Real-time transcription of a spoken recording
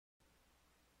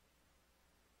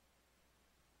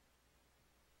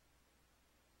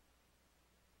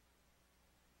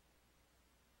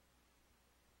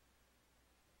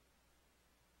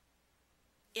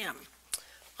p.m.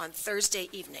 on Thursday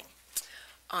evening.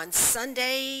 On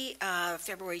Sunday,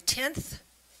 February 10th,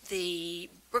 the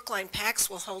Brookline PAX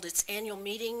will hold its annual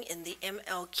meeting in the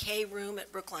MLK room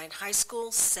at Brookline High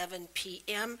School, 7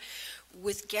 p.m.,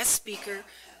 with guest speaker,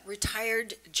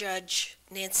 retired Judge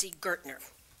Nancy Gertner.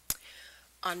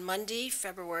 On Monday,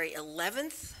 February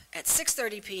 11th, at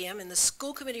 6:30 p.m. in the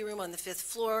school committee room on the 5th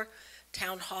floor,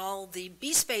 Town Hall, the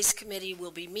B-Space Committee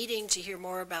will be meeting to hear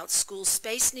more about school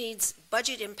space needs,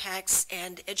 budget impacts,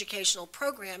 and educational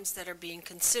programs that are being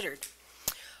considered.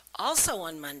 Also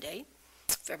on Monday,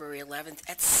 February 11th,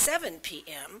 at 7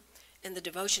 p.m. in the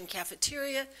Devotion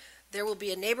Cafeteria, there will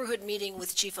be a neighborhood meeting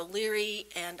with Chief O'Leary,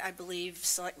 and I believe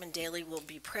Selectman Daley will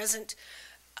be present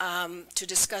to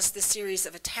discuss the series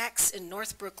of attacks in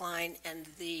North Brookline and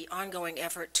the ongoing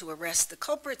effort to arrest the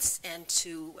culprits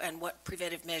and what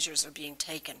preventive measures are being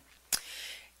taken.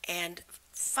 And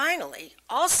finally,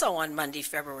 also on Monday,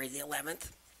 February the 11th,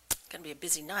 going to be a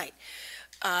busy night,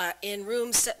 in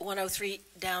room 103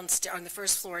 downstairs on the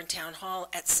first floor in Town Hall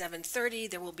at 7:30,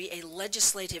 there will be a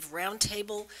legislative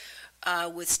roundtable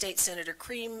with State Senator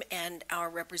Cream and our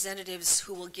representatives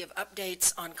who will give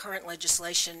updates on current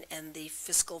legislation and the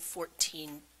fiscal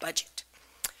 14 budget.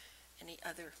 Any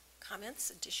other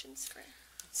comments, additions, Fran?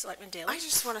 Selectman Daley? I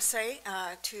just want to say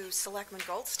to Selectman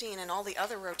Goldstein and all the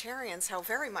other Rotarians how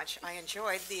very much I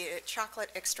enjoyed the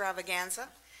chocolate extravaganza.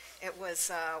 It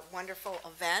was a wonderful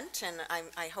event, and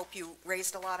I hope you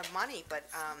raised a lot of money, but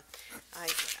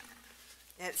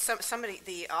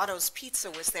the Otto's Pizza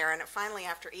was there, and finally,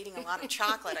 after eating a lot of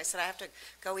chocolate, I said I have to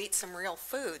go eat some real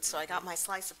food, so I got my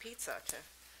slice of pizza to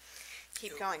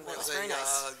keep going, but it was very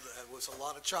nice. It was a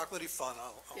lot of chocolatey fun,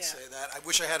 I'll Yeah. say that. I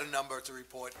wish I had a number to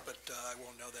report, but I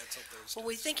won't know that till Thursday. Well,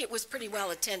 we think it was pretty well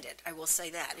attended, I will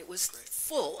say that. It was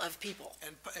full of people.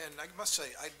 And I must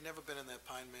say, I'd never been in that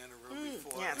Pine Manor room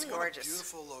before. Yeah, it's What gorgeous. a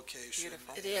beautiful location.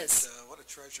 Beautiful. It is. And, what a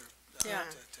treasure Yeah.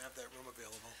 to have that room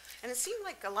available. And it seemed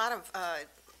like a lot of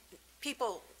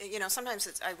people, you know, sometimes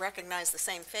I recognize the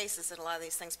same faces at a lot of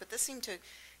these things, but this seemed to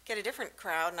get a different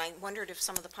crowd, and I wondered if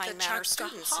some of the Pine Manor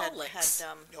students had joined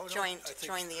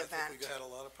the event. I think we had a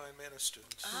lot of Pine Manor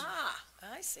students. Ah,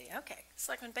 I see. Okay.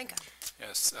 Selectman Benka.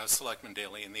 Yes, Selectman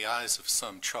Daley, in the eyes of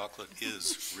some, chocolate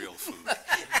is real food,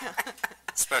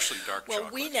 especially dark chocolate.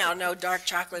 Well, we now know dark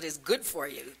chocolate is good for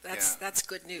you. That's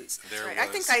good news. Right. I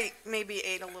think I maybe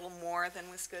ate a little more than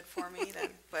was good for me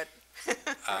then, but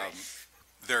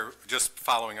just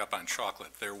following up on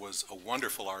chocolate, there was a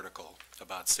wonderful article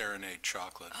about Serenade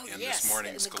chocolate in this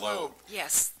morning's Globe.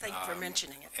 Yes, thank you for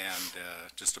mentioning it. And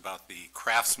just about the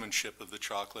craftsmanship of the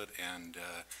chocolate and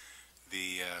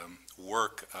the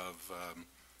work of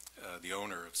the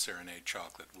owner of Serenade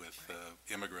Chocolate with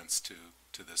immigrants to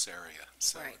this area.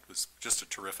 So Right. it was just a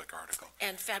terrific article.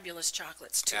 And fabulous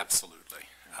chocolates, too. Absolutely.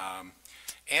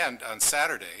 And on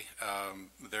Saturday,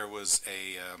 there was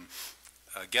a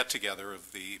get-together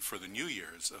for the New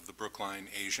Year's of the Brookline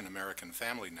Asian American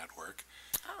Family Network.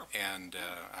 Oh. And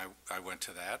I went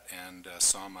to that and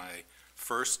saw my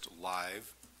first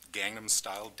live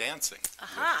Gangnam-style dancing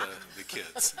with the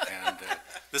kids. And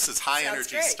this is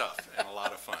high-energy stuff and a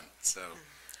lot of fun. So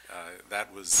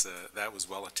that was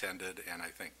well attended, and I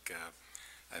think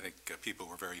people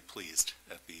were very pleased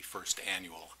at the first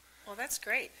annual. Well, that's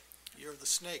great. Year of the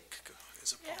Snake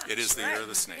is a part. It is the Year of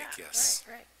the Snake, yes.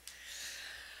 Right.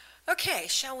 Okay,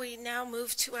 shall we now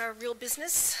move to our real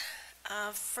business?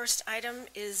 First item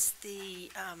is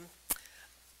the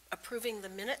approving the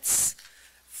minutes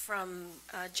from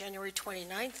January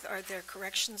 29th. Are there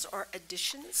corrections or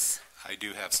additions? I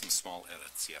do have some small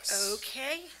edits, yes.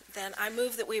 Okay, then I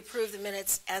move that we approve the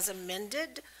minutes as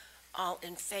amended. All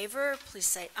in favor, please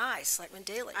say aye. Selectman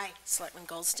Daley? Aye. Selectman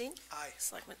Goldstein? Aye.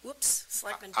 Selectman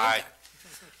Aye.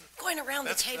 Benka? Going around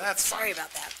the table. That's Sorry fine.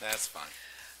 about that. That's fine.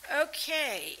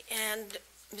 Okay, and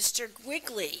Mr.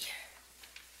 Gwigley,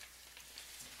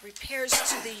 repairs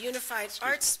to the Unified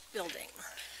Arts Building.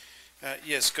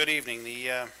 Yes, good evening.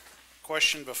 The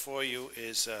question before you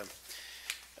is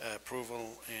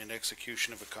approval and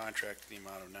execution of a contract in the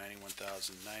amount of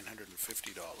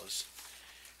 $91,950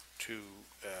 to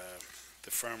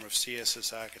the firm of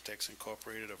CSS Architects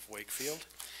Incorporated of Wakefield.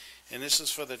 And this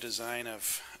is for the design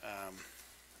of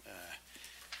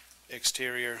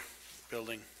exterior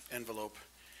building envelope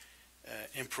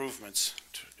improvements,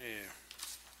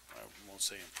 I won't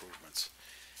say improvements,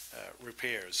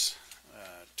 repairs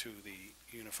to the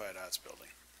Unified Arts Building.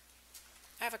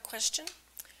 I have a question.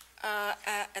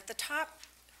 At the top,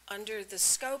 under the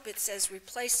scope, it says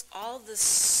replace all the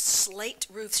slate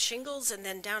roof shingles, and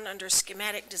then down under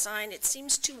schematic design, it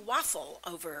seems to waffle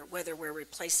over whether we're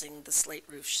replacing the slate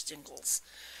roof shingles.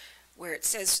 where it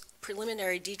says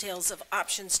preliminary details of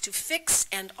options to fix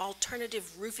and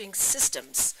alternative roofing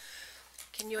systems.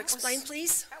 Can you explain,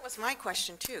 please? That was my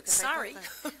question, too. 'Cause Sorry.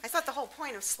 I thought the whole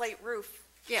point of slate roof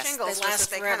Yes, shingles they was last that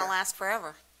they kind forever. of last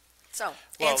forever. So,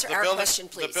 Well, answer the our building- question,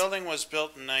 please. The building was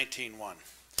built in 1901.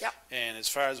 Yep. And as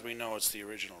far as we know, it's the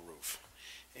original roof.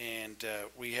 And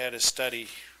we had a study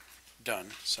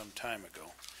done some time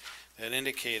ago that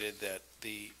indicated that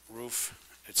the roof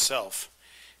itself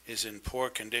is in poor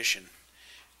condition.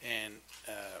 And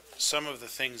some of the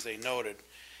things they noted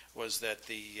was that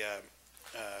the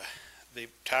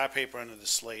tar paper under the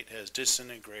slate has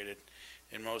disintegrated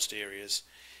in most areas,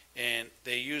 and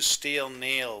they used steel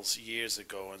nails years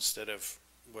ago instead of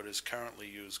what is currently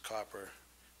used, copper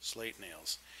slate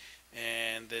nails.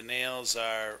 And the nails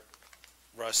are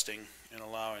rusting and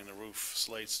allowing the roof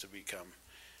slates to become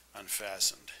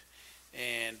unfastened.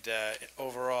 And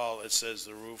overall, it says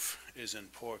the roof is in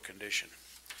poor condition.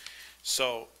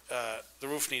 So the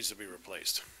roof needs to be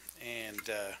replaced, and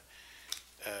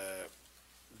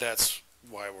that's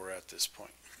why we're at this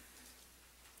point.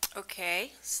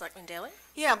 Okay, Selectman Daley?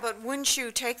 Yeah, but wouldn't you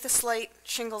take the slate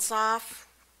shingles off,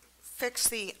 fix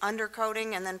the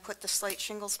undercoating, and then put the slate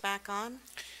shingles back on?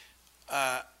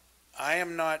 I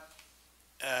am not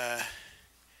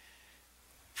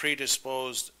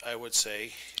predisposed, I would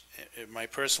say, in my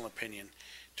personal opinion,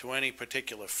 to any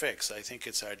particular fix. I think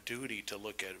it's our duty to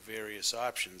look at various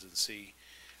options and see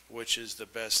which is the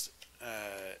best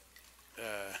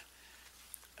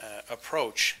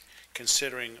approach,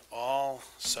 considering all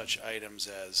such items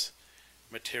as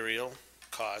material,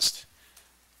 cost,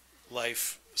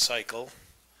 life cycle,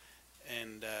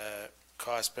 and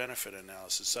cost-benefit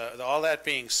analysis. All that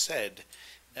being said,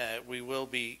 we will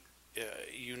be,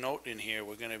 you note in here,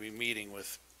 we're going to be meeting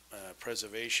with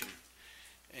preservation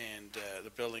and the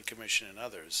building commission and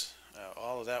others.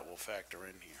 All of that will factor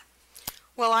in here.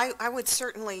 Well, I would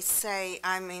certainly say,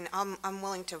 I mean, I'm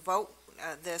willing to vote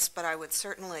this, but I would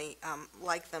certainly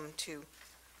like them to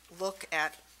look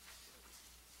at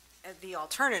the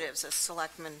alternatives, as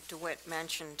Selectman DeWitt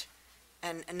mentioned,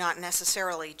 and not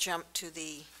necessarily jump to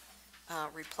the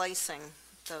replacing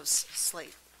those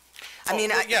slate. I mean,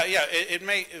 it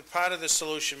may, part of the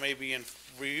solution may be in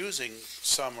reusing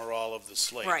some or all of the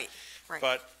slate. right.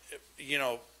 But, you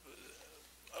know,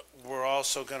 we're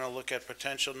also going to look at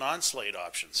potential non-slate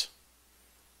options.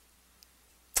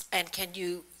 And can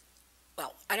you,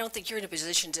 well, I don't think you're in a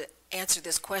position to answer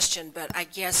this question, but I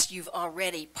guess you've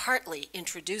already partly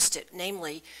introduced it.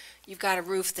 Namely, you've got a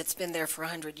roof that's been there for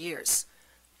 100 years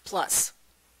plus.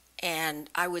 And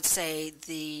I would say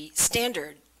the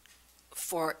standard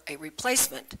for a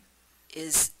replacement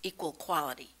is equal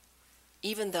quality.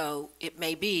 Even though it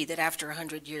may be that after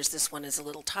 100 years this one is a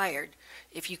little tired,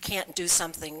 if you can't do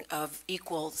something of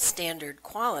equal standard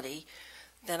quality,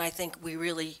 then I think we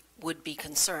really would be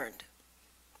concerned.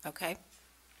 Okay?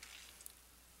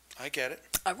 I get it.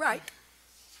 All right.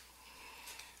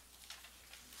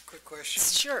 Quick question.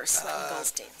 Sure, Selectman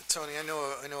Goldstein. Tony, I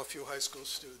know a few high school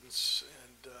students,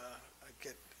 and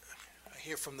I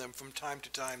hear from them from time to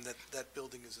time that that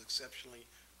building is exceptionally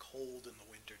cold in the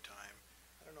wintertime.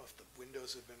 I don't know if the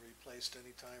windows have been replaced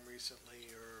any time recently,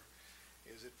 or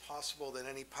is it possible that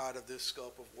any part of this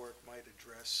scope of work might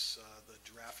address the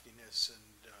draftiness and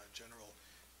general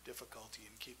difficulty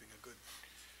in keeping a good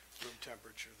room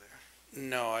temperature there?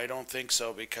 No, I don't think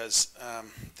so, because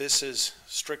this is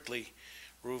strictly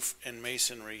roof and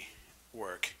masonry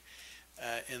work.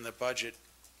 In the budget,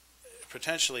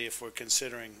 potentially if we're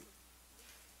considering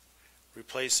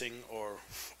replacing or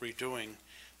redoing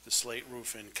the slate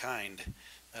roof in kind,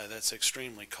 that's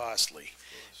extremely costly.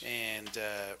 And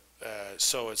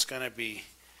so it's going to be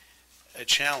a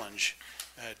challenge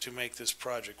to make this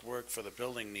project work for the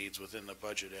building needs within the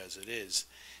budget as it is.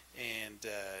 And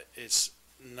it's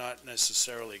not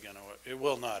necessarily going to, it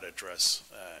will not address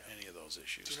any of those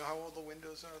issues. Do you know how old the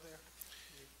windows are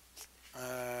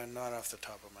there? Not off the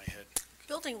top of my head.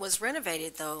 Building was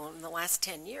renovated, though, in the last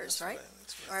 10 years, right?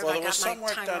 That's Or have Well, I there was got my some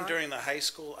work time done wrong? during the high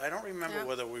school. I don't remember Yeah.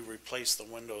 whether we replaced the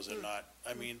windows or not.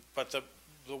 I mean, but the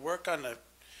work on the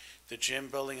gym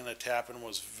building and the Tappan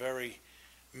was very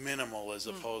minimal as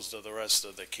opposed to the rest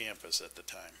of the campus at the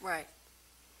time. Right.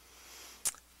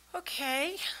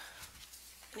 Okay.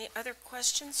 Any other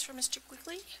questions for Mr.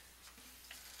 Quigley?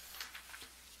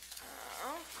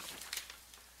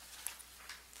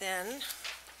 Then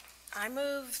I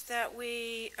move that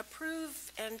we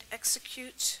approve and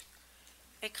execute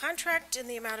a contract in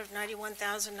the amount of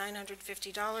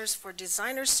 $91,950 for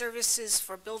designer services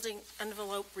for building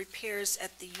envelope repairs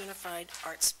at the Unified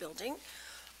Arts Building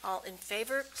All in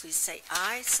favor, please say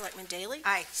aye. Selectman Daley?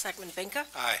 Aye. Selectman Benka?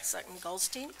 Aye. Selectman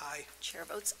Goldstein? Aye. Chair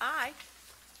votes aye.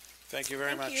 Thank you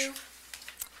very much. Thank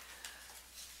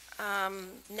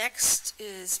you. Next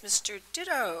is Mr.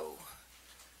 Ditto.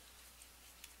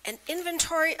 An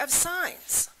inventory of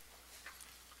signs.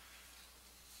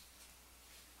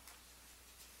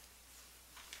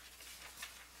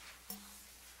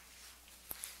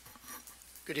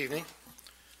 Good evening.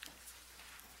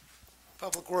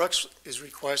 Public Works is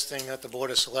requesting that the Board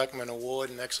of Selectmen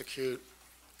award and execute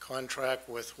contract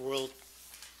with World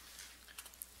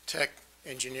Tech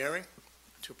Engineering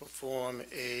to perform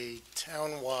a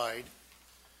town-wide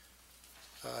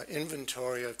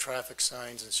inventory of traffic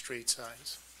signs and street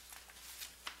signs.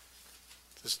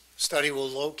 This study will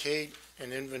locate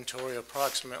and inventory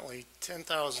approximately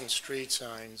 10,000 street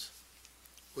signs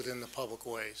within the public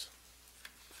ways.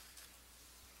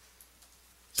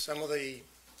 Some of the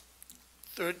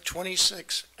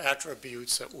 26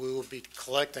 attributes that we will be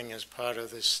collecting as part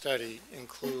of this study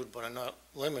include, but are not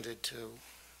limited to,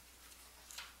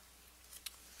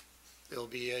 there will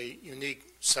be a unique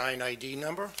sign ID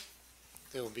number,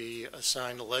 there will be a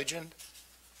sign legend,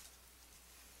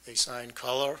 a sign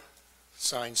color,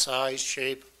 sign size,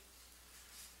 shape,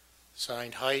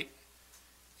 sign height,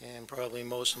 and probably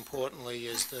most importantly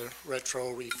is the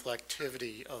retro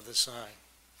reflectivity of the sign.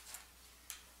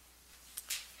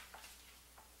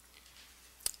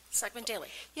 Selectman Daley?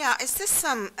 Yeah, is this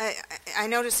I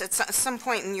noticed at some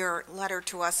point in your letter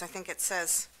to us, I think it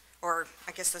says, or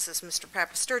I guess this is Mr.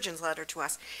 Papasturgeon's letter to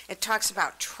us, it talks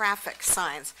about traffic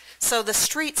signs. So the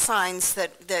street signs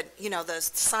that, you know, the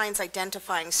signs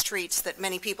identifying streets that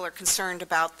many people are concerned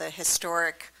about, the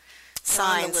historic They're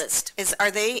on the signs. list.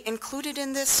 Are they included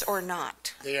in this or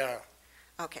not? They are.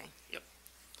 Okay.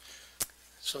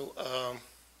 So,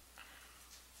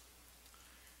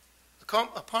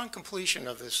 upon completion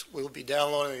of this, we'll be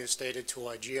downloading this data to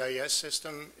our GIS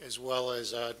system as well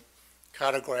as our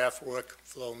cartograph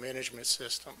workflow management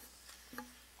system.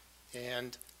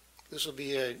 And this will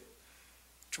be a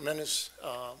tremendous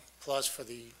plus for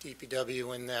the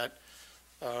DPW in that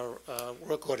our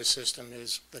work order system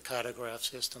is the cartograph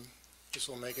system. This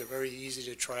will make it very easy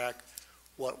to track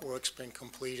what work's been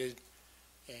completed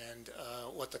and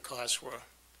what the costs were.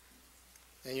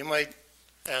 And you might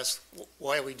ask,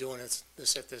 why are we doing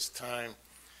this at this time?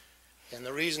 And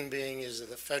the reason being is that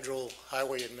the Federal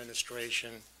Highway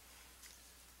Administration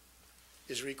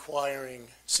is requiring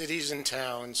cities and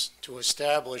towns to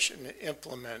establish and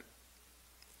implement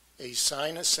a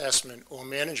sign assessment or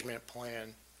management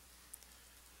plan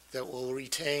that will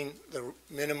retain the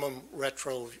minimum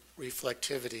retro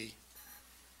reflectivity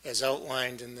as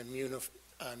outlined in the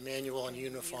manual and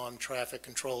uniform traffic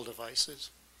control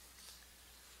devices.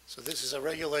 So this is a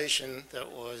regulation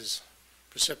that was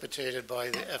precipitated by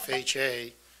the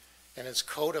FHA, and it's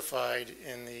codified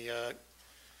in the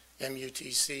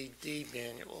MUTCD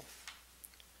manual.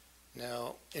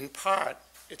 Now, in part,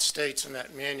 it states in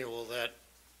that manual that,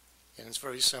 and it's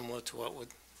very similar to what was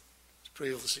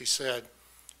previously said,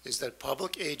 is that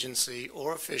public agency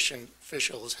or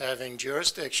officials having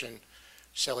jurisdiction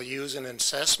shall use an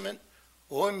assessment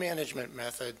or management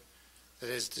method that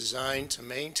is designed to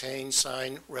maintain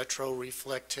sign retro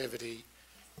reflectivity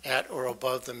at or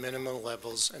above the minimum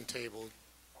levels in Table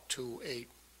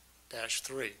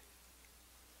 2.8-3.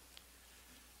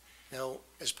 Now,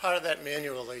 as part of that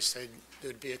manual, they said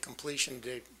there'd be a completion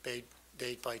date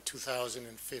by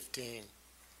 2015.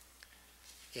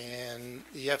 And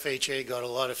the FHA got a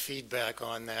lot of feedback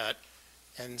on that.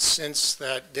 And since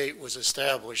that date was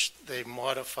established, they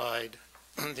modified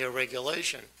their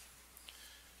regulation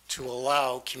to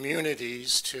allow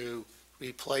communities to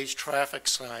replace traffic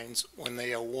signs when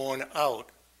they are worn out,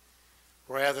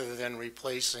 rather than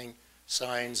replacing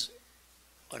signs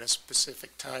on a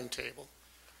specific timetable.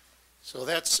 So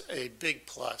that's a big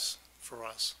plus for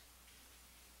us.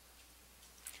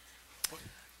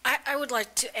 I would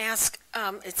like to ask,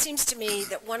 it seems to me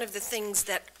that one of the things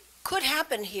that could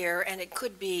happen here, and it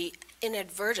could be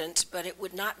inadvertent, but it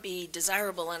would not be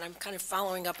desirable, and I'm kind of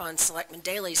following up on Selectman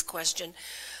Daley's question,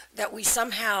 that we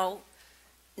somehow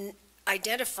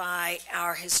identify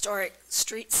our historic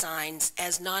street signs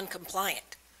as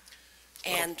non-compliant.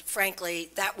 And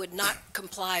frankly, that would not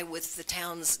comply with the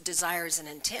town's desires and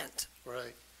intent.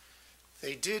 Right.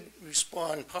 They did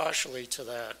respond partially to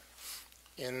that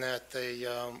in that they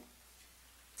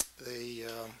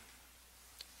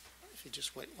if you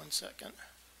just wait 1 second.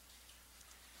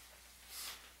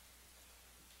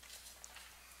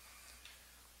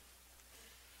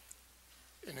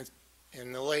 And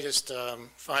In the latest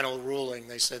final ruling,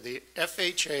 they said the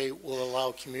FHA will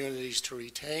allow communities to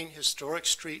retain historic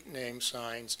street name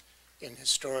signs in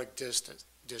historic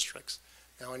districts.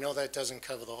 Now, I know that doesn't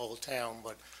cover the whole town,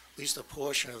 but at least a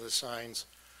portion of the signs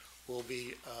will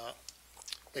be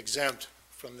exempt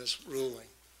from this ruling.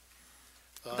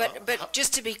 But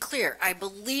just to be clear, I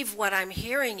believe what I'm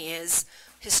hearing is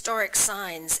historic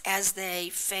signs, as they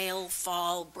fail,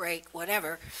 fall, break,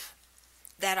 whatever,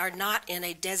 that are not in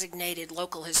a designated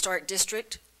local historic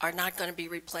district are not going to be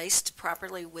replaced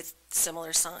properly with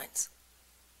similar signs.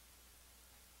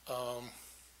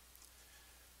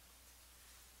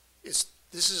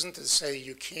 This isn't to say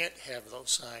you can't have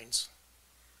those signs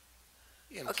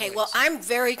in Okay, place. well, I'm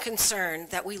very concerned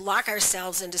that we lock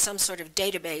ourselves into some sort of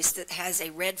database that has a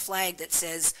red flag that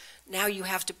says, now you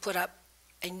have to put up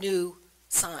a new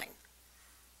sign.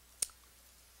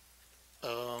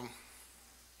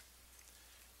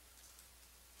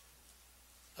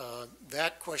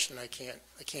 That question I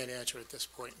can't answer at this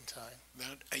point in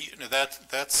time.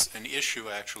 That's an issue,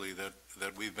 actually,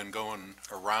 that we've been going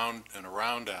around and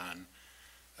around on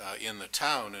in the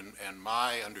town, and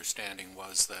my understanding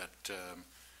was that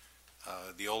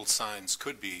the old signs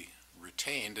could be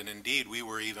retained, and indeed, we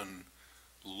were even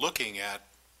looking at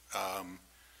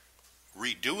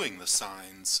redoing the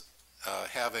signs,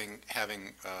 having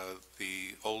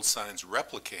the old signs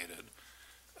replicated,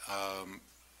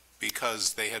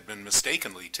 because they had been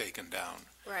mistakenly taken down.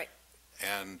 Right.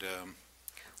 And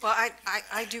Well,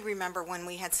 I do remember when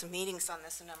we had some meetings on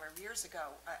this a number of years ago,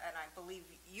 and I believe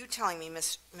you telling me,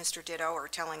 Mr. Ditto, or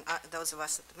telling those of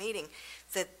us at the meeting,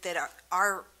 that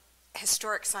our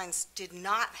historic signs did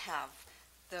not have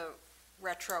the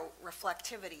retro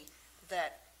reflectivity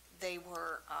that they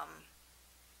were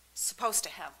supposed to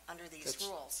have under these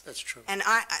rules. That's true. And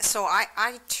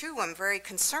I too am very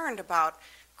concerned about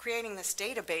creating this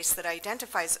database that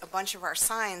identifies a bunch of our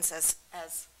signs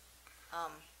as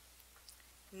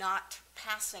not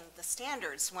passing the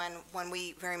standards when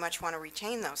we very much want to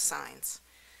retain those signs.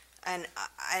 And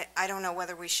I don't know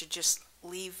whether we should just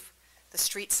leave the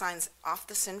street signs off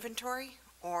this inventory,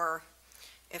 or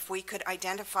if we could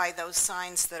identify those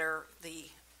signs that are the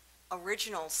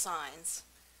original signs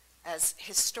as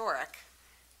historic.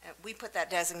 We put that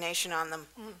designation on them,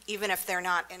 even if they're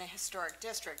not in a historic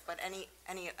district, but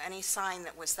any sign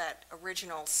that was that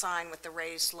original sign with the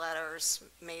raised letters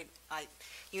made,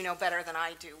 you know better than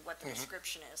I do what the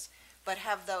description is, but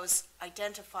have those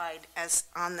identified as,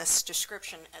 on this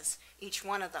description, as each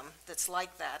one of them that's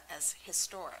like that as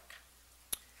historic.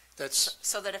 That's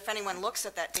So that if anyone looks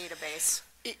at that database.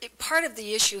 Part of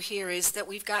the issue here is that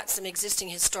we've got some existing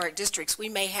historic districts. We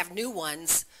may have new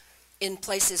ones in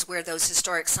places where those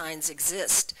historic signs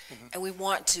exist, and we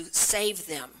want to save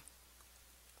them.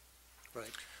 right.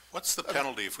 what's the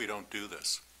penalty if we don't do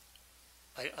this?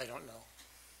 I don't know.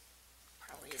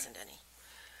 Probably isn't any.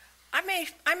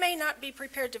 I may not be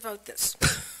prepared to vote this.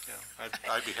 Yeah,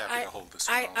 I'd be happy to hold this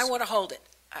one I also. want to hold it.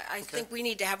 I think we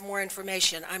need to have more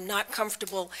information. I'm not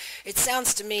comfortable. It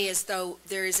sounds to me as though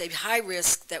there is a high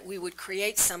risk that we would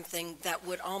create something that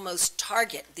would almost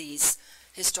target these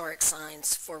historic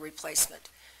signs for replacement.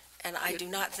 And I do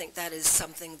not think that is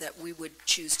something that we would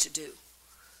choose to do.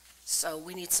 So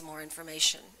we need some more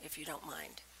information, if you don't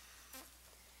mind.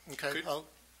 Okay, Could-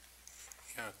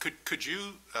 Yeah, could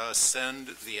you send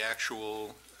the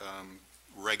actual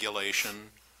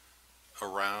regulation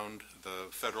around the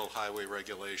federal highway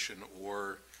regulation,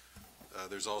 or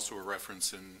there's also a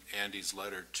reference in Andy's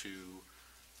letter to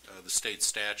the state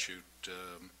statute,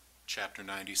 Chapter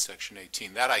 90, Section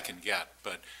 18. That I can get,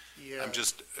 but yeah, I'm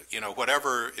just,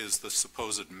 whatever is the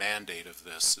supposed mandate of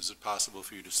this, is it possible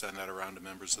for you to send that around to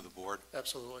members of the board?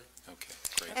 absolutely. Okay,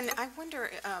 great. And I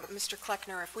wonder, Mr.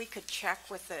 Kleckner, if we could check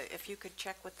with if you could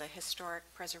check with the historic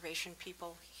preservation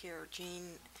people here, Jean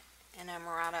and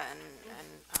Emerata and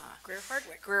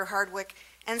Greer Hardwick,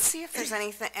 and see if there's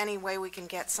any way we can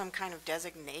get some kind of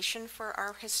designation for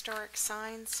our historic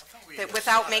signs, that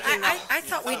without making them. I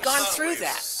thought we'd gone through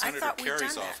that. I Senator thought we'd done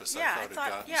Kerry's that. office, I Yeah, thought had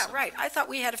gotten yeah, something. right. I thought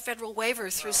we had a federal waiver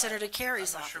through Senator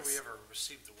Kerry's I'm not sure we office. ever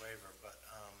received the waiver, but.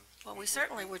 Well, we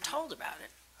certainly were told about it.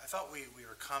 I thought we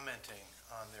were commenting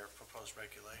on their proposed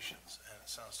regulations, and it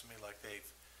sounds to me like they've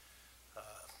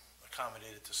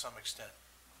accommodated to some extent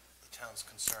the town's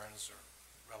concerns or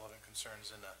relevant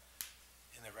concerns in the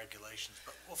regulations,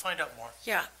 but we'll find out more.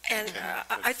 Yeah, and Okay,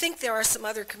 I think there are some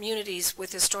other communities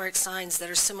with historic signs that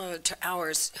are similar to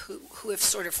ours who have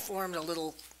sort of formed a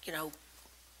little,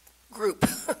 group.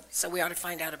 So we ought to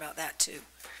find out about that, too.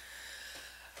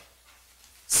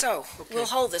 So, we'll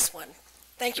hold this one.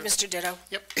 Thank you, Mr. Ditto.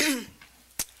 Yep.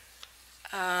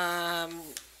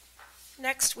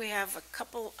 Next, we have a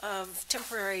couple of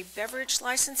temporary beverage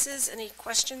licenses. Any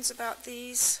questions about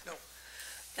these? No.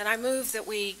 Then I move that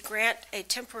we grant a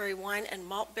temporary wine and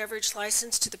malt beverage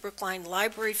license to the Brookline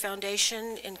Library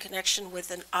Foundation in connection with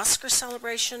an Oscar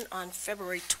celebration on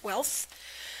February 12th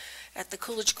at the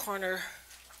Coolidge Corner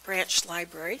Branch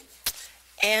Library,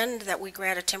 and that we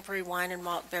grant a temporary wine and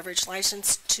malt beverage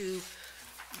license to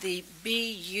the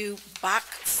B.U. Bach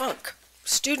Funk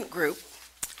Student Group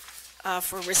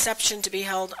for reception to be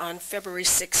held on February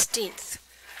 16th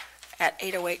at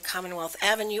 808 Commonwealth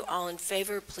Avenue. All in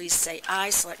favor, please say aye.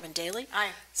 Selectman Daley?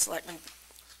 Aye. Selectman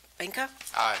Benka?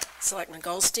 Aye. Selectman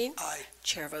Goldstein? Aye.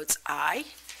 Chair votes aye.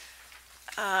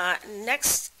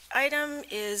 Next item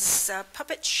is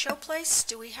Puppet Showplace.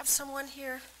 Do we have someone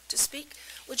here to speak?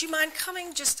 Would you mind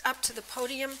coming just up to the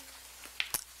podium?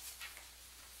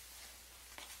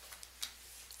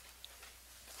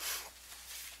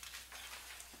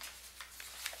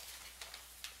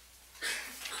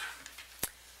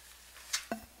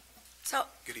 So,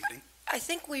 Good evening. I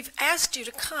think we've asked you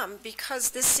to come because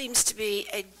this seems to be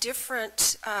a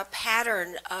different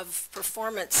pattern of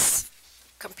performance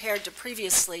compared to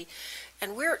previously,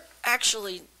 and we're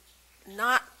actually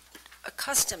not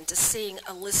accustomed to seeing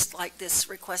a list like this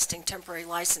requesting temporary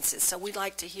licenses, so we'd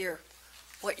like to hear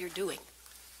what you're doing.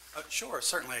 Sure,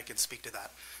 certainly I can speak to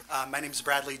that. My name is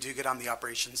Bradley Duguid. I'm the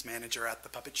operations manager at the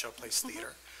Puppet Showplace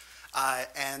Theater.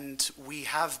 And we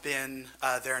have been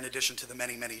there, in addition to the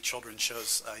many, many children's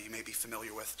shows you may be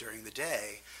familiar with during the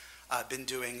day, been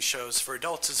doing shows for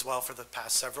adults as well for the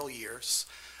past several years.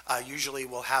 Usually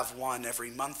we'll have one every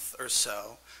month or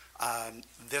so.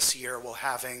 This year we're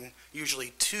having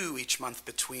usually 2 each month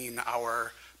between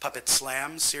our Puppet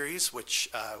Slam series, which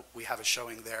we have a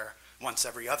showing there once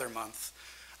every other month,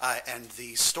 and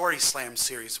the Story Slam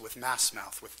series with Mass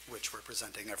Mouth, which we're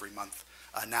presenting every month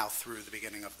now through the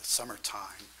beginning of the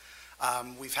summertime.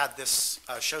 We've had this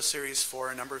show series for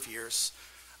a number of years,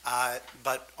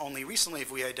 but only recently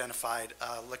have we identified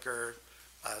liquor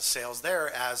sales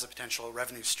there as a potential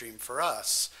revenue stream for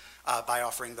us by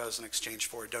offering those in exchange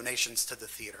for donations to the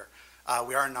theater.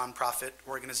 We are a nonprofit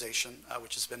organization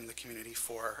which has been in the community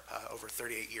for over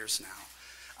 38 years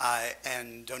now.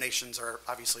 And donations are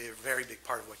obviously a very big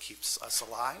part of what keeps us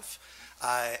alive.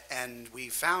 And we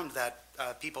found that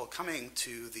people coming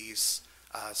to these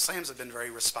slams have been very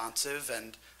responsive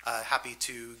and happy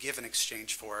to give in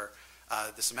exchange for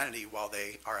this amenity while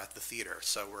they are at the theater.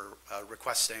 So we're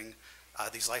requesting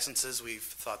these licenses. We've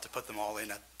thought to put them all in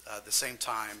at the same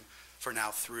time for now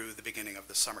through the beginning of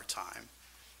the summertime.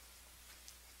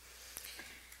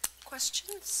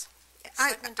 Questions?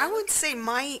 I would say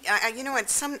you know, at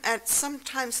some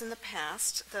times in the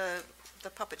past, the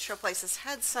Puppet Showplace has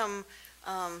had some,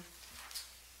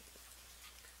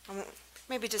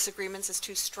 maybe disagreements is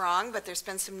too strong, but there's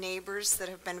been some neighbors that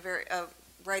have been very,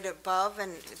 right above,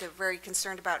 and they're very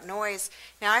concerned about noise.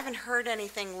 Now, I haven't heard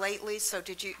anything lately, so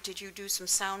did you do some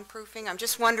soundproofing? I'm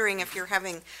just wondering if you're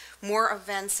having more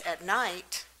events at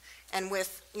night, and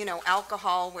with, you know,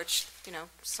 alcohol, which, you know,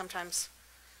 sometimes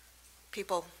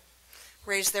people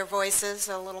raise their voices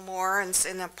a little more and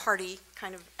in a party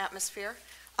kind of atmosphere,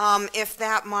 if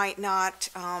that might not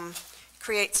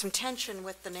create some tension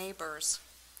with the neighbors.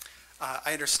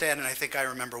 I understand, and I think I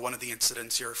remember one of the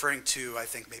incidents you're referring to, I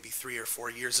think maybe 3 or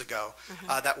 4 years ago.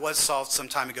 That was solved some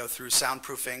time ago through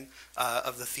soundproofing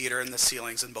of the theater and the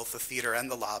ceilings in both the theater and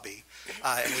the lobby.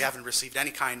 And we haven't received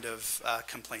any kind of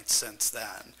complaints since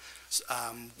then.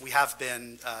 We have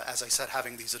been, as I said,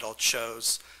 having these adult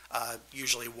shows,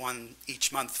 usually one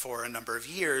each month for a number of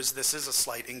years. This is a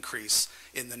slight increase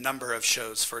in the number of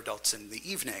shows for adults in the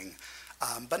evening,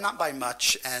 but not by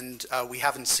much, and we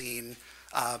haven't seen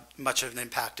much of an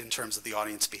impact in terms of the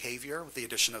audience behavior with the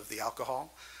addition of the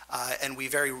alcohol. And we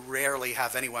very rarely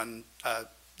have anyone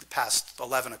past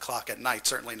 11 o'clock at night,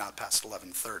 certainly not past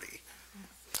 11:30.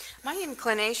 My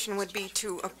inclination would be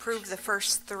to approve the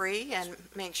first 3 and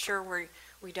make sure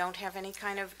we don't have any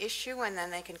kind of issue, and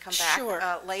then they can come back Sure.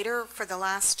 Later for the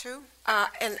last 2.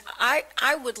 And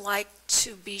I would like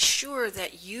to be sure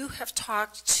that you have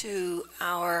talked to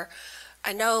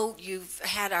I know you've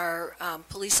had our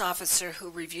police officer who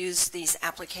reviews these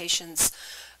applications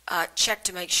check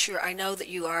to make sure. I know that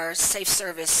you are safe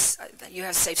service, that you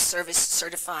have safe service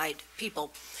certified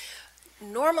people.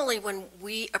 Normally, when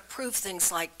we approve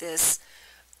things like this,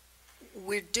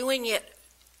 we're doing it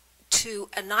to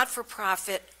a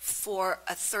not-for-profit for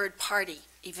a third-party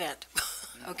event,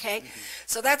 okay?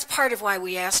 So that's part of why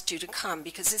we asked you to come,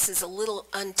 because this is a little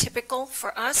untypical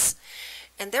for us.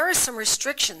 And there are some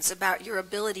restrictions about your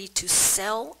ability to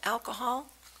sell alcohol.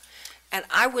 And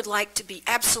I would like to be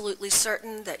absolutely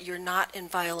certain that you're not in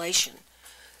violation.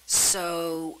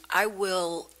 So I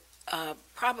will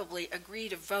probably agree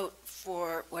to vote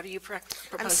for, what are you proposing?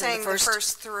 I'm saying the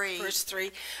first three. First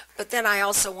three. But then I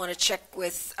also want to check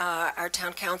with our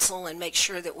town council and make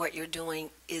sure that what you're doing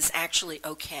is actually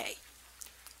okay.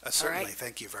 Certainly, right.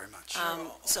 thank you very much.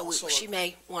 So Also- she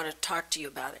may want to talk to you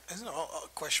about it. Isn't it a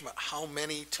question about how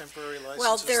many temporary licenses?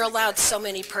 Well, they're they can allowed have? so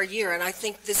many per year, and I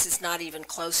think this is not even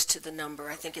close to the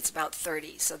number. I think it's about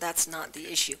 30, so that's not the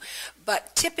issue.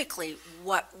 But typically,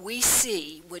 what we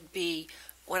see would be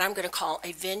what I'm going to call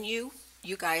a venue,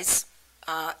 you guys,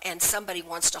 and somebody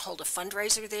wants to hold a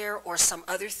fundraiser there or some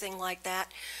other thing like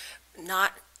that,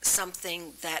 not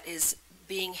something that is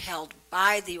being held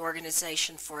by the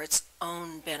organization for its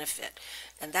own benefit.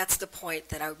 And that's the point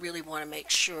that I really want to make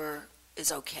sure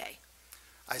is okay,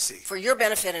 I see. for your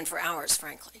benefit and for ours,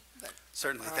 frankly. But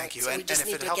Certainly, All thank right, you. so we And just if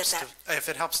need it to helps get to, if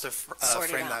it helps to sorted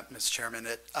frame out. that, Ms. Chairman,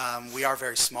 we are a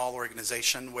very small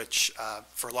organization, which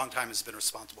for a long time has been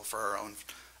responsible for our own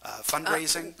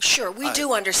fundraising. Sure, we Uh,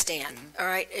 do understand, all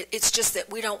right? It's just that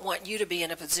we don't want you to be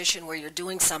in a position where you're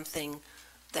doing something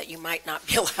that you might not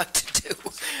be allowed to do,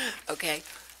 okay?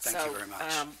 Thank you very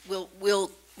much.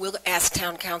 We'll ask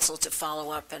town council to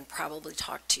follow up and probably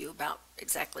talk to you about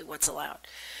exactly what's allowed.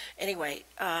 Anyway,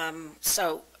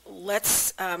 so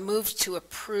let's move to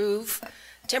approve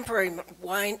temporary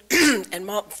wine and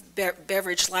malt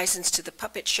beverage license to the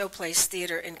Puppet Showplace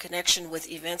Theater in connection with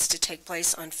events to take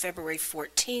place on February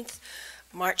 14th,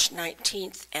 March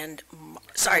 19th, and,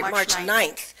 March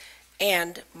 9th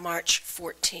and March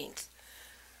 14th.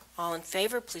 All in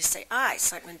favor, please say aye.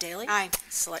 Selectman Daley? Aye.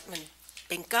 Selectman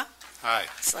Binka? Aye.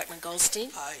 Selectman Goldstein?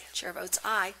 Aye. Chair votes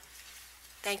aye.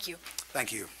 Thank you.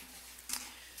 Thank you.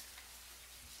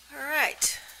 All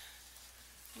right.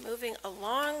 Moving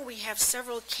along, we have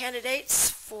several candidates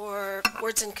for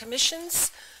boards and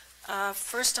commissions.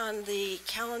 First on the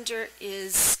calendar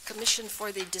is Commission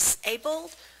for the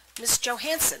Disabled, Ms.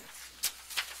 Johansson.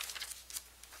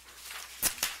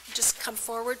 Just come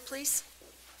forward, please.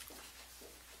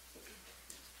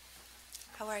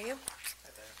 How are you?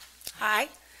 Hi.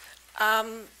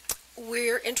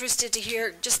 We're interested to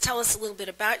hear, just tell us a little bit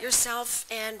about yourself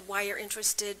and why you're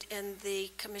interested in the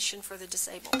Commission for the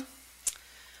Disabled.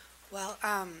 Well,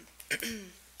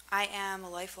 I am a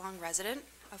lifelong resident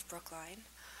of Brookline,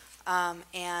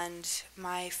 and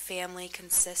my family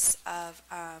consists of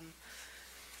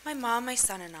my mom, my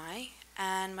son, and I.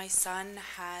 And my son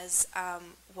has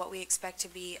what we expect to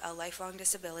be a lifelong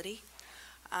disability.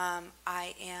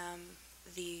 I am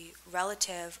the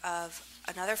relative of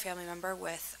another family member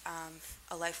with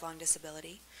a lifelong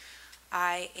disability.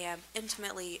 I am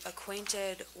intimately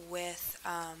acquainted with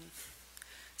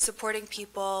supporting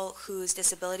people whose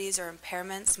disabilities or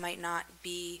impairments might not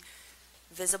be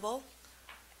visible.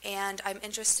 And I'm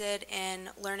interested in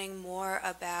learning more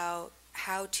about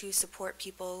how to support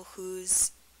people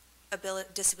whose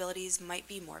disabilities might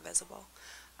be more visible.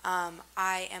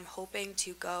 I am hoping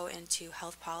to go into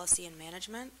health policy and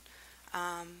management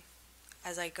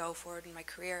as I go forward in my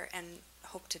career, and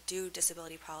hope to do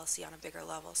disability policy on a bigger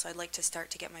level. So I'd like to start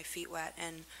to get my feet wet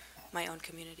in my own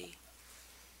community.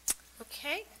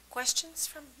 Okay, questions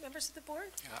from members of the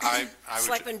board? I would,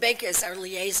 Selectman Baker is our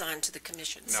liaison to the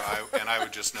commission. no, and I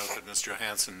would just note that Ms.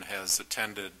 Johansson has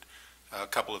attended a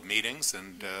couple of meetings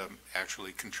and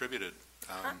actually contributed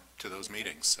to those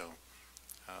meetings, so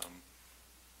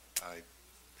I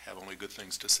have only good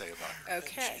things to say about her. And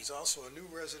Okay. she's also a new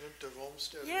resident of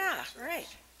Olmsted. Yeah, so right.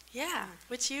 Yeah,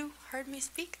 which you heard me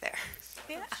speak there.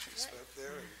 Yeah, She spoke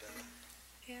there, and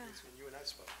yeah, when you and I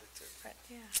spoke there,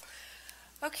 too.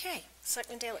 yeah. Okay,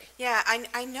 Selectman Daley. Yeah,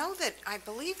 I know that, I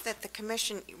believe that the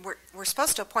commission, we're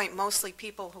supposed to appoint mostly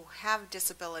people who have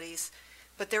disabilities,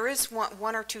 but there is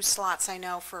one or two slots, I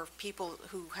know, for people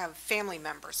who have family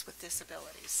members with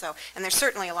disabilities. So, and there's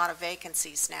certainly a lot of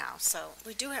vacancies now, so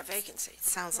We do have vacancies. it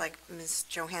sounds like Ms.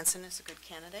 Johansson is a good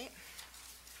candidate.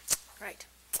 Right.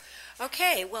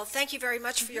 Okay, well, thank you very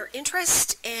much for your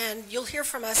interest, and you'll hear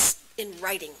from us in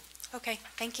writing. Okay,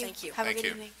 thank you. Thank you. Have a Thank good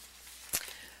you. evening.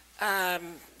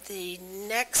 The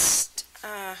next,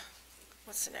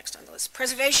 what's the next on the list?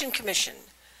 Preservation Commission,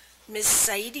 Ms.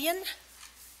 Saidian.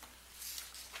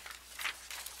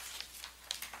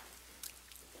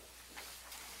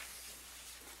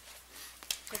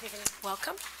 Good evening.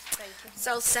 Welcome. Thank you.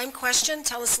 So same question,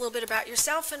 tell us a little bit about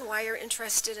yourself and why you're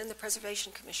interested in the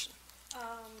Preservation Commission.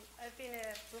 I've been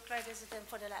a Brookline resident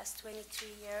for the last 23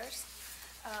 years.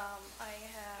 I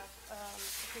have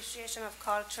appreciation of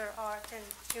culture, art, and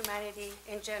humanity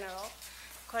in general.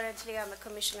 Currently, I'm a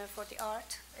commissioner for the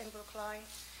art in Brookline,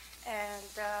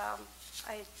 and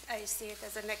I see it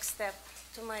as a next step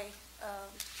to my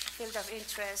field of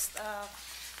interest.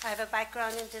 I have a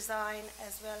background in design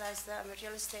as well as I'm a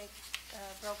real estate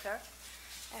broker,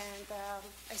 and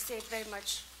I see it very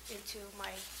much into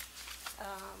my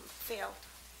field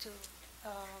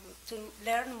to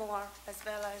learn more as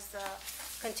well as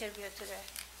contribute to the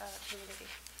community.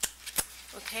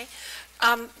 Okay.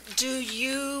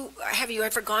 Have you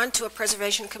ever gone to a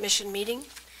Preservation Commission meeting?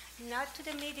 Not to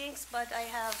the meetings, but I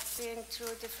have been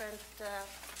through different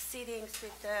seatings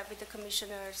with the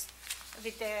commissioners,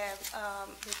 with the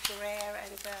RARE,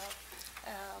 and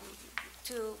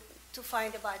to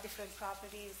find about different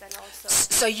properties, and also.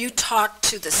 So you talked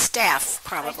to the staff,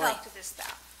 probably? I talked to the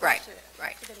staff. Right, to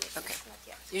right. the meetings, Okay. not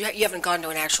yet. You haven't gone to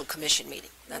an actual commission meeting?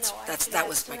 No, That actually,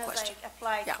 was my question. As soon as I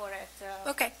applied Yeah. for it,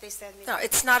 Okay. they sent me. No,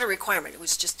 it's not a requirement, it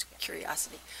was just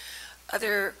curiosity.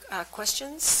 Other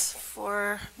questions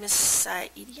for Ms.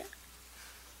 Saidia?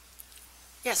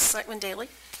 Yes, Selectman Daley?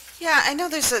 Yeah, I know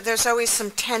there's always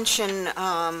some tension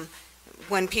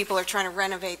when people are trying to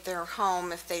renovate their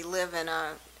home if they live in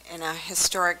a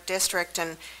historic district.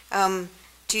 And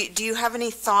do you have any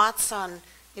thoughts on,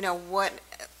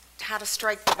 how to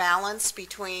strike the balance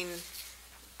between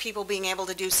people being able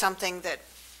to do something that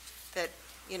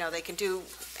they can do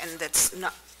and that's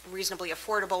not reasonably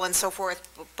affordable and so forth,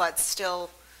 but still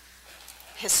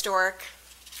historic?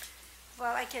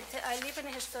 Well, I live in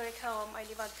a historic home. I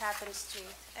live on Tappan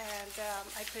Street, and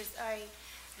I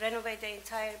renovated the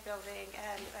entire building,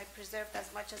 and I preserved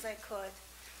as much as I could.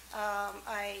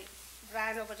 I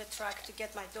ran over the truck to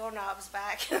get my doorknobs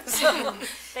back. So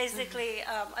basically,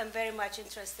 I'm very much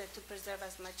interested to preserve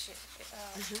as much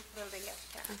building as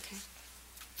I can. Okay.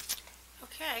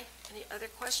 Okay, any other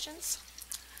questions?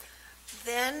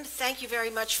 Then, thank you very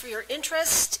much for your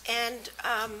interest, and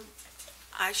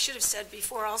I should have said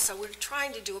before also, we're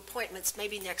trying to do appointments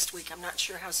maybe next week. I'm not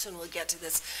sure how soon we'll get to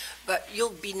this, but you'll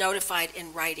be notified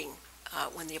in writing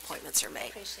when the appointments are made.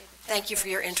 Appreciate it. Thank you for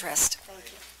your interest. Thank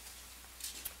you.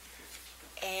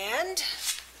 And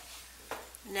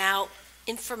now,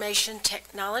 information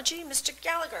technology, Mr.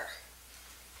 Gallagher.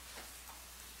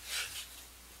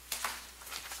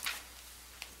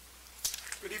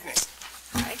 Good evening.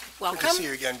 Hi, welcome. Good to see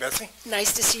you again, Betsy.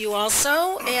 Nice to see you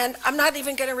also, and I'm not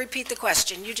even going to repeat the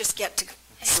question. You just get to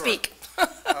speak.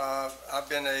 I've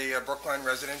been a Brookline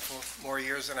resident for more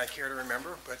years than I care to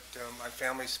remember, but my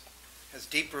family has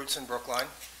deep roots in Brookline.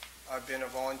 I've been a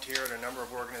volunteer at a number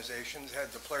of organizations,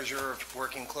 had the pleasure of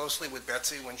working closely with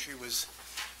Betsy when she was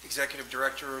executive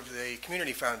director of the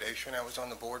Community Foundation. I was on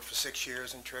the board for 6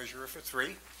 years and treasurer for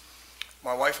 3.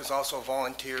 My wife has also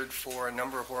volunteered for a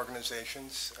number of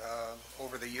organizations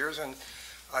over the years, and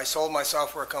I sold my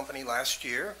software company last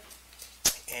year,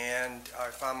 and I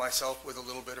found myself with a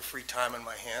little bit of free time in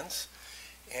my hands.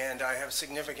 And I have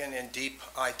significant and deep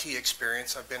IT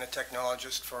experience. I've been a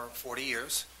technologist for 40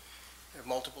 years. I have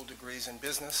multiple degrees in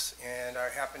business, and I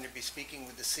happened to be speaking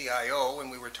with the CIO, and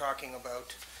we were talking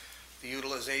about the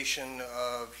utilization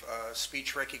of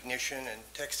speech recognition and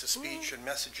text-to-speech and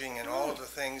messaging and all of the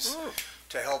things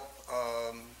to help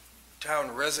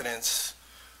town residents,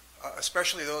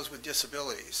 especially those with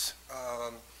disabilities,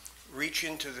 reach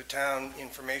into the town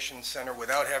information center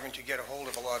without having to get a hold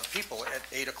of a lot of people at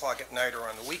 8 o'clock at night or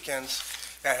on the weekends.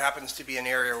 That happens to be an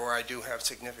area where I do have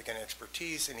significant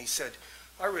expertise, and he said,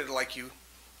 I really like you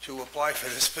to apply for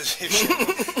this position.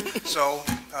 So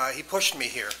he pushed me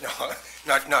here. No,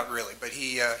 not really, but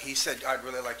he said, I'd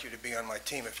really like you to be on my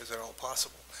team if it's at all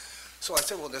possible. So I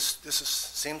said, well, this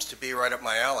seems to be right up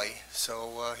my alley,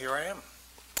 so here I am.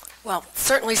 Well,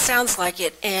 certainly sounds like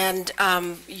it, and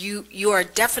you are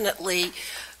definitely,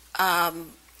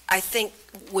 I think,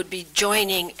 would be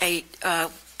joining a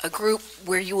group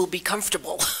where you will be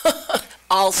comfortable.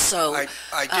 Also,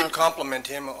 I did compliment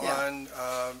him on,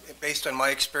 based on my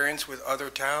experience with other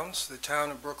towns, the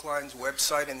town of Brookline's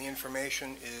website and the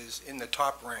information is in the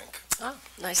top rank. Oh,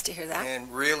 nice to hear that. And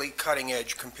really cutting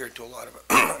edge compared to a lot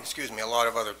of, excuse me, a lot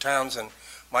of other towns, and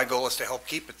my goal is to help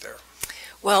keep it there.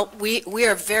 Well, we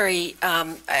are very,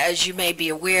 as you may be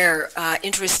aware,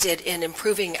 interested in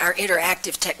improving our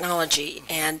interactive technology,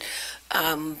 and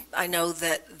I know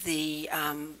that the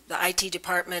IT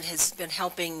department has been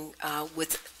helping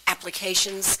with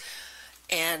applications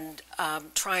and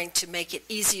trying to make it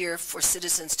easier for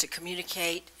citizens to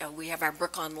communicate. We have our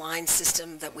Brook Online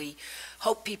system that we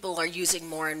hope people are using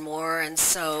more and more, and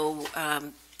so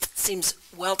it seems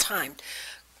well-timed.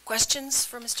 Questions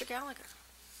for Mr. Gallagher?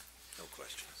 No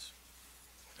questions.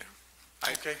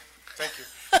 Okay, thank you.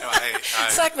 No,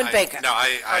 Selectman Baker.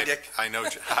 Hi, Dick. I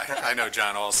know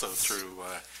John also through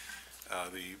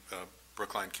the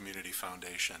Brookline Community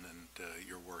Foundation and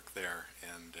your work there.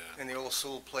 In the old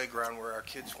Sewell playground where our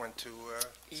kids went to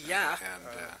Yeah. And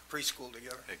preschool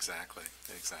together. exactly.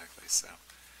 So,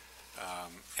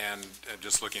 and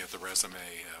just looking at the resume,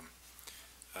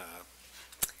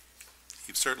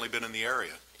 you've certainly been in the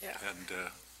area. Yeah. And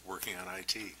working on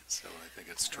IT, so I think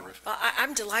it's terrific. Well,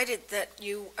 I'm delighted that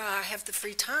you have the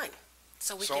free time,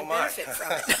 so we So can am I. benefit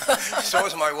from it. So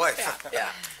is my wife.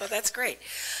 Yeah, well, that's great.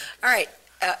 All right,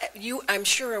 you, I'm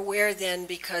sure aware then,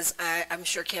 because I'm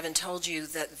sure Kevin told you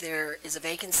that there is a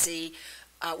vacancy.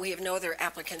 We have no other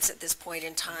applicants at this point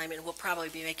in time, and we'll probably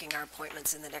be making our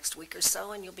appointments in the next week or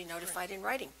so, and you'll be notified in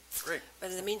writing. Great. But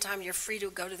in the meantime, you're free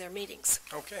to go to their meetings.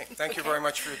 Okay, thank you Okay. very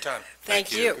much for your time.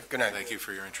 Thank you. Good night. Thank you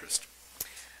for your interest.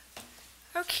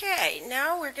 Okay,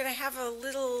 now we're going to have a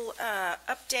little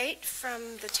update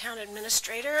from the town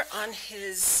administrator on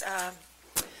his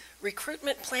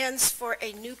recruitment plans for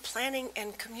a new planning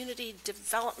and community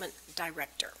development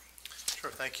director.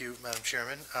 Sure, thank you, Madam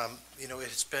Chairman.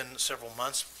 It's been several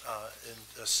months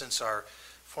since our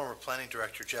former planning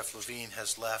director, Jeff Levine,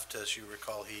 has left. As you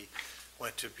recall, he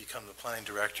went to become the planning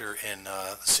director in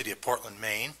the city of Portland,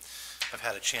 Maine. I've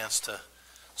had a chance to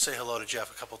say hello to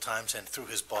Jeff a couple times, and through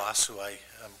his boss, who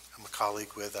I'm a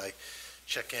colleague with, I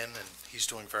check in, and he's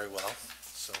doing very well.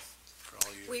 So, for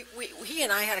all you... He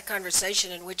and I had a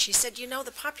conversation in which he said, you know,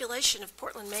 the population of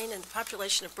Portland, Maine and the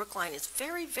population of Brookline is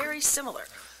very, very similar.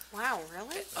 Wow,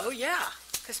 really? Oh, yeah.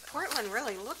 Because Portland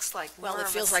really looks like more Well, it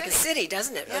of feels a like a city,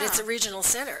 doesn't it? But it's a Yeah. regional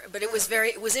center. But it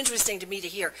was interesting to me to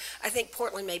hear. I think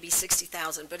Portland may be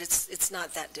 60,000, but it's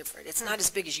not that different. It's not as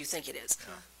big as you think it is.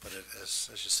 Yeah, but as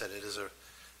you said, it is a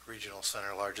regional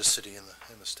center, largest city in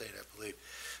the state, I believe.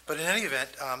 But in any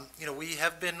event, we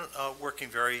have been working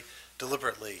very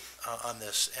deliberately on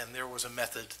this, and there was a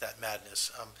method to that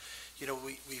madness.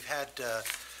 We've had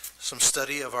some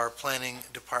study of our planning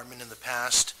department in the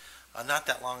past, not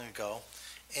that long ago,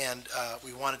 and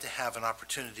we wanted to have an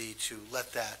opportunity to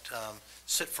let that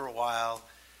sit for a while,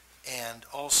 and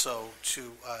also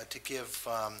to give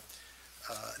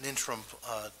an interim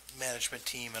management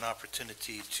team an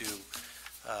opportunity to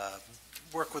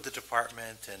work with the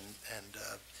department and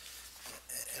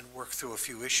work through a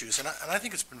few issues. And I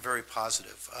think it's been very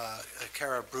positive.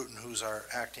 Kara Bruton, who's our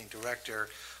acting director,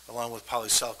 along with Polly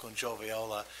Selko and Joe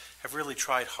Viola, have really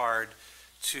tried hard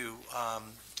to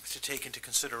take into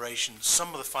consideration some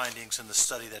of the findings in the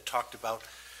study that talked about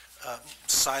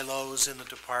silos in the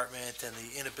department and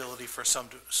the inability for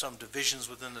some divisions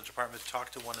within the department to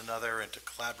talk to one another and to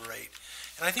collaborate.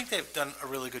 And I think they've done a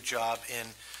really good job in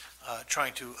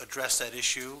trying to address that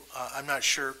issue. I'm not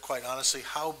sure, quite honestly,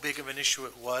 how big of an issue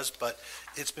it was, but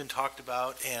it's been talked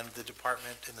about, and the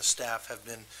department and the staff have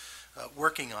been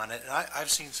working on it, and I've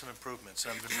seen some improvements,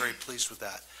 and I've been very pleased with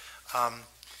that.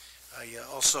 I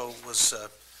also was,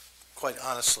 quite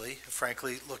honestly,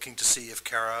 frankly, looking to see if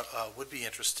Kara would be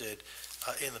interested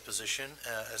in the position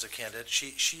as a candidate.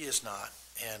 She is not,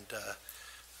 and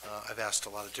I've asked a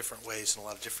lot of different ways and a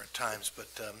lot of different times,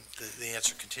 but the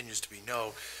answer continues to be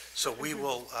no. So we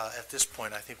will, at this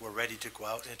point, I think we're ready to go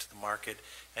out into the market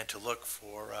and to look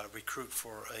for, recruit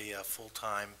for a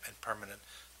full-time and permanent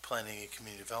planning and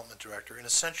community development director, and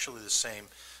essentially the same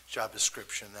job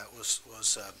description that was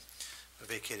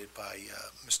vacated by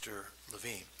Mr.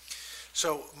 Levine.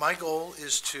 So my goal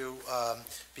is to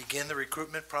begin the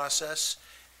recruitment process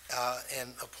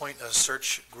and appoint a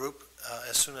search group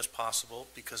as soon as possible,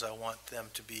 because I want them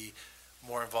to be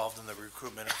more involved in the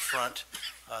recruitment up front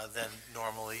than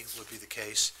normally would be the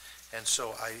case. And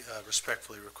so I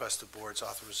respectfully request the board's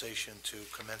authorization to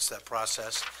commence that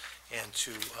process and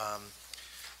to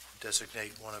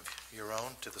designate one of your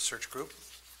own to the search group.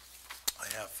 I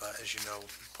have, as you know,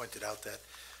 pointed out that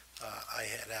I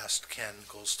had asked Ken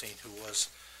Goldstein, who was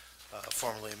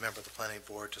formerly a member of the planning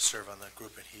board, to serve on that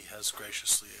group, and he has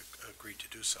graciously agreed to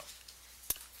do so.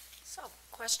 So,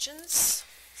 questions?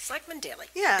 Selectman Daley.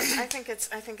 Yeah, I think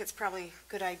it's probably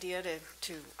a good idea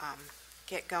to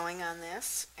get going on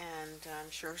this, and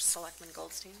I'm sure Selectman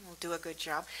Goldstein will do a good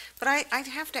job. But I'd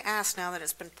have to ask, now that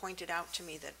it's been pointed out to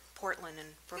me that Portland and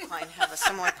Brookline have a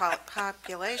similar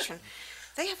population,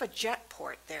 they have a jet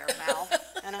port there, Mel.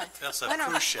 And They also have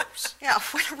cruise ships. Yeah,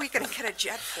 when are we going to get a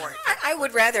jet port? I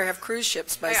would rather have cruise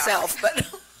ships myself,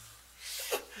 but,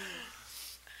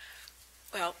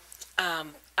 well,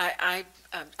 I'm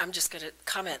just going to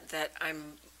comment that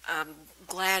I'm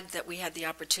glad that we had the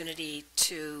opportunity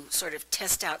to sort of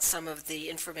test out some of the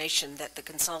information that the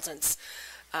consultants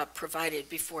provided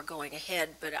before going ahead,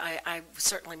 but I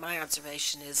certainly, my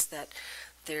observation is that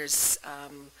there's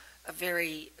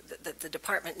the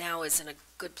department now is in a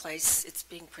good place, it's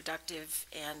being productive,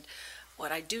 and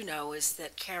What I do know is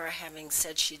that Kara, having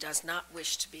said she does not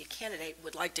wish to be a candidate,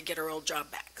 would like to get her old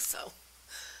job back, so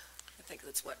I think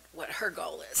that's what her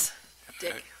goal is.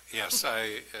 Dick? Yes,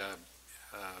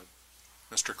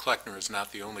 Mr. Kleckner is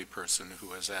not the only person who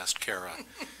has asked Kara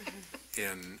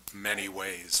in many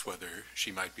ways whether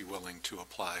she might be willing to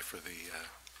apply for the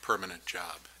permanent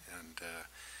job. And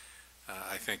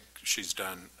I think she's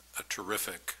done a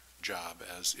terrific job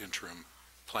as interim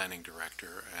planning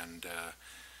director, and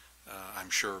I'm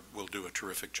sure will do a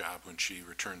terrific job when she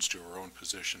returns to her own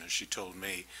position. As she told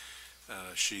me,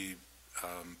 she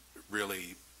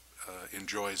really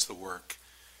enjoys the work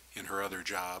in her other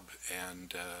job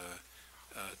and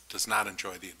does not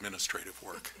enjoy the administrative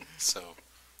work. So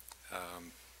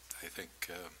I think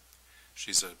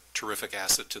she's a terrific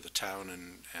asset to the town,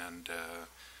 and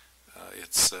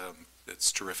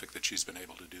it's terrific that she's been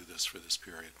able to do this for this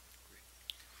period.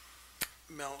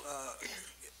 Mel,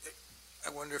 I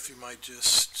wonder if you might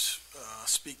just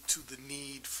speak to the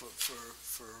need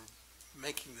for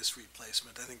making this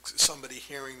replacement. I think somebody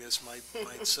hearing this might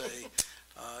say,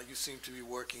 you seem to be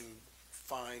working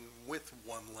fine with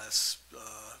one less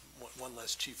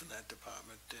chief in that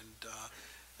department,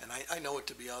 and I know it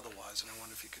to be otherwise, and I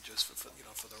wonder if you could just,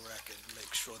 for the record,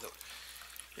 make sure that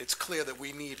it's clear that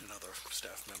we need another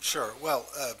staff member. Sure. Well,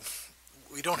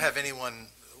 we don't have anyone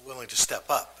willing to step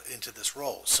up into this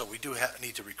role, so we do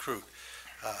need to recruit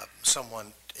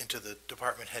someone into the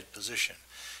department head position.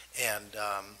 And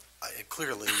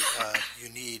clearly, you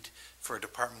need, for a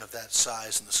department of that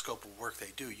size and the scope of work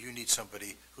they do, you need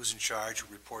somebody who's in charge,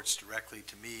 who reports directly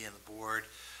to me and the board,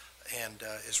 and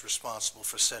is responsible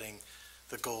for setting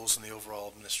the goals and the overall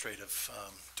administrative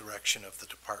direction of the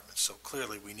department. So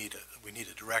clearly, we need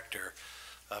a director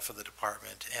for the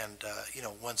department, and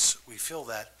once we fill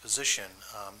that position,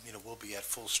 we'll be at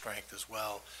full strength as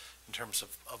well in terms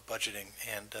of budgeting,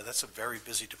 and that's a very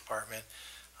busy department.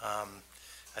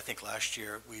 I think last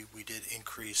year we did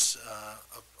increase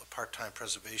a part-time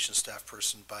preservation staff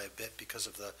person by a bit because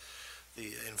of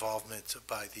the involvement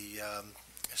by the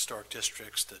historic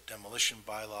districts, the demolition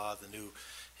bylaw, the new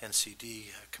NCD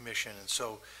commission, and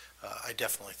so I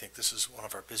definitely think this is one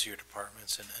of our busier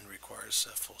departments and requires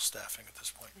full staffing at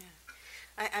this point.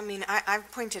 Yeah. I mean, I've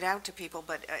pointed out to people,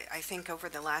 but I think over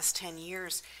the last 10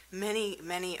 years,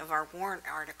 many of our warrant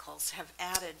articles have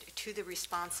added to the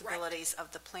responsibilities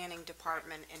of the planning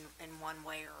department in one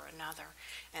way or another,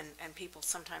 and people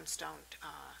sometimes don't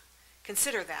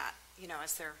consider that,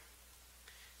 as they're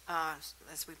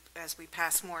as we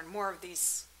pass more and more of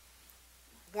these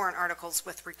warrant articles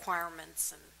with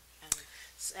requirements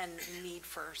and need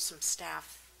for some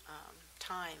staff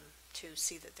time to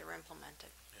see that they're implemented.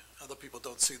 Other people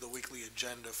don't see the weekly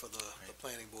agenda for the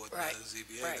planning board and the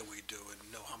ZBA that we do,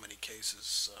 and know how many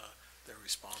cases they're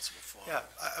responsible for. Yeah,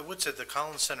 I would say the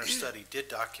Collins Center study did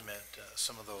document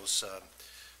some of those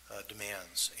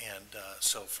demands, and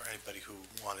so for anybody who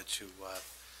wanted to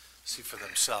see for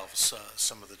themselves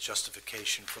some of the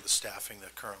justification for the staffing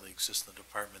that currently exists in the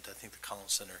department, I think the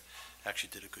Collins Center actually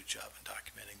did a good job in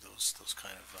documenting those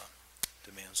kind of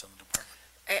demands on the department.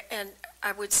 And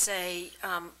I would say,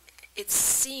 it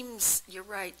seems, you're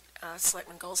right,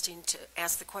 Selectman Goldstein, to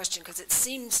ask the question, because it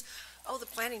seems, the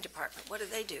planning department, what do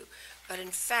they do? But in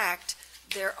fact,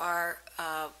 there are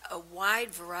a wide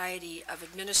variety of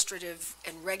administrative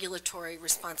and regulatory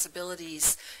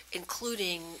responsibilities,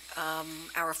 including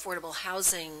our affordable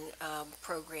housing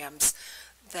programs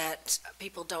that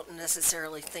people don't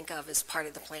necessarily think of as part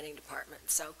of the planning department.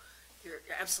 So you're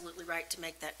absolutely right to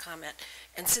make that comment.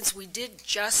 And since we did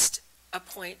just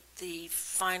appoint the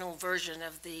final version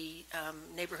of the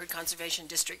Neighborhood Conservation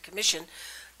District Commission,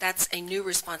 that's a new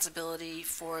responsibility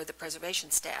for the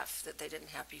preservation staff that they didn't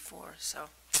have before. So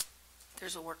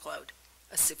there's a workload,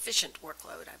 a sufficient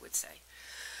workload, I would say.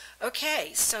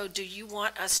 Okay, so do you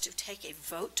want us to take a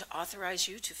vote to authorize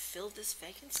you to fill this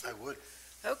vacancy? I would.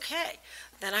 Okay,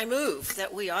 then I move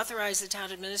that we authorize the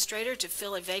town administrator to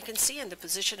fill a vacancy in the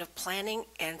position of Planning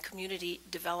and Community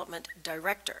Development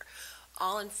Director.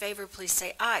 All in favor, please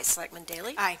say aye. Selectman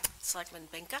Daley? Aye. Selectman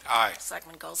Binka? Aye.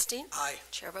 Selectman Goldstein? Aye.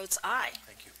 Chair votes aye.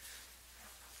 Thank you.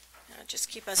 Now, just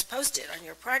keep us posted on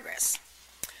your progress.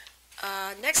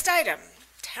 Next item,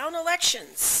 town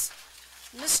elections.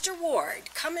 Mr.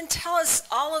 Ward, come and tell us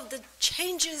all of the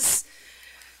changes.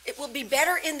 It will be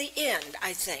better in the end,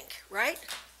 I think, right?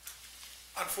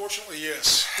 Unfortunately,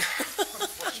 yes.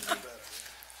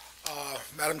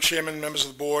 Madam Chairman, members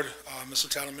of the board, Mr.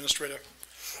 Town Administrator,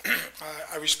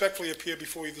 I respectfully appear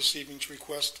before you this evening to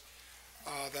request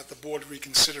that the board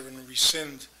reconsider and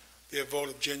rescind their vote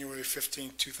of January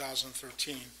 15,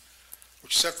 2013,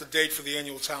 which set the date for the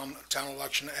annual town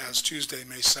election as Tuesday,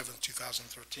 May 7th,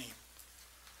 2013.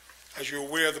 As you're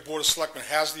aware, the Board of Selectmen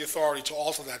has the authority to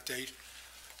alter that date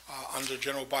under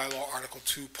General Bylaw Article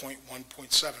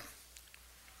 2.1.7.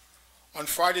 On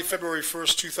Friday, February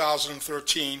 1st,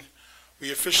 2013,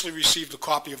 we officially received a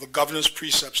copy of the Governor's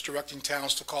precepts directing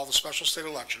towns to call the special state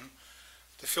election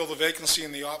to fill the vacancy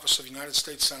in the office of United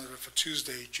States Senator for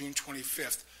Tuesday, June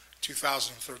 25th,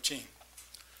 2013.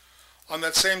 On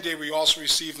that same day, we also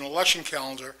received an election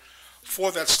calendar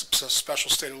for that special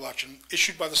state election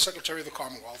issued by the Secretary of the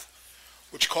Commonwealth,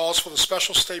 which calls for the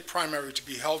special state primary to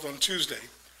be held on Tuesday,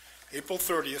 April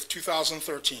 30th,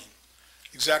 2013,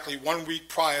 exactly 1 week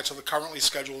prior to the currently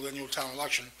scheduled annual town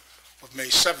election of May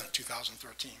 7th,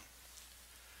 2013.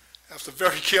 After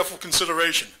very careful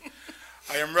consideration,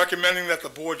 I am recommending that the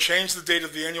board change the date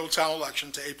of the annual town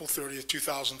election to April 30th,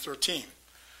 2013,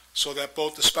 so that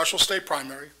both the special state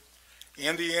primary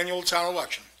and the annual town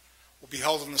election will be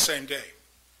held on the same day.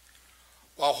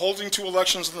 While holding two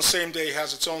elections on the same day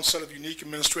has its own set of unique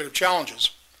administrative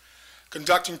challenges,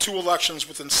 conducting two elections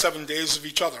within 7 days of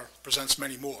each other presents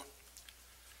many more.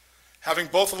 Having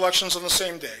both elections on the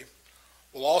same day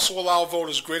will also allow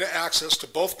voters greater access to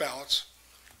both ballots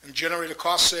and generate a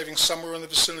cost saving somewhere in the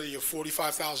vicinity of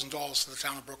 $45,000 to the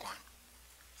town of Brookline.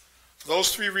 For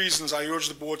those three reasons, I urge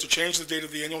the board to change the date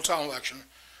of the annual town election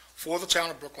for the town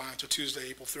of Brookline to Tuesday,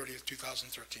 April 30th,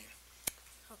 2013.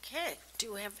 Okay,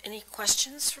 do we have any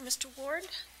questions for Mr. Ward?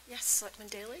 Yes, Selectman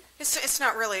Daley? It's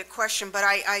not really a question, but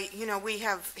we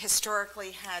have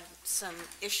historically had some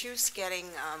issues getting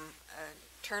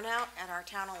turnout at our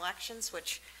town elections,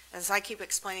 which, as I keep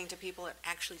explaining to people, it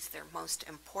actually is their most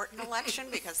important election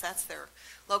because that's their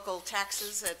local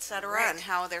taxes, et cetera, Right. and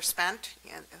how they're spent,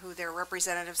 and who their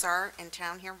representatives are in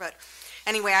town here. But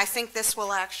anyway, I think this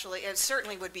will actually, it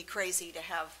certainly would be crazy to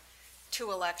have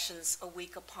two elections a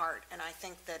week apart, and I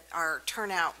think that our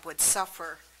turnout would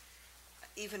suffer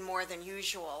even more than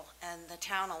usual in the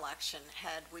town election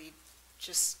had we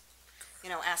just,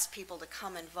 asked people to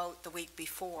come and vote the week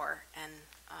before, and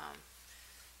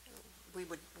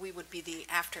we would be the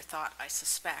afterthought, I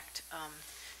suspect.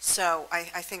 So I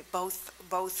think both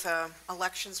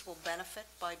elections will benefit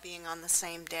by being on the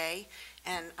same day,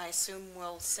 and I assume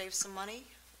we'll save some money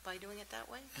by doing it that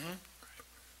way? Mhm.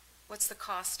 What's the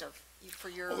cost for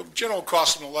your? Well, the general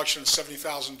cost of an election is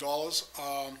 $70,000.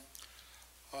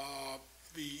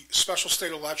 The special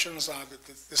state elections,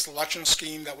 this election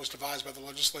scheme that was devised by the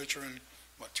legislature in,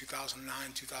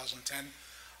 2009, 2010,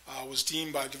 was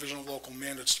deemed by Division of Local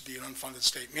Mandates to be an unfunded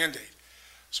state mandate.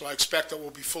 So I expect that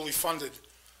we'll be fully funded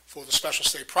for the special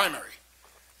state primary.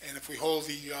 And if we hold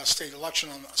the state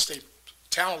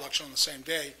town election on the same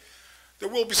day, there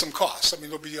will be some costs. I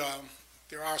mean,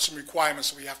 there are some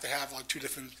requirements that we have to have, like 2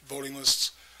 different voting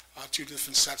lists, 2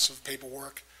 different sets of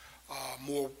paperwork,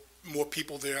 more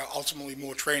people there, ultimately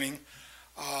more training.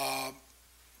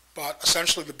 But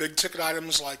essentially the big ticket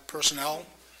items like personnel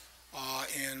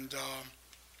and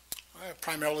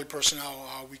primarily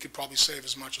personnel, we could probably save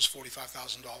as much as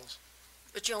 $45,000.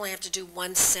 But you only have to do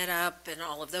one setup and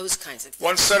all of those kinds of things.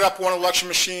 One setup, one election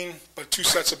machine, but 2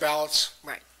 sets of ballots.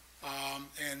 Right.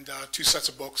 And 2 sets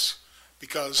of books,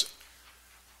 because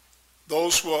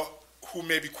those who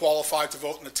may be qualified to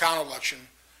vote in the town election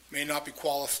may not be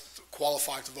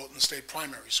qualified to vote in the state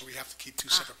primary, so we have to keep 2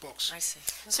 separate books. I see.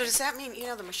 So does that mean,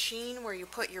 the machine where you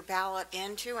put your ballot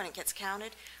into and it gets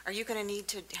counted, are you going to need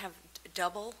to have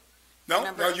double? No,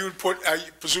 you would put,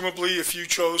 presumably if you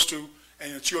chose to,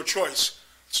 and it's your choice,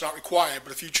 it's not required,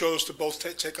 but if you chose to both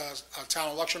take a town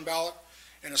election ballot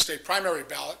and a state primary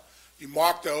ballot, you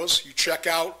mark those, you check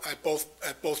out at both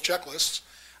checklists,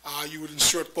 you would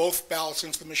insert both ballots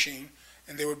into the machine,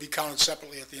 and they would be counted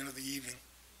separately at the end of the evening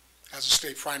as a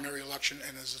state primary election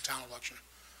and as a town election.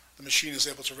 The machine is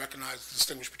able to recognize and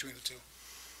distinguish between the 2.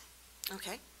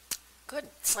 Okay. Good.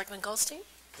 Selectman Goldstein?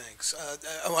 Thanks.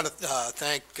 I want to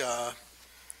thank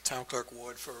Town Clerk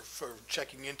Ward for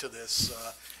checking into this.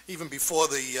 Even before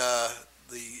the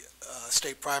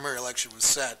state primary election was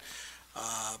set,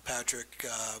 Patrick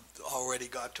already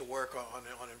got to work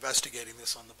on investigating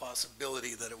this, on the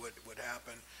possibility that it would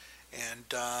happen. And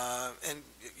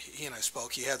he and I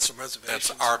spoke. He had some reservations.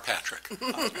 That's our Patrick.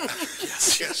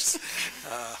 Yes.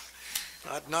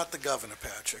 Not the Governor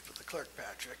Patrick, but the Clerk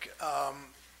Patrick.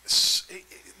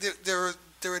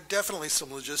 There are definitely some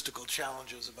logistical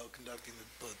challenges about conducting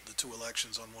the 2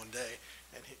 elections on one day.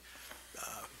 And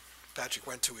Patrick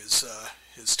went to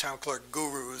his town clerk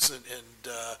gurus and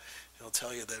He'll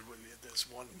tell you that there's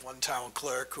one town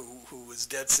clerk who is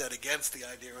dead set against the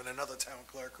idea, and another town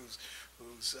clerk who's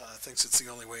thinks it's the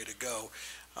only way to go.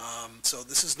 So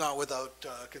this is not without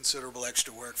considerable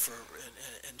extra work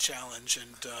and challenge,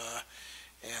 and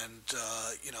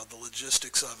the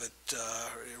logistics of it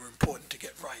are important to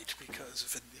get right, because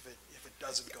if it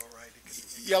doesn't go right, it can.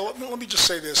 Yeah, let me just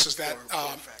say this, is that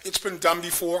it's been done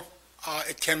before.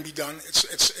 It can be done.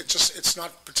 It's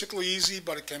not particularly easy,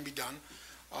 but it can be done.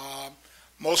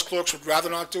 Most clerks would rather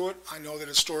not do it. I know that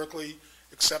historically,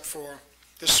 except for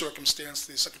this circumstance,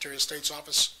 the Secretary of State's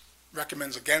office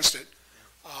recommends against it,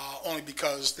 only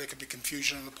because there could be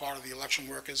confusion on the part of the election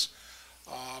workers.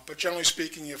 But generally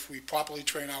speaking, if we properly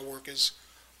train our workers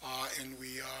and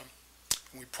we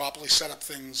properly set up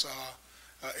things,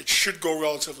 it should go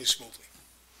relatively smoothly.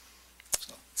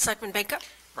 Selectman Benka?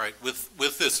 Right,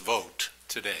 with this vote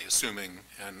today, assuming,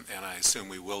 and I assume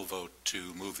we will vote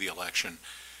to move the election,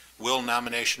 will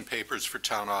nomination papers for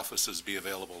town offices be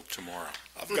available tomorrow?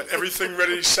 I've got everything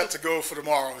ready, set to go for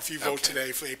tomorrow, if you vote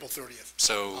today for April 30th.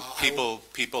 So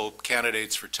people,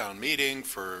 candidates for town meeting,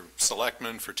 for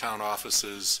selectmen, for town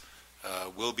offices,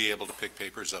 will be able to pick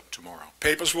papers up tomorrow.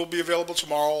 Papers will be available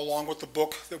tomorrow, along with the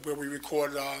book where we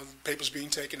record papers being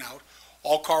taken out.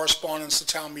 All correspondence to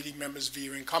town meeting members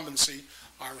via incumbency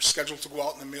are scheduled to go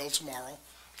out in the mail tomorrow,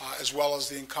 as well as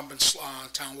the incumbents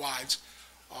town-wides.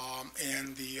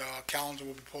 And the calendar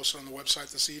will be posted on the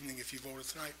website this evening if you voted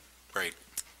tonight. Great.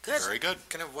 Good. Very good.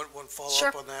 Can I have one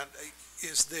follow-up on that?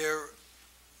 Is there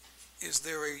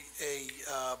a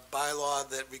bylaw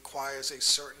that requires a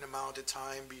certain amount of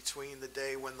time between the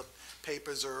day when the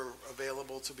papers are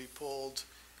available to be pulled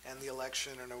and the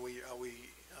election, and are we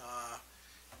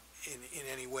in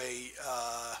any way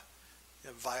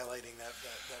violating that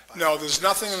bylaw? No, there's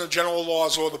nothing in the general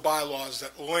laws or the bylaws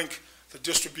that link the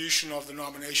distribution of the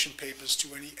nomination papers to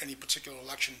any particular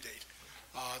election date.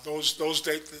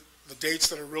 The dates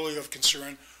that are really of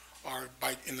concern are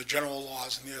in the general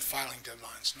laws, and they're filing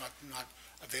deadlines, not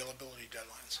availability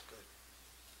deadlines. Good.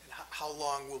 And how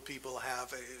long will people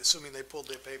have, assuming they pulled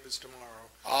their papers tomorrow?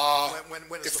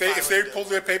 When is If they pulled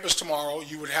their papers tomorrow,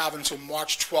 you would have until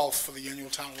March 12th for the annual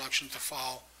town election to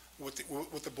file with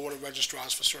the Board of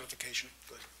Registrars for certification.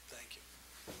 Good, thank you.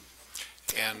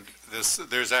 And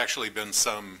there's actually been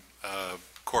some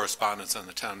correspondence on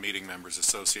the Town Meeting Members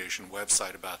Association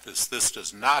website about this. This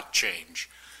does not change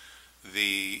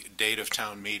the date of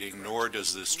town meeting, nor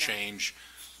does this change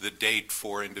the date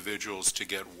for individuals to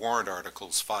get warrant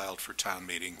articles filed for town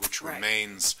meeting, which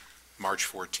remains March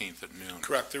 14th at noon.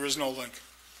 Correct, there is no link.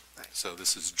 So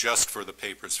this is just for the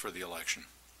papers for the election.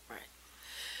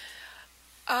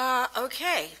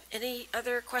 Okay, any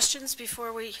other questions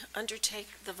before we undertake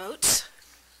the votes?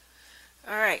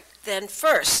 All right, then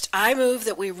first, I move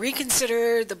that we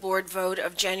reconsider the board vote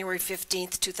of January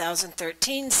 15th,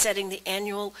 2013, setting the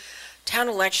annual town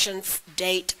election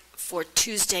date for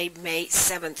Tuesday, May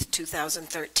 7th,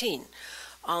 2013.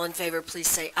 All in favor, please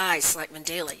say aye. Selectman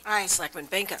Daley? Aye. Selectman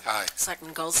Benka? Aye.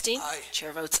 Selectman Goldstein? Aye.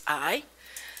 Chair votes aye.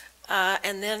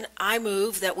 And then I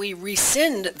move that we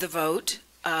rescind the vote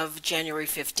of January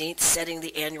 15th, setting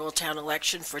the annual town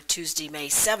election for Tuesday, May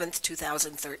 7th,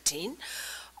 2013.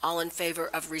 All in favor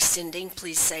of rescinding,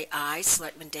 please say aye.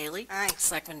 Selectman Daley? Aye.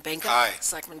 Selectman Benka? Aye.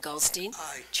 Selectman Goldstein?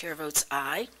 Aye. Chair votes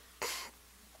aye.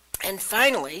 And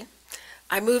finally,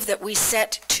 I move that we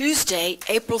set Tuesday,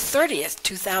 April 30th,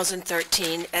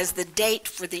 2013 as the date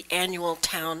for the annual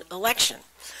town election.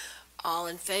 All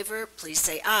in favor, please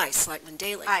say aye. Selectman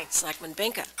Daley? Aye. Selectman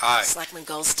Benka? Aye. Selectman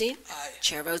Goldstein? Aye.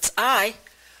 Chair votes aye.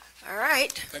 All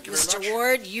right. Thank you very much. Mr.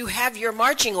 Ward, you have your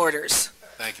marching orders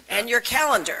Thank you, Pat. and your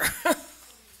calendar.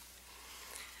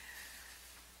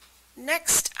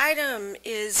 Next item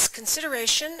is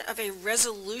consideration of a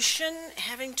resolution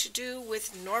having to do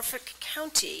with Norfolk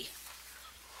County.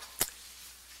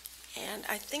 And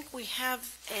I think we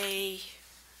have an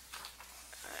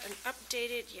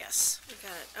updated, yes, we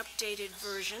got an updated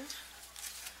version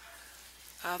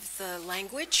of the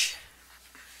language.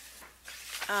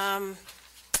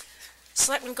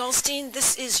 Selectman Goldstein,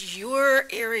 this is your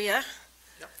area.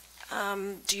 Yep.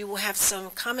 Do you have some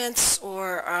comments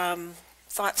or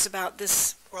thoughts about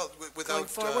this? Well, Going without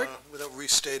forward? without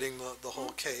restating the whole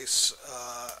case,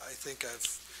 I think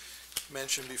I've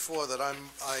mentioned before that I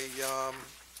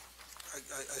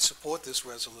support this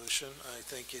resolution. I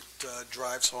think it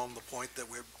drives home the point that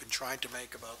we've been trying to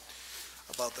make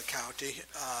about the county.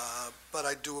 But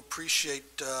I do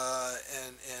appreciate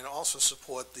and also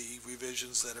support the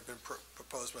revisions that have been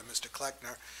proposed by Mr.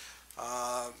 Kleckner,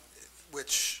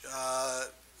 which,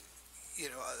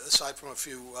 aside from a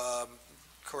few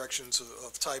corrections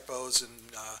of typos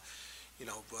and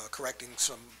correcting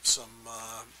some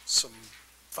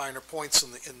finer points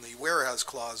in the whereas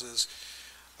clauses.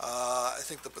 I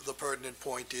think the pertinent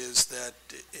point is that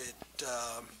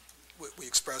we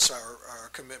express our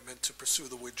commitment to pursue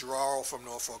the withdrawal from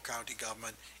Norfolk County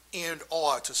government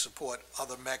and/or to support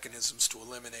other mechanisms to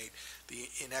eliminate the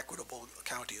inequitable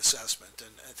county assessment.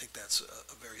 And I think that's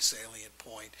a very salient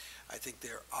point. I think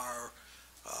there are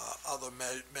other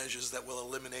measures that will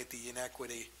eliminate the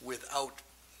inequity without,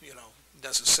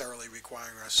 necessarily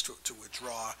requiring us to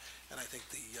withdraw. And I think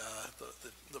the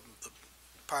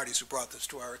parties who brought this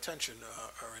to our attention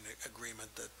are in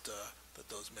agreement that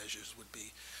those measures would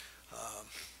be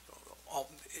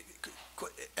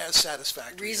as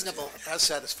satisfactory. Reasonable. As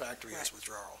satisfactory Right. as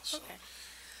withdrawals. So. Okay.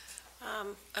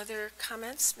 Other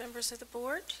comments, members of the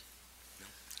board?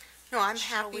 No, I'm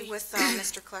Shall happy we- with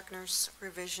Mr. Kleckner's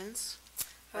revisions,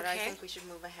 but I Okay. think we should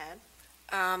move ahead.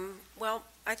 Well,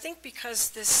 I think because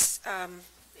this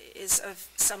is of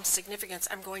some significance,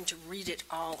 I'm going to read it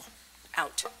all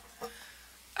out.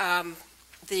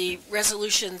 The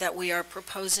resolution that we are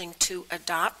proposing to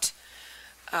adopt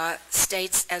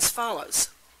states as follows.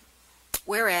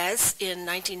 Whereas in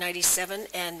 1997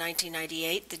 and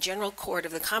 1998, the General Court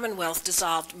of the Commonwealth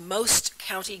dissolved most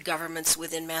county governments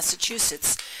within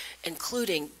Massachusetts,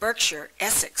 including Berkshire,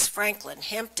 Essex, Franklin,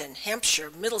 Hampton, Hampshire,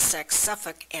 Middlesex,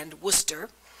 Suffolk, and Worcester.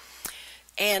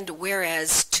 And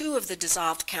whereas 2 of the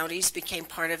dissolved counties became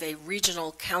part of a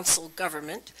regional council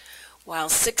government, while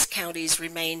 6 counties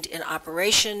remained in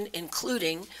operation,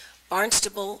 including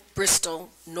Barnstable, Bristol,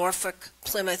 Norfolk,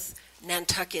 Plymouth,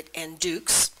 Nantucket, and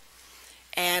Dukes.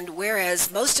 And whereas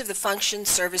most of the functions,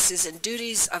 services, and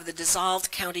duties of the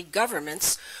dissolved county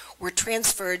governments were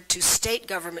transferred to state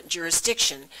government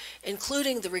jurisdiction,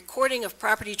 including the recording of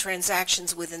property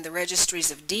transactions within the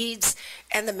registries of deeds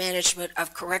and the management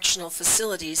of correctional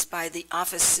facilities by the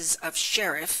offices of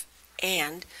sheriff,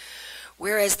 and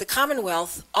whereas the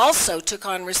Commonwealth also took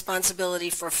on responsibility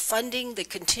for funding the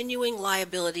continuing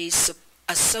liabilities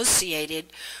associated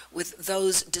with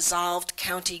those dissolved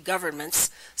county governments,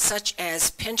 such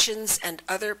as pensions and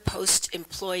other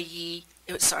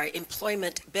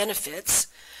employment benefits,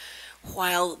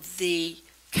 while the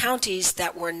counties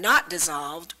that were not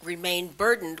dissolved remained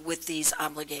burdened with these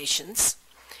obligations.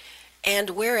 And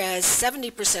whereas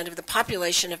 70% of the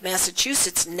population of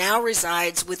Massachusetts now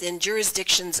resides within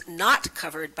jurisdictions not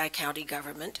covered by county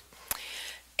government,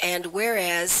 and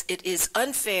whereas it is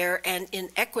unfair and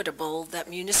inequitable that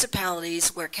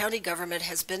municipalities where county government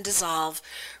has been dissolved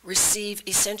receive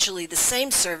essentially the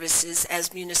same services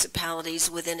as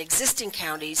municipalities within existing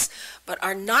counties, but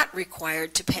are not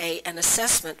required to pay an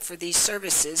assessment for these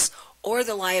services or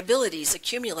the liabilities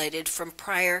accumulated from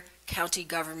prior county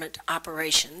government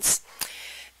operations.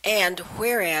 And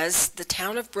whereas the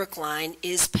town of Brookline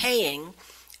is paying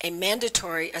a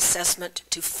mandatory assessment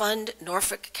to fund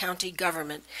Norfolk County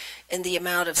government in the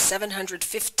amount of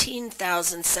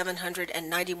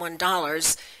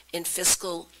 $715,791 in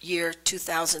fiscal year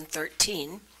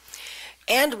 2013.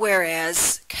 And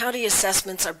whereas county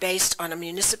assessments are based on a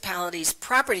municipality's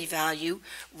property value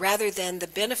rather than the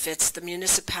benefits the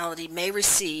municipality may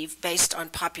receive based on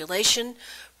population,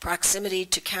 proximity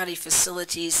to county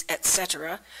facilities,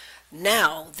 etc.,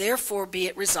 now, therefore, be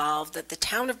it resolved that the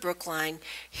town of Brookline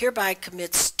hereby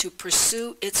commits to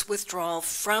pursue its withdrawal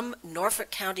from Norfolk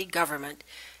County government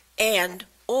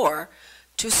and/or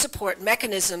to support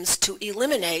mechanisms to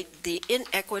eliminate the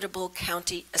inequitable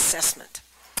county assessment.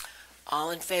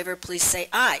 All in favor, please say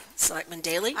aye. Selectman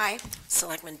Daley? Aye.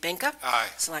 Selectman Benka? Aye.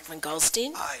 Selectman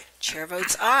Goldstein? Aye. Chair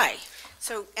votes aye.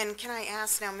 So, and can I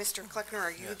ask now, Mr. Kleckner,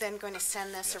 are you then going to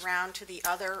send this around to the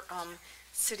other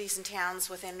cities and towns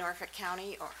within Norfolk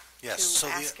County, or Yes. to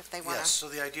ask if they want to? Yes, so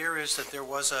the idea is that there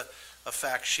was a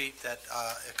fact sheet that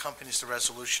accompanies the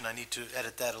resolution. I need to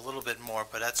edit that a little bit more,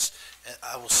 but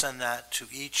I will send that to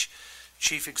each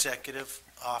chief executive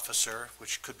officer,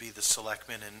 which could be the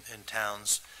selectmen in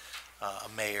towns, a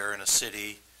mayor in a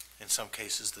city, in some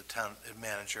cases the town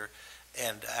manager,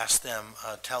 and ask them,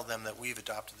 tell them that we've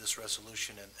adopted this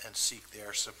resolution and seek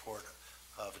their support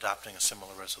of adopting a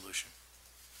similar resolution.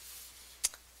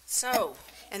 So,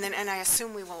 And I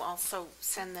assume we will also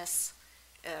send this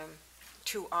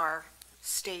to our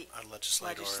state Our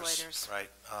legislators, legislators. right,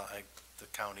 the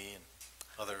county and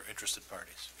other interested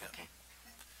parties. Yeah. Okay.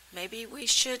 maybe we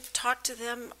should talk to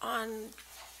them on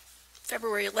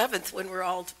February 11th when we're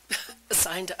all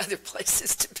assigned to other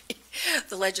places to be.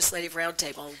 The legislative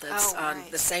roundtable that's Oh, on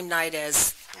right. the same night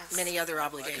as Yes. many other I can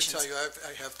obligations. tell you,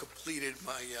 I have completed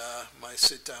my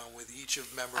sit-down with each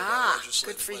member of Ah, our good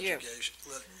legislative for you.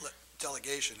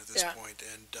 delegation at this Yeah. point,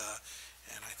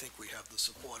 And I think we have the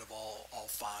support of all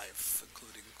five,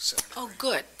 including Senator Oh, Green.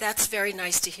 good. That's very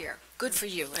nice to hear. Good for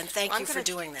you, and thank you for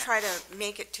doing that. I'm going to try to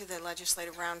make it to the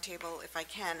legislative roundtable if I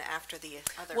can after the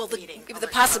other Well, meeting. the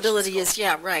possibility is,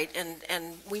 yeah, right,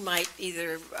 and we might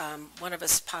either, one of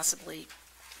us possibly,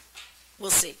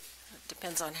 we'll see. It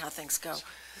depends on how things go.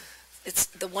 It's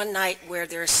the one night where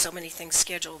there are so many things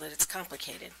scheduled that it's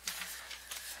complicated.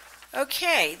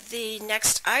 Okay, the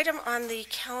next item on the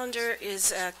calendar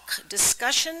is a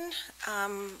discussion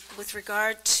with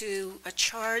regard to a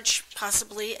charge,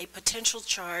 possibly a potential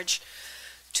charge,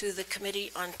 to the Committee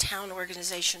on Town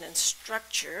Organization and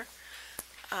Structure.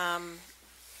 I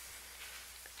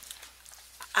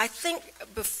think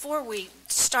before we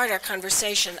start our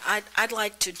conversation, I'd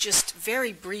like to just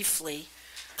very briefly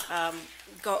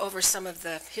go over some of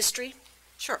the history.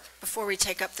 Sure. Before we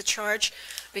take up the charge,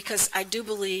 because I do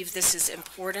believe this is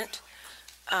important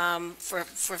for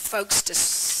folks to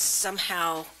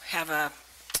somehow have a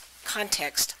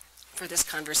context for this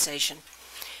conversation.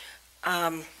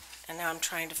 And now I'm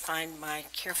trying to find my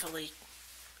carefully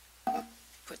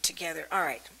put together. All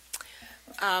right.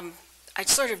 I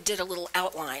sort of did a little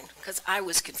outline because I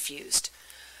was confused.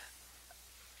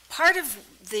 Part of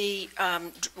the,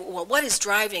 well, what is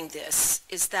driving this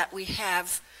is that we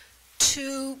have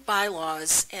two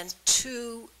bylaws and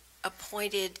two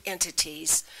appointed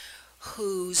entities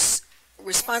whose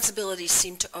responsibilities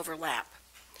seem to overlap.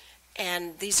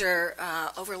 And these are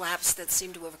overlaps that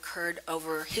seem to have occurred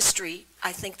over history.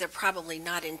 I think they're probably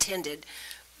not intended,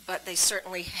 but they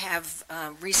certainly have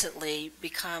recently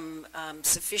become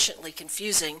sufficiently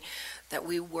confusing that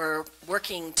we were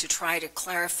working to try to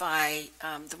clarify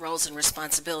the roles and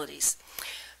responsibilities.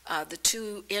 The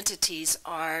two entities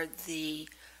are the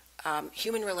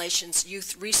Human Relations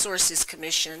Youth Resources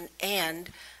Commission and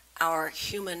our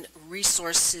Human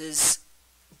Resources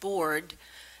Board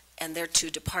and their two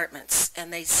departments,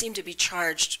 and they seem to be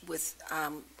charged with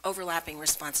overlapping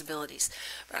responsibilities.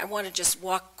 But I want to just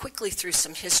walk quickly through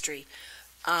some history.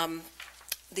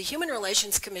 The Human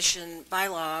Relations Commission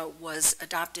bylaw was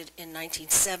adopted in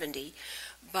 1970,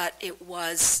 but it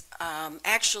was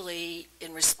actually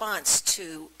in response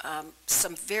to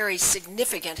some very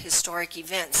significant historic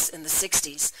events in the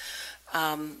 60s.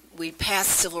 We passed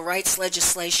civil rights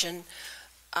legislation,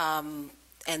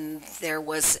 and there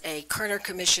was a Kerner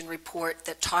Commission report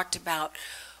that talked about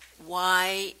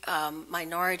why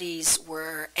minorities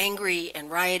were angry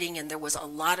and rioting, and there was a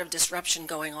lot of disruption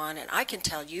going on. And I can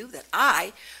tell you that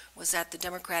I was at the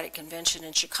Democratic Convention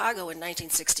in Chicago in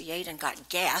 1968 and got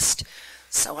gassed,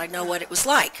 so I know what it was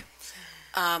like.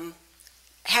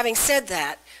 Having said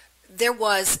that, there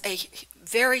was a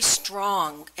very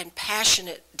strong and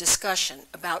passionate discussion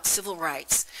about civil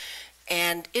rights.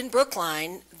 And in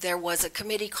Brookline, there was a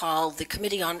committee called the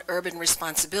Committee on Urban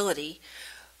Responsibility,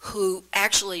 who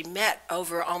actually met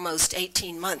over almost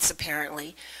 18 months,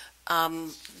 apparently.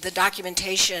 The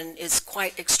documentation is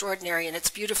quite extraordinary, and it's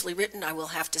beautifully written, I will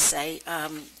have to say,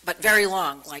 but very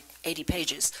long, like 80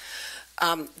 pages.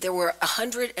 There were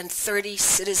 130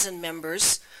 citizen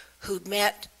members who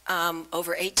met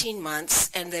over 18 months,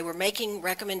 and they were making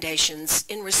recommendations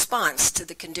in response to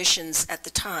the conditions at the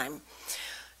time,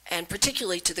 and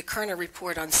particularly to the Kerner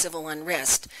report on civil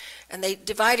unrest. And they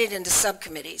divided into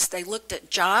subcommittees. They looked at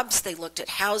jobs, they looked at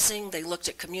housing, they looked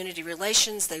at community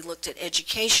relations, they looked at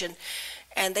education,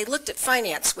 and they looked at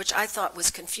finance, which I thought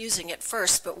was confusing at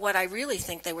first, but what I really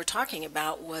think they were talking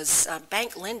about was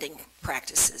bank lending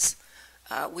practices,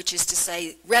 which is to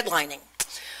say redlining.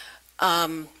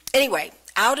 Anyway,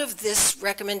 out of this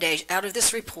recommendation, out of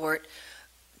this report,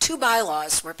 two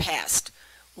bylaws were passed.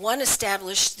 One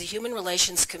established the Human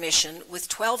Relations Commission with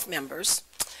 12 members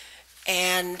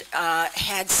and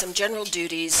had some general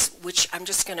duties, which I'm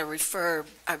just going to refer,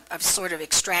 I've sort of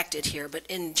extracted here, but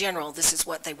in general, this is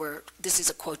what they were, this is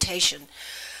a quotation.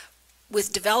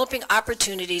 With developing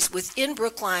opportunities within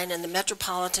Brookline and the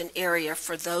metropolitan area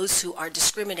for those who are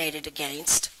discriminated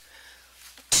against,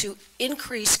 to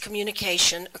increase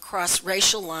communication across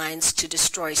racial lines, to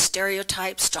destroy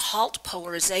stereotypes, to halt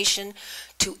polarization,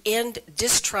 to end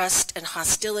distrust and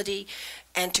hostility,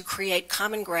 and to create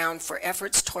common ground for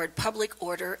efforts toward public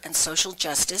order and social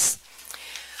justice,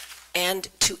 and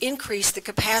to increase the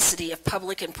capacity of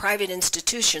public and private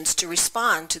institutions to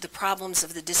respond to the problems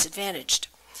of the disadvantaged.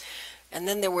 And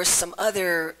then there were some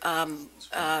other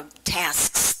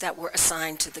tasks that were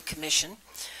assigned to the commission.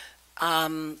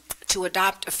 to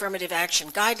adopt affirmative action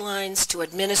guidelines, to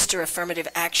administer affirmative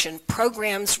action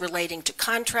programs relating to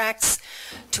contracts,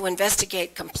 to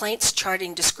investigate complaints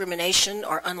charting discrimination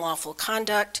or unlawful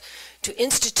conduct, to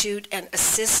institute and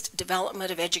assist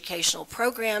development of educational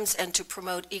programs, and to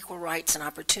promote equal rights and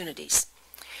opportunities.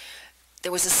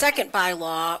 There was a second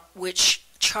bylaw which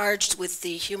charged with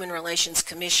the Human Relations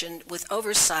Commission with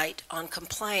oversight on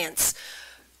compliance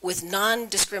with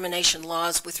non-discrimination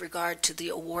laws with regard to the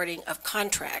awarding of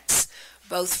contracts,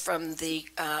 both from the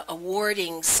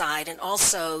awarding side and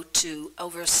also to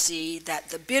oversee that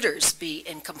the bidders be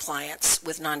in compliance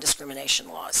with non-discrimination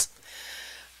laws.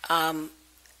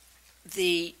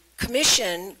 The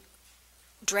commission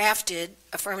drafted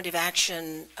affirmative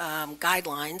action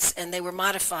guidelines, and they were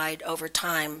modified over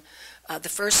time. The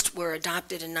first were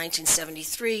adopted in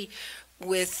 1973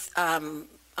 with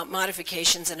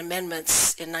modifications and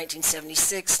amendments in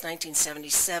 1976,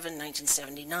 1977,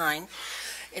 1979.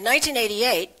 In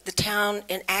 1988, the town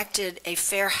enacted a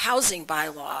fair housing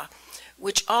bylaw,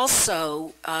 which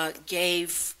also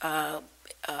gave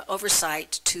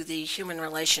oversight to the Human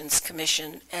Relations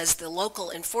Commission as the local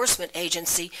enforcement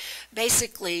agency,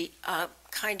 basically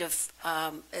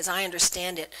as I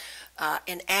understand it,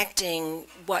 enacting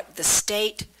what the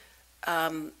state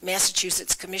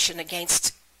Massachusetts Commission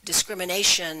Against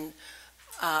Discrimination,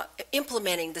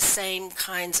 implementing the same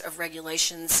kinds of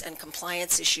regulations and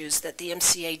compliance issues that the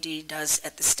MCAD does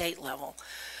at the state level.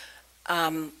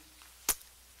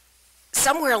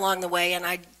 Somewhere along the way, and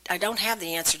I don't have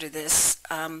the answer to this,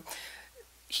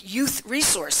 youth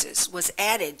resources was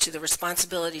added to the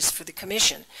responsibilities for the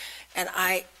commission. And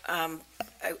I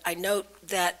note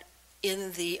that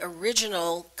in the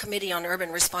original Committee on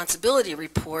Urban Responsibility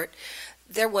report,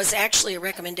 there was actually a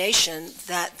recommendation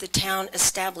that the town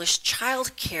establish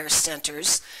child care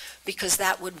centers because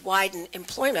that would widen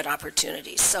employment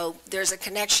opportunities. So there's a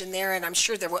connection there, and I'm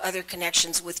sure there were other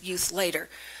connections with youth later.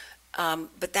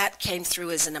 But that came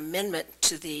through as an amendment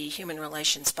to the Human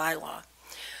Relations Bylaw.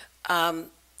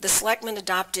 The Selectmen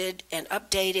adopted and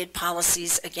updated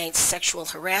policies against sexual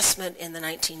harassment in the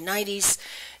 1990s,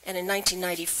 and in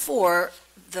 1994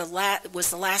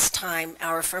 was the last time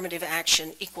our affirmative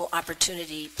action equal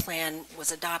opportunity plan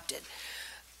was adopted.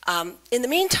 In the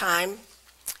meantime,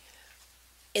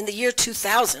 in the year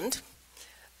 2000,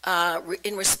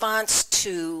 in response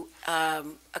to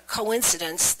a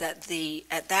coincidence that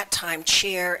at that time,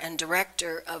 chair and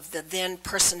director of the then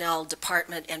Personnel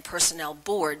Department and Personnel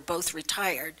Board both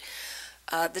retired,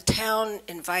 the town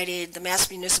invited the Mass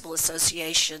Municipal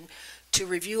Association to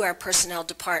review our Personnel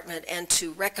Department and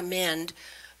to recommend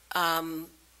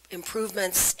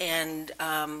improvements and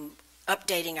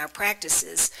updating our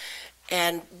practices.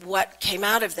 And what came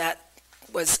out of that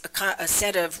was a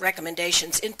set of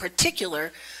recommendations, in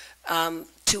particular,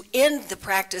 to end the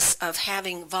practice of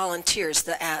having volunteers.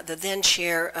 The then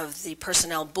chair of the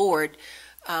Personnel Board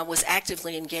was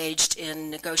actively engaged in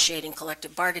negotiating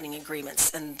collective bargaining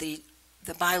agreements, and the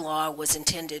bylaw was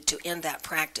intended to end that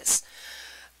practice.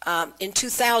 In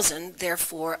 2000,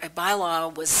 therefore, a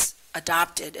bylaw was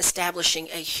adopted establishing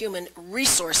a Human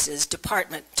Resources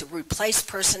Department to replace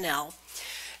personnel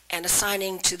and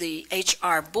assigning to the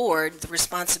HR Board the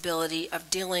responsibility of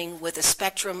dealing with a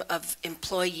spectrum of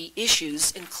employee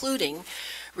issues, including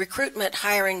recruitment,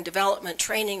 hiring, development,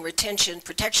 training, retention,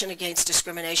 protection against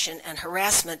discrimination and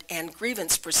harassment, and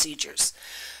grievance procedures.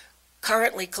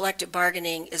 Currently, collective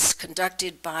bargaining is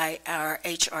conducted by our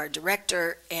HR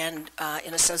Director and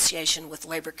in association with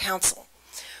Labor Council.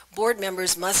 Board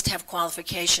members must have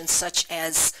qualifications such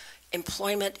as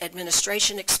employment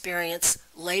administration experience,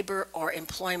 labor or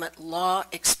employment law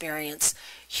experience,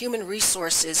 human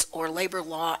resources or labor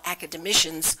law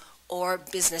academicians, or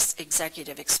business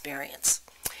executive experience.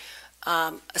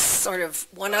 Sort of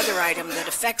one other item that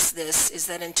affects this is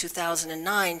that in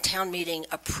 2009, town meeting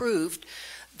approved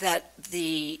that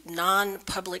the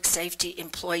non-public safety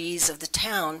employees of the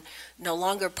town no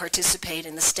longer participate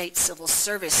in the state civil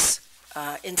service,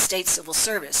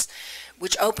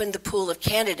 which opened the pool of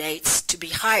candidates to be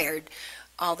hired,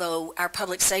 although our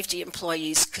public safety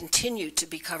employees continue to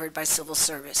be covered by civil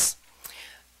service.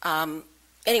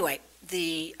 Anyway,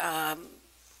 the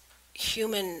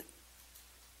human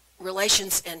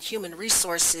relations and human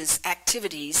resources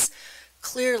activities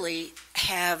clearly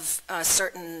have a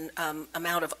certain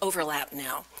amount of overlap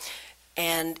now,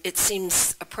 and it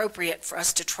seems appropriate for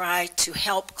us to try to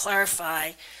help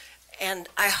clarify. And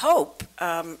I hope,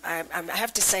 I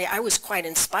have to say, I was quite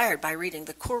inspired by reading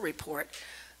the core report,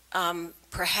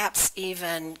 perhaps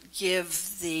even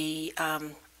give the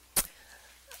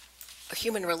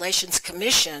Human Relations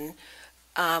Commission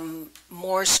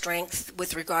more strength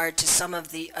with regard to some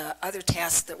of the other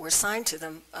tasks that were assigned to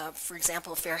them, for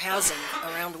example, fair housing,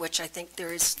 around which I think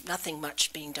there is nothing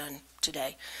much being done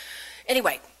today.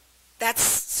 Anyway, that's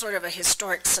sort of a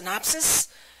historic synopsis,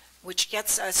 which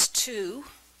gets us to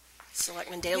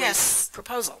Selectman Daley's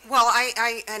proposal. Well,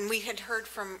 and we had heard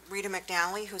from Rita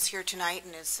McNally, who's here tonight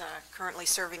and is currently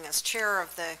serving as chair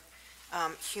of the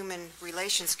Human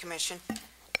Relations Commission.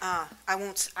 I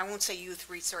won't say youth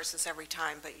resources every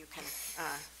time, but you can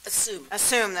assume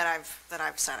that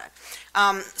I've said it.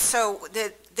 So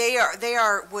that they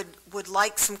would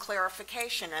like some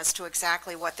clarification as to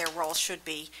exactly what their role should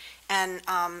be, and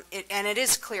it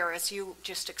is clear, as you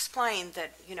just explained,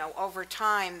 that over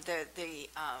time the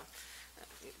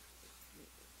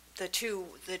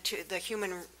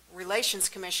Human Relations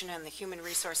Commission and the Human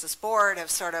Resources Board have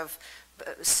sort of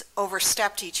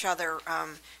overstepped each other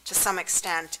to some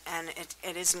extent, and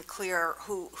it isn't clear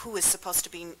who is supposed to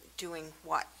be doing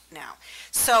what now.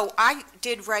 So I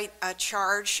did write a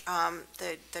charge.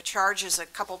 The charge is a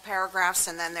couple paragraphs,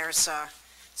 and then there's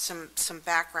some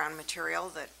background material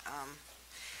that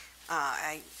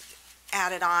I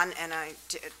added on, and I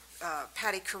did,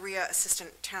 Patty Correa,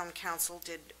 Assistant Town Council,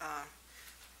 did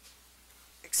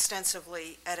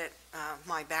extensively edit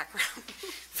my background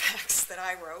facts that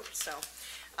I wrote. So,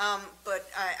 but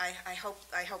I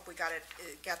hope we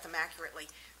got them accurately.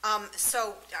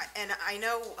 So, and I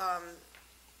know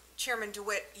Chairman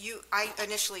DeWitt, I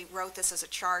initially wrote this as a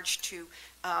charge to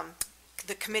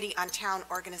the Committee on Town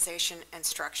Organization and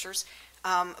Structures,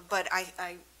 but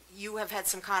you have had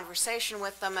some conversation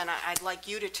with them, and I'd like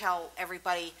you to tell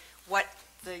everybody what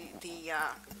the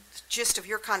gist of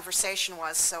your conversation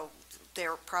was, so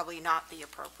they're probably not the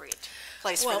appropriate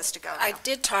place for this to go now. I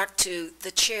did talk to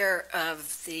the chair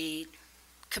of the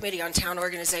Committee on Town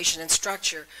Organization and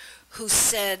Structure, who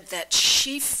said that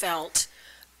she felt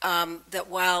that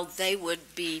while they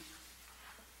would be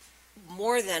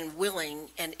more than willing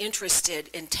and interested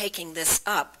in taking this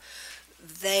up,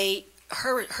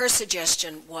 her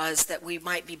suggestion was that we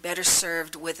might be better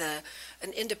served with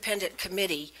an independent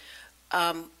committee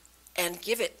and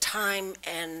give it time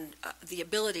and the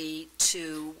ability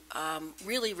to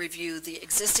really review the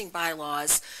existing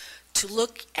bylaws, to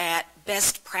look at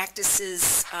best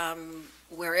practices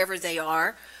wherever they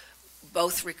are,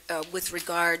 both with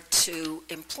regard to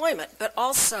employment, but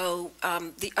also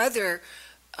the other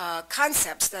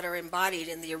concepts that are embodied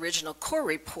in the original core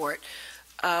report,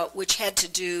 which had to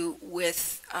do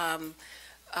with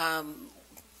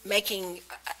making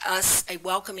us a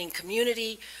welcoming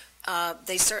community.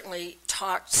 They certainly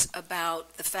talked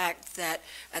about the fact that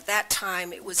at that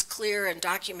time it was clear and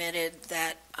documented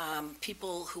that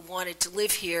people who wanted to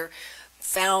live here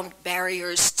found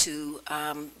barriers to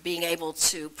being able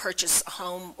to purchase a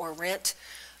home or rent.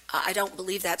 I don't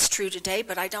believe that's true today,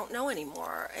 but I don't know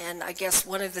anymore. And I guess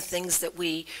one of the things that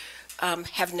we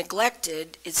have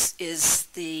neglected is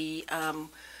the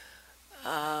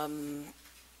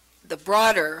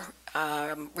broader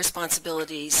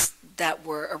responsibilities that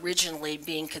were originally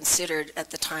being considered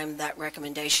at the time that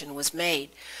recommendation was made.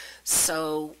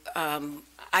 So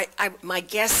my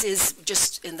guess is,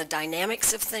 just in the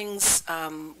dynamics of things,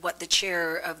 what the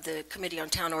chair of the Committee on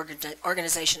Town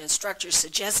Organization and Structure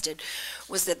suggested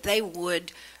was that they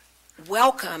would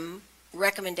welcome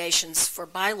recommendations for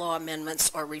bylaw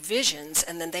amendments or revisions,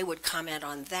 and then they would comment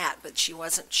on that, but she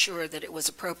wasn't sure that it was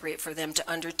appropriate for them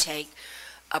to undertake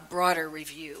a broader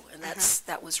review, and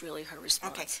that was really her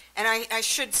response. Okay, and I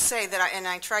should say that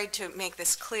I tried to make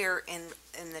this clear in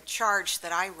the charge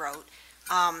that I wrote,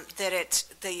 that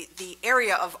the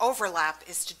area of overlap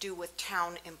is to do with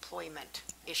town employment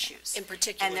issues. In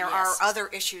particular, and there are other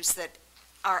issues that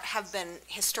have been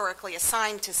historically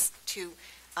assigned to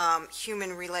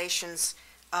human relations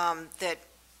that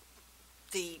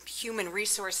the Human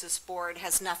Resources Board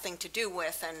has nothing to do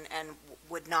with and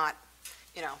would not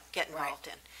get involved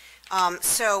in.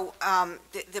 So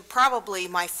probably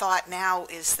my thought now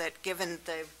is that, given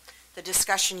the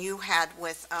discussion you had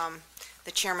with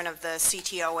the chairman of the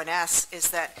CTO&S, is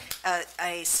that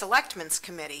a selectmen's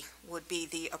committee would be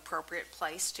the appropriate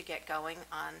place to get going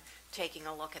on taking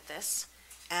a look at this.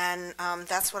 And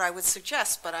that's what I would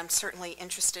suggest, but I'm certainly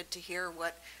interested to hear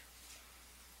what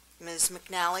Ms.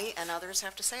 McNally and others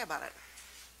have to say about it.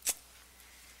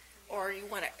 Or you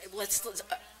want to,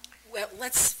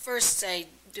 let's first say,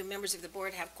 do members of the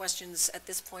board have questions at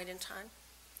this point in time?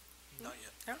 Not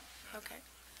yet. No? Okay.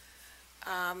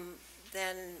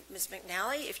 Then, Ms.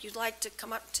 McNally, if you'd like to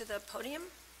come up to the podium.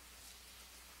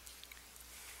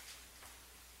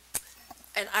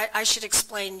 And I should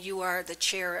explain, you are the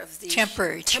chair of the...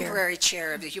 Temporary chair. Temporary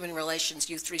chair of the Human Relations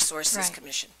Youth Resources Right.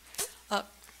 Commission.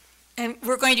 And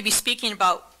we're going to be speaking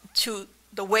about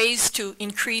the ways to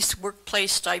increase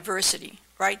workplace diversity,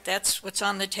 right? That's what's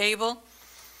on the table,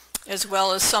 as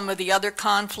well as some of the other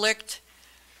conflict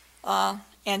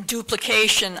and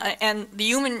duplication. And the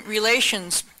Human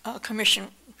Relations Commission,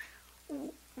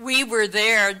 we were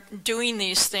there doing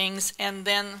these things, and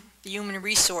then the Human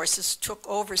Resources took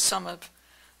over some of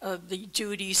the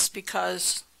duties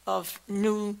because of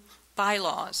new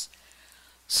bylaws.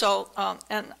 So,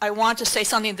 and I want to say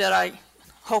something that I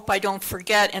hope I don't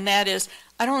forget, and that is,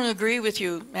 I don't agree with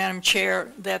you, Madam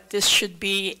Chair, that this should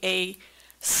be a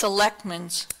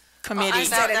selectmen's committee. I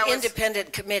said an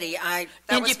independent committee.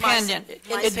 Independent.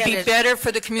 It'd be better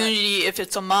for the community if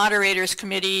it's a moderator's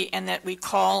committee and that we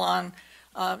call on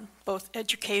both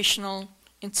educational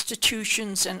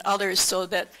institutions and others so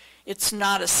that it's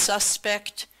not a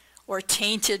suspect or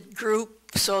tainted group,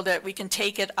 so that we can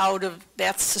take it out of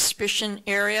that suspicion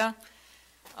area.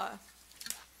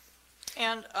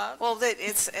 Well,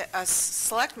 it's a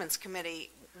selectmen's committee,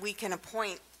 we can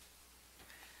appoint.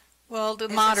 Well, the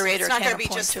moderator can appoint. It's not going to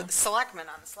be just the selectmen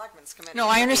on the selectmen's committee. No,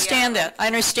 I understand that. I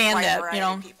understand that, you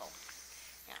know. People.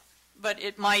 Yeah. But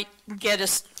it might get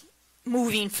us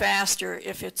moving faster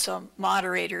if it's a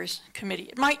moderator's committee.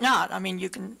 It might not. I mean, you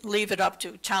can leave it up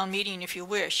to town meeting if you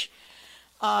wish.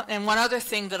 And one other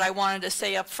thing that I wanted to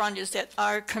say up front is that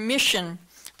our commission,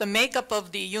 the makeup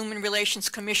of the Human Relations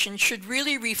Commission, should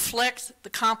really reflect the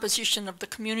composition of the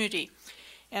community.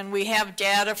 And we have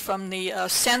data from the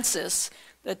census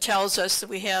that tells us that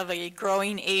we have a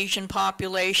growing Asian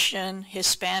population,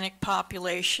 Hispanic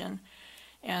population,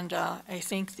 and I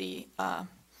think the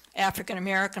African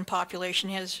American population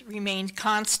has remained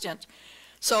constant.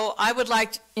 So I would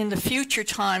like in the future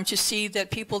time to see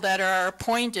that people that are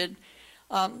appointed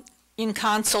in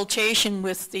consultation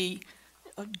with the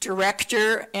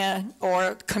director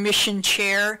or commission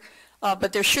chair,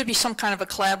 but there should be some kind of a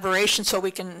collaboration so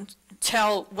we can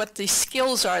tell what the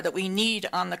skills are that we need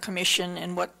on the commission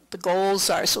and what the goals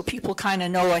are, so people kind of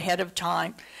know ahead of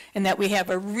time, and that we have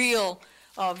a real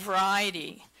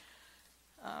variety.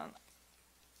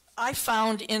 I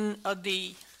found in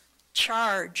the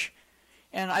charge,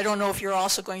 and I don't know if you're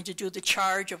also going to do the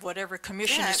charge of whatever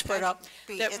commission is put up,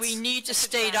 that we need to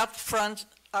state up front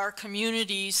our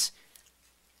community's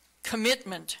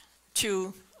commitment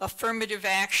to affirmative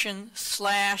action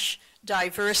 /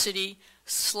 diversity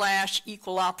 /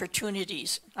 equal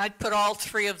opportunities. I'd put all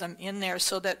three of them in there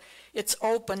so that it's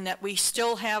open, that we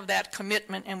still have that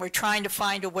commitment and we're trying to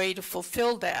find a way to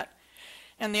fulfill that.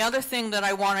 And the other thing that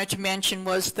I wanted to mention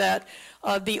was that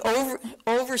the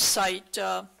oversight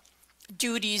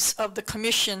duties of the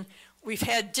commission, we've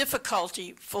had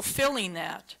difficulty fulfilling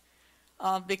that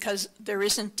because there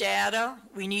isn't data.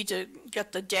 We need to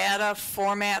get the data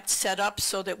format set up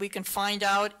so that we can find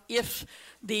out if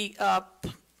the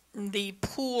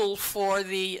pool for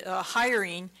the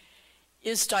hiring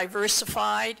is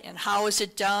diversified and how is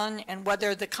it done, and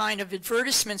whether the kind of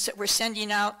advertisements that we're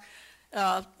sending out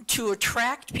to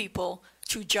attract people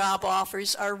to job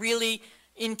offers are really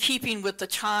in keeping with the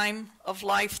time of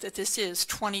life that this is,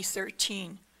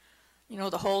 2013. You know,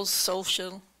 the whole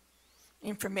social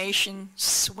information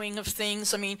swing of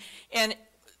things. I mean, and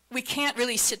we can't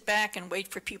really sit back and wait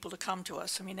for people to come to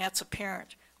us. I mean, that's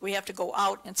apparent. We have to go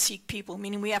out and seek people,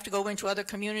 meaning we have to go into other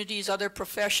communities, other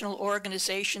professional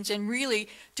organizations, and really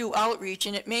do outreach.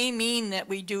 And it may mean that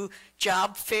we do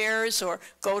job fairs or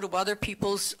go to other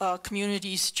people's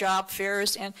communities' job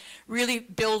fairs and really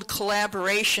build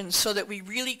collaboration so that we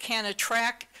really can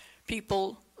attract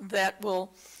people that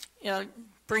will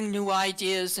bring new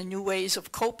ideas and new ways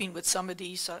of coping with some of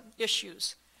these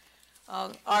issues.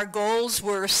 Our goals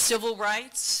were civil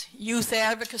rights, youth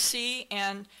advocacy,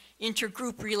 and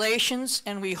intergroup relations,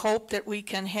 and we hope that we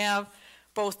can have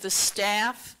both the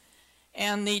staff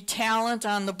and the talent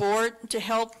on the board to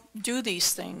help do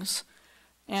these things,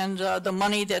 and the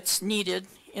money that's needed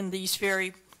in these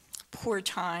very poor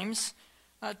times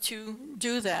to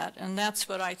do that. And that's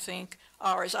what I think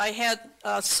ours. I had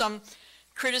some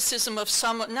criticism of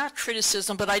some, not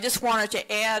criticism, but I just wanted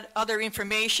to add other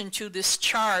information to this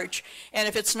charge. And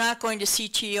if it's not going to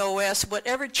CTOS,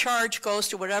 whatever charge goes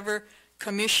to whatever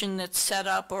commission that's set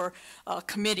up or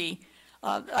committee,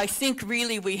 I think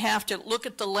really we have to look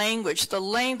at the language. The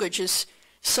language is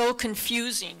so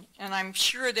confusing, and I'm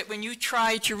sure that when you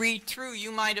try to read through,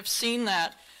 you might have seen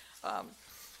that.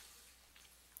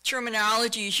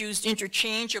 Terminology is used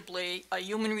interchangeably.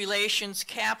 Human relations,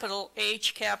 capital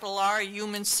H, capital R,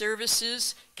 human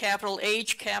services, capital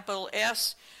H, capital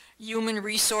S, human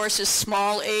resources,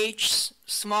 small h,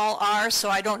 small r, so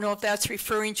I don't know if that's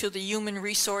referring to the human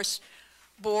resource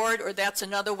board, or that's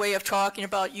another way of talking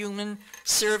about human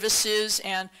services.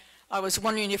 And I was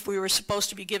wondering if we were supposed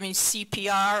to be giving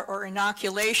CPR or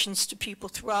inoculations to people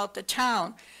throughout the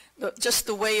town. Just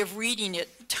the way of reading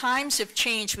it. Times have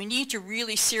changed. We need to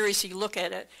really seriously look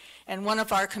at it. And one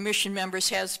of our commission members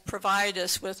has provided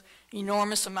us with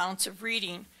enormous amounts of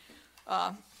reading.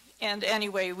 And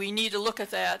anyway, we need to look at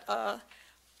that.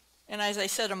 And as I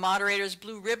said, a moderator's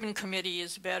blue ribbon committee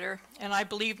is better. And I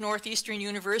believe Northeastern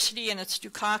University and its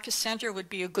Dukakis Center would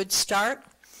be a good start.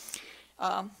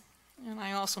 And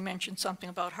I also mentioned something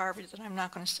about Harvard that I'm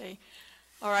not going to say.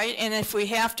 All right, and if we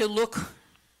have to look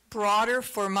broader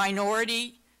for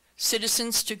minority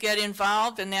citizens to get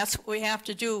involved, and that's what we have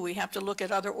to do. We have to look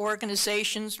at other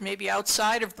organizations, maybe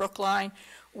outside of Brookline,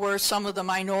 where some of the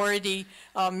minority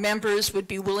members would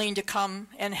be willing to come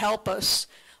and help us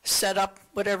set up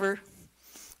whatever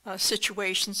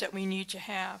situations that we need to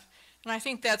have. And I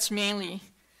think that's mainly,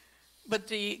 but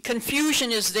the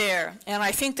confusion is there, and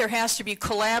I think there has to be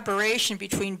collaboration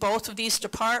between both of these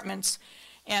departments,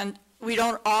 and we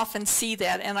don't often see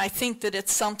that, and I think that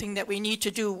it's something that we need to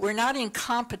do. We're not in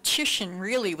competition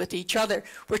really with each other.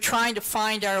 We're trying to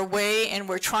find our way, and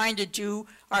we're trying to do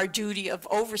our duty of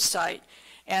oversight.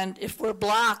 And if we're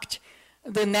blocked,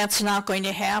 then that's not going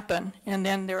to happen. And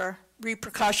then there are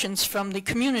repercussions from the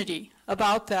community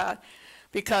about that.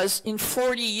 Because in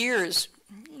 40 years,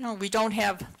 you know, we don't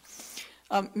have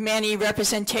many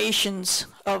representations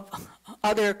of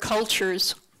other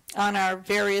cultures on our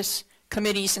various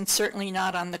committees, and certainly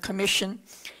not on the commission,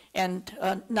 and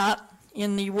not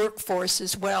in the workforce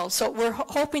as well. So we're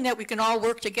hoping that we can all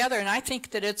work together, and I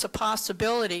think that it's a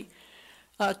possibility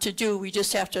to do. We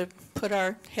just have to put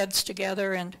our heads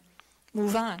together and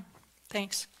move on.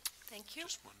 Thanks. Thank you.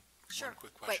 Just one Sure.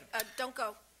 quick question. Wait, don't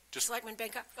go. Just- Selectman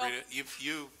Benka. Rita,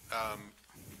 you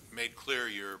made clear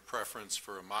your preference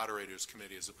for a moderator's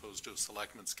committee as opposed to a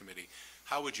selectmen's committee.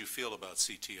 How would you feel about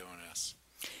CTO&S?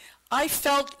 I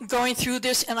felt going through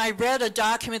this, and I read a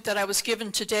document that I was given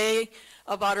today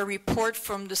about a report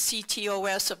from the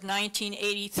CTOS of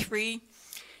 1983,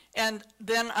 and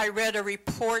then I read a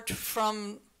report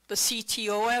from the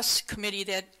CTOS committee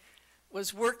that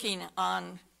was working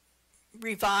on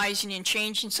revising and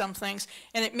changing some things,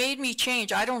 and it made me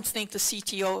change. I don't think the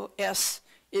CTOS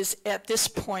is at this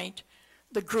point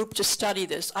the group to study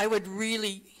this. I would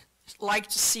really like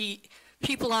to see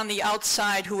people on the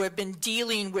outside who have been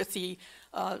dealing with the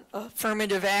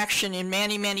affirmative action in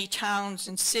many, many towns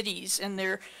and cities, and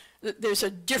there's a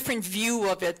different view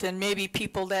of it than maybe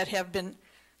people that have been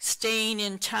staying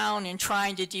in town and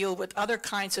trying to deal with other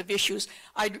kinds of issues.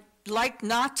 I'd like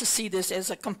not to see this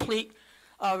as a complete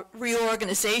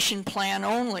reorganization plan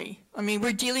only. I mean,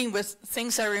 we're dealing with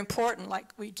things that are important,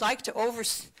 like we'd like to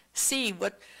oversee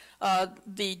what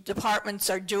the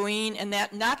departments are doing, and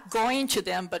that not going to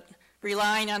them, but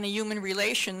relying on the human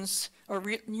relations or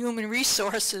human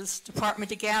resources department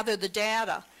to gather the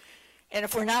data. And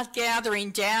if we're not gathering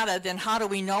data, then how do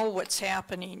we know what's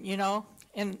happening, you know?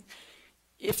 And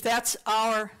if that's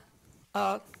our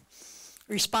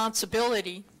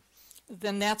responsibility,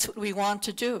 then that's what we want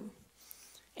to do.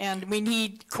 And we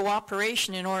need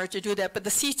cooperation in order to do that. But the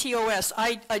CTOS,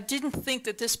 I didn't think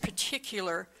that this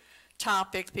particular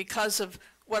topic, because of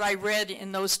what I read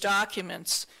in those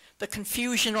documents, the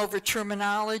confusion over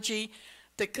terminology,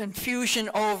 the confusion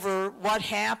over what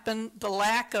happened, the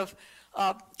lack of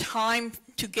time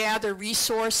to gather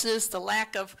resources, the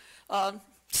lack of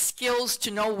skills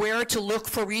to know where to look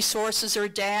for resources or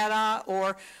data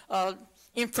or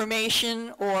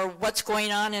information or what's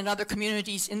going on in other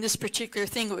communities in this particular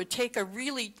thing. It would take a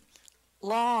really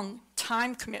long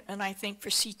time commitment, I think, for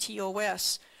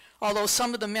CTOS, although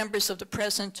some of the members of the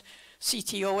present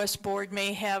CTOS board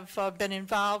may have been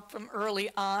involved from early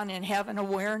on and have an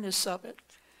awareness of it.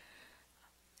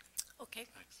 Okay.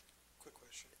 Thanks. Quick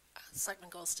question. Selectman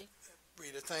Goldstein.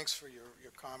 Rita, thanks for your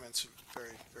comments,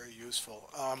 very, very useful.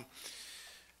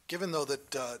 Given though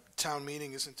that town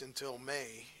meeting isn't until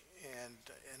May, and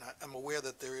I'm aware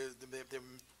that there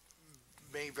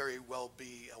may very well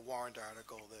be a warrant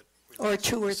article that Or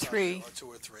two or three.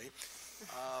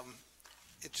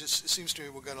 It just seems to me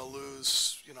we're going to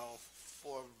lose,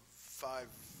 4 or 5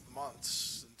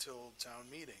 months until town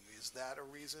meeting. Is that a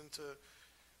reason to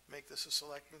make this a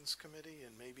selectmen's committee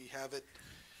and maybe have it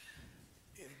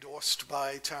endorsed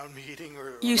by town meeting?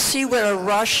 You see what a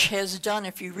rush has done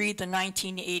if you read the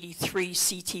 1983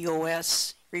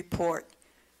 CTOS report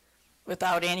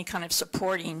without any kind of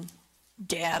supporting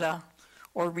data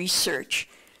or research.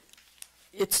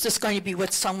 It's just going to be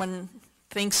what someone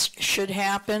thinks should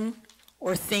happen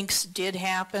or thinks did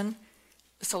happen.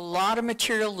 It's a lot of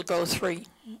material to go through,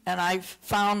 and I've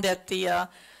found that the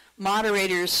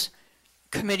moderators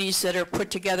committees that are put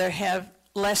together have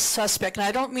less suspect. And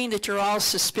I don't mean that you're all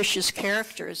suspicious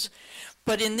characters,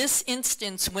 but in this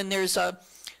instance, when there's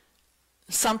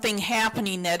something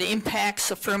happening that impacts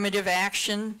affirmative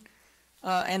action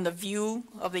and the view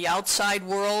of the outside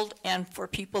world, and for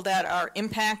people that are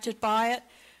impacted by it,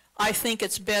 I think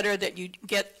it's better that you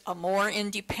get a more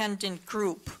independent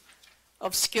group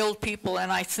of skilled people,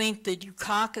 and I think the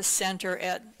Dukakis Center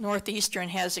at Northeastern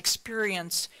has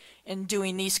experience in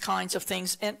doing these kinds of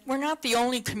things. And we're not the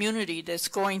only community that's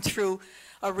going through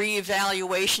a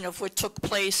reevaluation of what took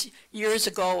place years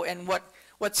ago and what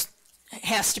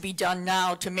has to be done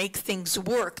now to make things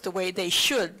work the way they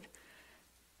should,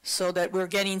 so that we're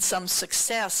getting some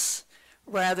success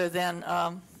rather than,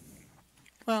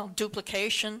 well,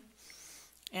 duplication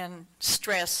and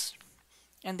stress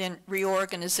and then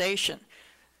reorganization.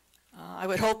 I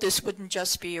would hope this wouldn't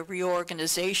just be a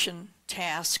reorganization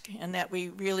task, and that we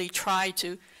really try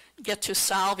to get to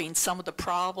solving some of the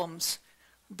problems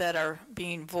that are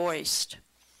being voiced.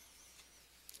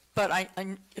 But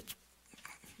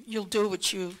you'll do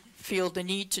what you feel the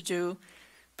need to do,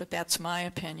 but that's my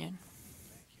opinion.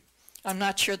 I'm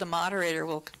not sure the moderator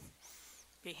will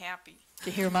be happy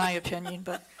to hear my opinion,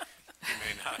 but You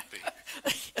may not be.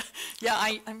 yeah,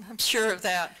 I'm sure of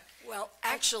that. Well,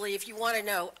 actually, if you want to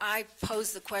know, I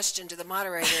posed the question to the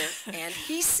moderator, and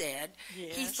he said he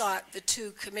Yes. thought the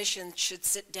two commissions should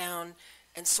sit down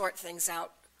and sort things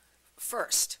out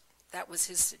first. That was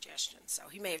his suggestion, so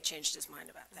he may have changed his mind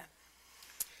about that.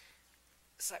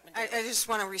 Selectman I Daley. just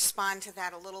want to respond to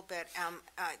that a little bit.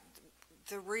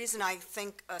 The reason I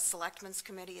think a selectmen's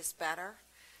committee is better,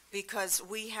 because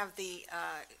we have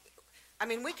I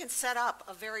mean, we can set up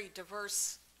a very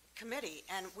diverse committee,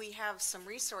 and we have some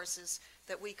resources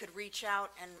that we could reach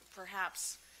out and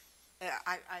perhaps,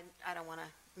 I don't want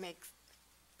to make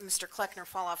Mr. Kleckner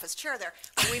fall off his chair there,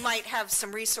 but we might have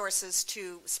some resources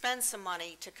to spend some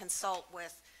money to consult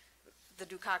with the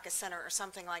Dukakis Center or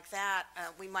something like that.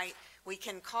 We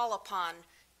can call upon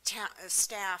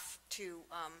staff to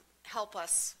help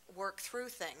us work through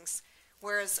things,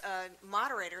 whereas a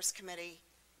moderator's committee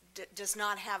does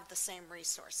not have the same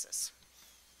resources.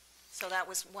 So that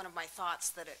was one of my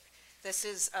thoughts, that this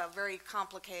is a very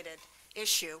complicated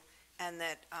issue, and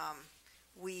that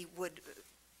we would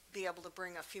be able to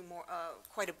bring a few more,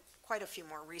 quite a few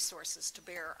more resources to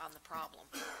bear on the problem.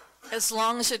 As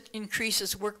long as it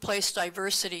increases workplace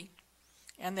diversity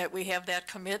and that we have that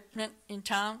commitment in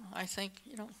town, I think,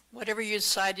 whatever you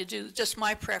decide to do, just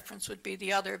my preference would be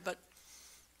the other, but,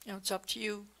 it's up to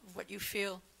you, what you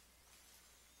feel.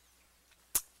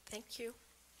 Thank you.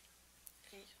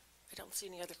 I don't see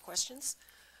any other questions.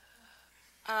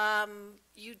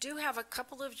 You do have a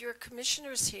couple of your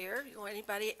commissioners here.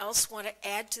 Anybody else want to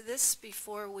add to this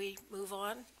before we move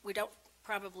on? I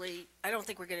don't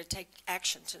think we're going to take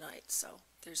action tonight, so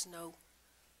there's no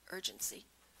urgency.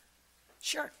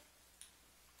 Sure.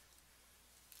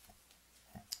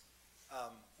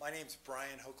 My name's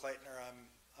Brian Hochleitner.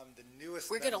 I'm the newest.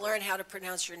 We're going to learn how to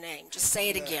pronounce your name. Just say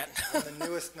it again. I'm the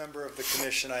newest member of the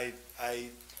commission. I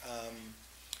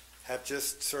have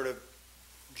just sort of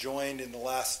joined in the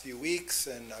last few weeks,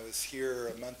 and I was here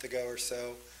a month ago or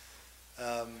so.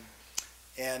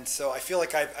 And so I feel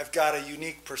like I've got a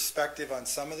unique perspective on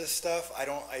some of this stuff. I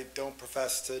don't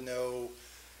profess to know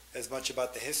as much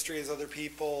about the history as other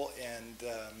people,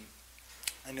 and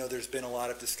I know there's been a lot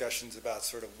of discussions about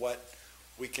sort of what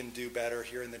we can do better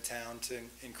here in the town to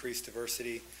increase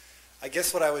diversity. I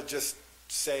guess what I would just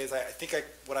say is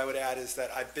what I would add is that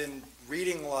I've been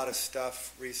reading a lot of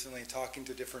stuff recently, talking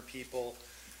to different people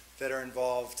that are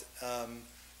involved,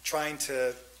 trying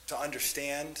to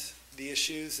understand the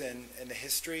issues and the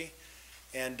history.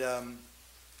 And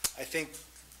I think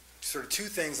sort of two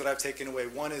things that I've taken away.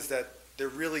 One is that there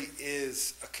really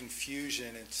is a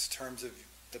confusion in terms of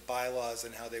the bylaws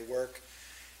and how they work.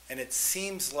 And it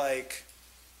seems like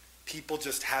people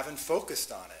just haven't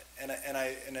focused on it. And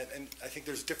I think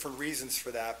there's different reasons for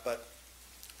that, but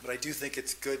I do think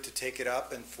it's good to take it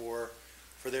up and for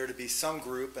there to be some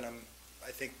group, and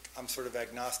I think I'm sort of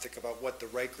agnostic about what the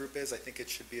right group is. I think it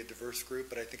should be a diverse group,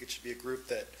 but I think it should be a group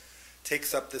that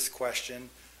takes up this question.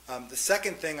 The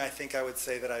second thing I think I would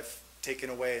say that I've taken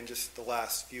away in just the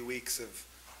last few weeks of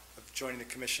joining the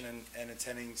commission and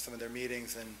attending some of their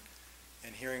meetings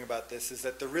and hearing about this is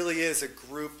that there really is a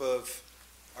group of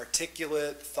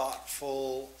articulate,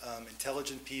 thoughtful,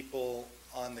 intelligent people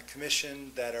on the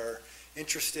commission that are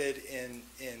interested in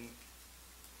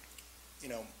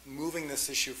moving this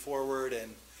issue forward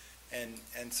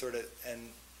and sort of,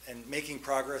 and making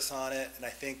progress on it. And I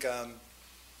think,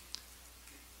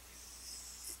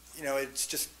 it's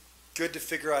just good to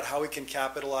figure out how we can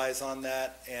capitalize on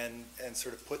that and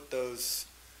sort of put those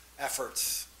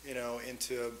efforts,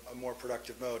 into a more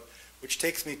productive mode, which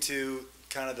takes me to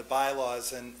kind of the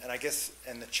bylaws and I guess,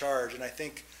 and the charge. And I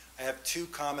think I have two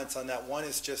comments on that. One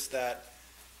is just that,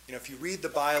 if you read the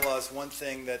bylaws, one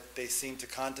thing that they seem to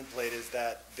contemplate is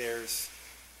that there's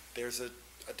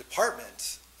a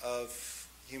department of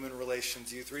Human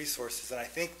Relations, Youth Resources, and I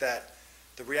think that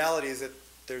the reality is that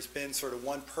there's been sort of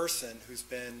one person who's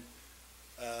been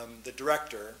the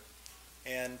director,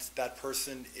 and that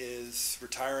person is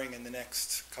retiring in the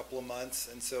next couple of months,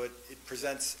 and so it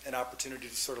presents an opportunity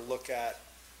to sort of look at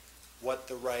what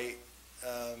the right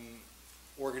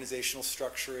organizational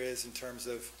structure is in terms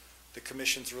of the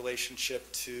commission's relationship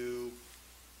to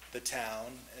the town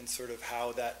and sort of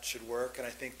how that should work. And I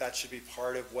think that should be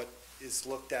part of what is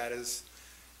looked at as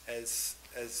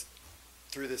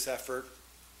through this effort.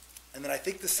 And then I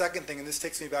think the second thing, and this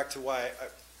takes me back to why,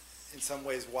 in some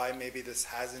ways, why maybe this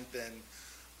hasn't been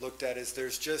looked at, is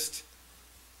there's just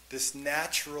this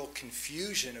natural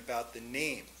confusion about the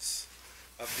names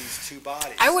of these two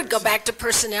bodies. I would go back to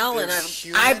personnel and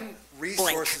human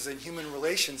resources and human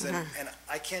relations, and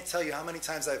I can't tell you how many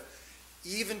times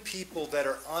even people that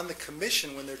are on the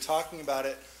commission, when they're talking about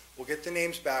it, will get the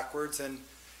names backwards, and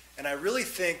I really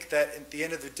think that at the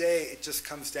end of the day, it just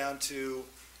comes down to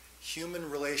Human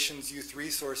Relations Youth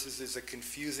Resources is a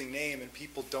confusing name, and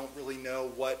people don't really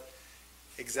know what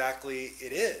exactly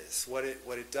it is, what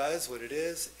it does, what it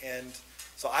is. And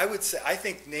so I would say, I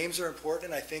think names are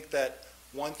important. I think that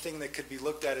one thing that could be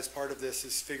looked at as part of this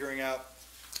is figuring out,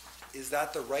 is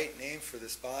that the right name for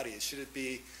this body? Should it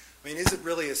be, is it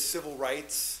really a civil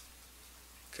rights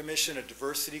commission, a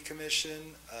diversity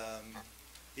commission,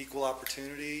 equal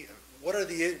opportunity? What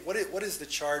is the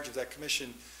charge of that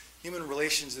commission? Human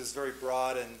Relations is very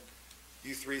broad, and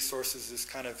Youth Resources is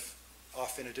kind of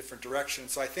off in a different direction.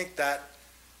 So I think that,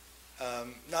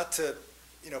 not to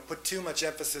put too much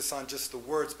emphasis on just the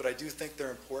words, but I do think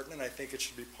they're important, and I think it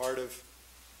should be part of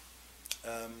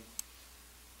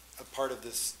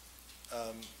this,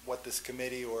 what this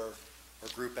committee or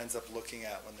group ends up looking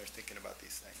at when they're thinking about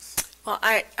these things. Well,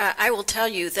 I will tell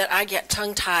you that I get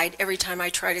tongue-tied every time I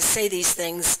try to say these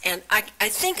things, and I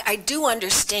think I do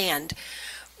understand.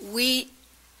 We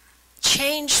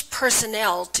changed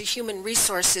personnel to Human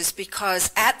Resources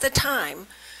because at the time,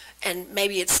 and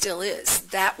maybe it still is,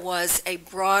 that was a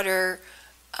broader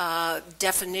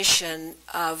definition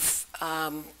of,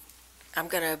 I'm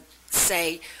going to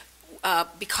say,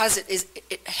 because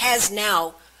it has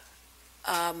now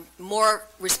more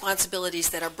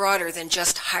responsibilities that are broader than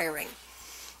just hiring.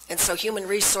 And so Human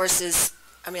Resources,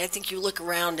 I think you look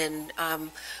around in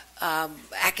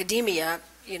academia,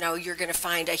 you're going to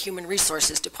find a Human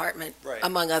Resources department, right,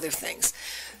 among other things.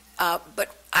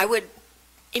 But I would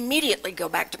immediately go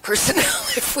back to personnel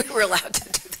if we were allowed to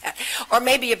do that. Or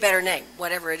maybe a better name,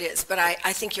 whatever it is. But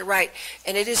I think you're right.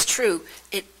 And it is true.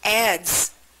 It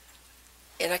adds,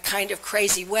 in a kind of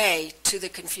crazy way, to the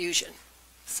confusion.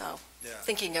 So,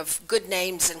 thinking of good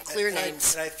names and clear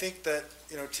names. And I think that,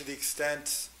 to the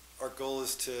extent our goal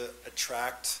is to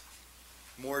attract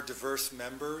more diverse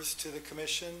members to the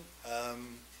commission,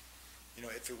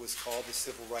 if it was called the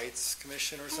Civil Rights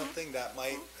Commission or something, that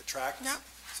might attract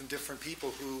some different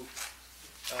people who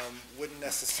wouldn't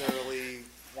necessarily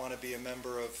want to be a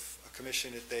member of a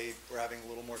commission if they were having a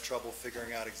little more trouble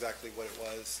figuring out exactly what it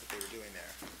was that they were doing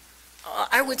there.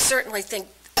 I would certainly think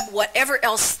whatever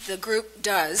else the group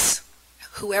does,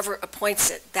 whoever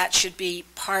appoints it, that should be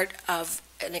part of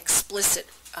an explicit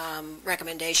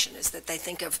recommendation, is that they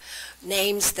think of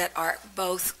names that are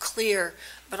both clear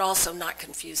but also not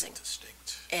confusing.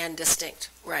 Distinct,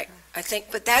 right. I think,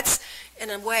 but that's, in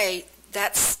a way,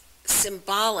 that's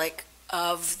symbolic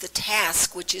of the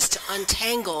task, which is to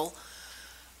untangle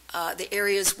the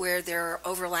areas where there are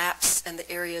overlaps and the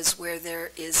areas where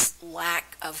there is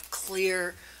lack of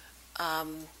clear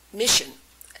mission,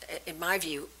 in my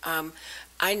view.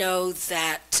 I know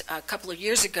that a couple of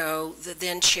years ago, the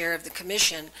then chair of the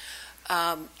commission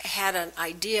had an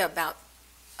idea about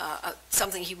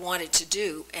something he wanted to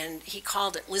do, and he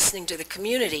called it listening to the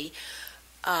community.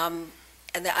 And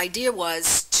the idea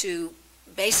was to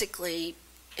basically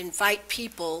invite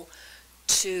people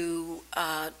to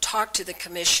talk to the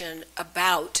commission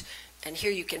about, and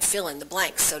here you can fill in the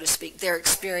blanks, so to speak, their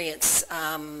experience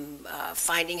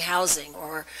finding housing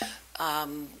or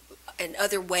in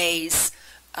other ways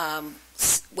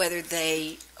whether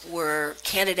they were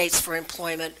candidates for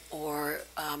employment or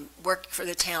work for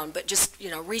the town, but just,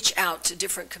 reach out to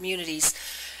different communities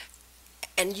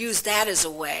and use that as a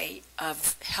way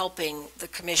of helping the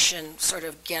commission sort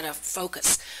of get a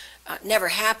focus. Never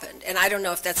happened, and I don't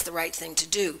know if that's the right thing to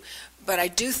do, but I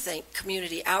do think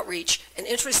community outreach, and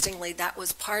interestingly, that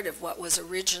was part of what was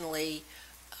originally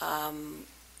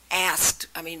asked.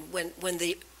 I mean, when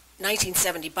the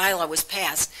 1970 bylaw was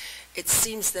passed, it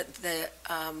seems that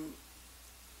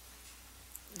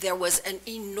there was an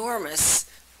enormous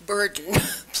burden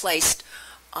placed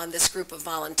on this group of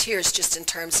volunteers just in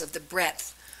terms of the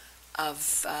breadth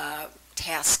of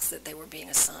tasks that they were being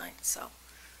assigned. So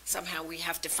somehow we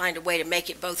have to find a way to make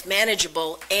it both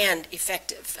manageable and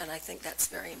effective, and I think that's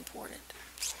very important.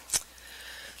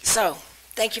 So,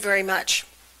 thank you very much.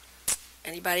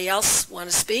 Anybody else want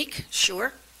to speak?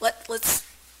 Sure. Let's,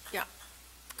 yeah.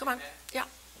 Come on. Yeah.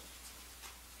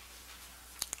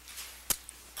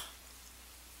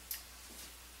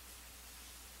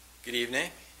 Good evening.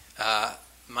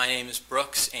 My name is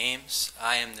Brooks Ames.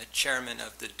 I am the chairman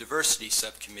of the Diversity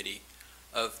Subcommittee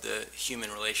of the Human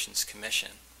Relations Commission.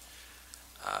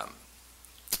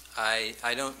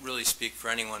 I don't really speak for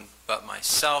anyone but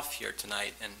myself here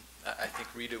tonight, and I think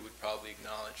Rita would probably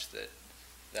acknowledge that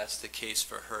that's the case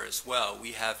for her as well.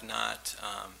 We have not,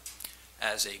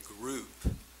 as a group,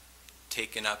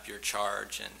 taken up your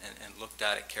charge and looked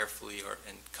at it carefully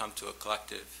and come to a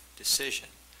collective decision.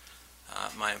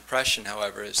 My impression,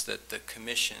 however, is that the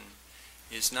commission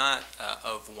is not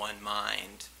of one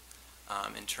mind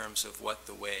in terms of what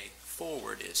the way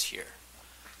forward is here.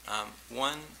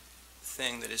 One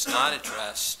thing that is not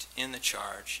addressed in the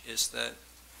charge is that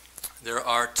there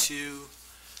are two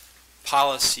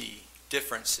policy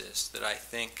differences that I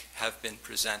think have been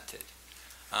presented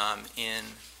in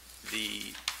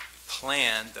the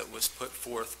plan that was put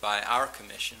forth by our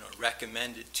commission or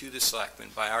recommended to the selectmen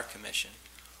by our commission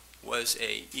was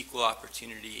a equal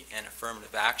opportunity and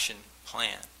affirmative action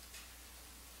plan.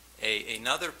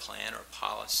 Another plan or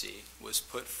policy was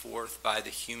put forth by the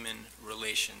Human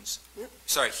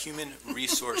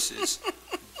Resources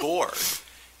Board,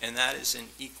 and that is an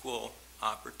equal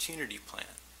opportunity plan.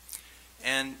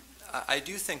 And I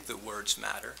do think that words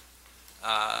matter.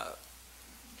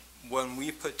 When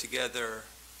we put together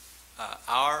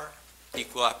our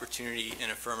equal opportunity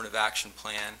and affirmative action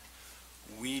plan,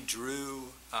 we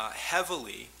drew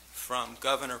heavily from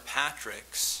Governor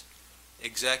Patrick's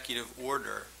executive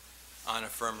order on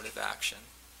affirmative action.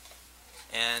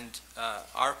 And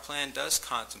our plan does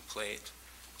contemplate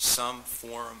some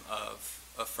form of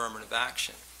affirmative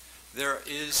action. There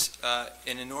is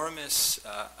an enormous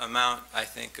amount, I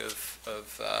think,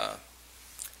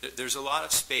 there's a lot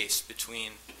of space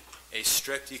between a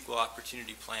strict equal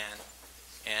opportunity plan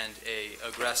and an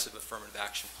aggressive affirmative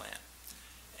action plan.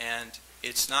 And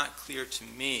it's not clear to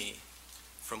me,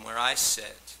 from where I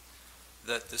sit,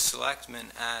 that the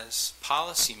selectmen as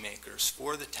policymakers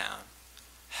for the town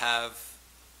have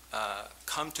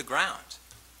come to ground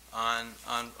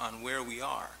on where we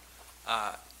are.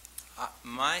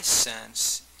 My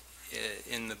sense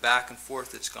in the back and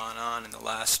forth that's gone on in the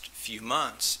last few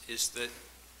months is that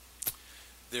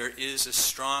there is a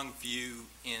strong view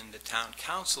in the town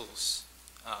council's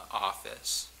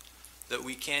office that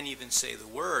we can't even say the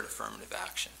word affirmative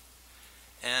action.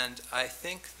 And I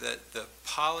think that the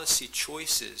policy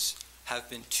choices have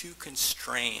been too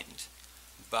constrained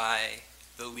by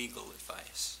the legal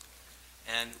advice.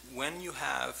 And when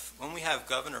we have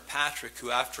Governor Patrick,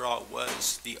 who after all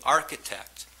was the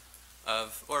architect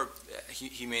of, or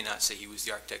he may not say he was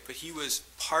the architect, but he was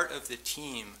part of the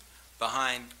team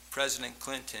behind President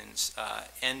Clinton's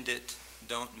mend it,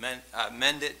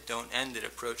 don't end it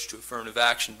approach to affirmative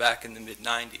action back in the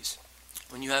mid-90s.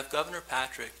 When you have Governor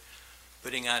Patrick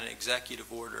putting out an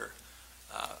executive order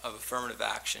of affirmative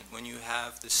action, when you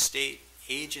have the state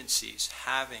agencies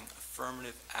having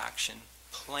affirmative action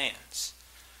plans,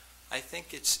 I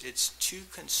think it's too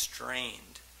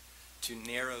constrained to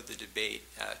narrow the debate,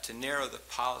 to narrow the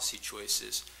policy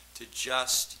choices to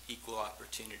just equal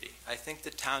opportunity. I think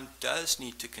the town does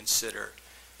need to consider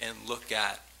and look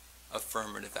at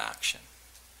affirmative action.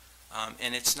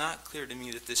 And it's not clear to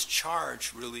me that this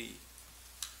charge really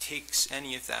takes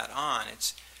any of that on.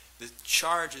 The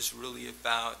charge is really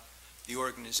about the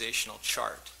organizational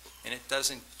chart, and it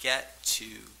doesn't get to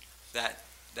that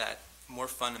more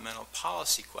fundamental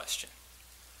policy question.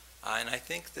 And I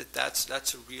think that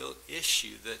that's a real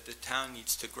issue that the town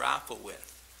needs to grapple with.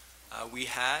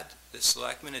 The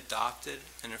selectmen adopted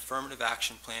an affirmative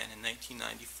action plan in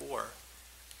 1994,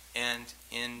 and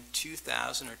in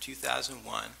 2000 or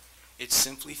 2001, it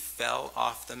simply fell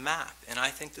off the map. And I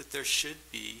think that there should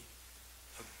be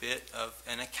a bit of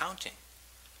an accounting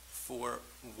for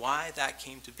why that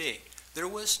came to be. There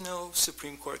was no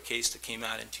Supreme Court case that came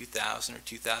out in 2000 or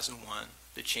 2001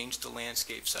 that changed the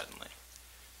landscape suddenly.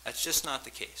 That's just not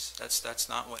the case. That's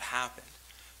not what happened.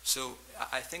 So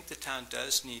I think the town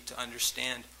does need to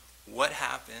understand what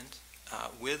happened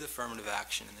with affirmative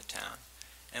action in the town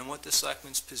and what the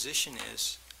selectmen's position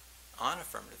is on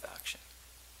affirmative action.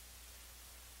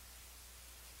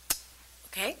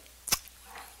 Okay.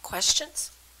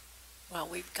 Questions? Well,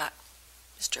 we've got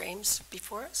Mr. Ames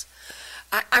before us.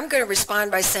 I'm going to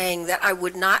respond by saying that I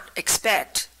would not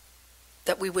expect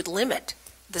that we would limit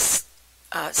this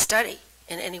study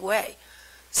in any way.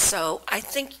 So I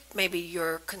think maybe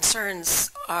your concerns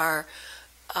are,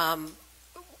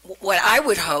 what I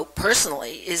would hope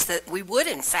personally is that we would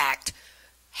in fact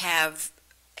have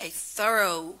a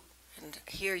thorough, and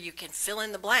here you can fill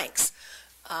in the blanks,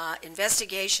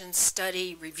 investigation,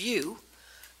 study, review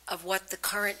of what the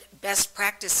current best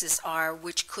practices are,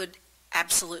 which could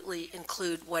absolutely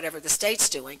include whatever the state's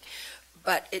doing.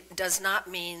 But it does not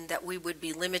mean that we would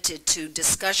be limited to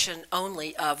discussion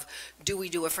only of do we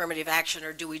do affirmative action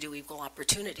or do we do equal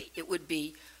opportunity. It would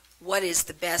be what is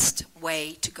the best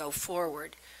way to go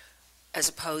forward as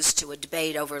opposed to a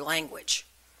debate over language.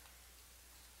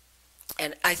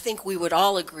 And I think we would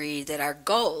all agree that our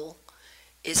goal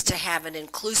is to have an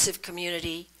inclusive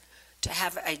community, to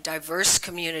have a diverse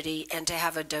community, and to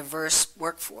have a diverse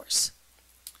workforce.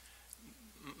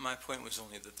 My point was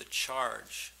only that the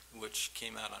charge, which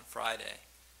came out on Friday,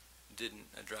 didn't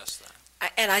address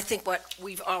that. And I think what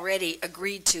we've already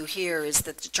agreed to here is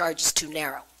that the charge is too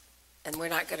narrow, and we're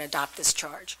not going to adopt this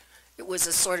charge. It was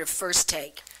a sort of first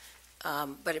take,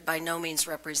 but it by no means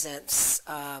represents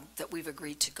that we've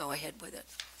agreed to go ahead with it.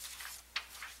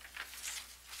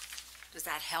 Does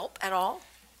that help at all?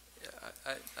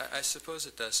 I suppose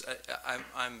it does.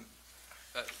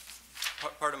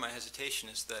 Part of my hesitation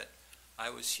is that I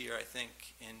was here, I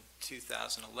think, in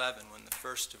 2011 when the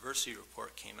first diversity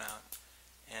report came out,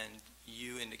 and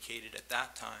you indicated at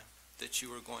that time that you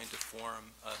were going to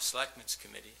form a Selectmen's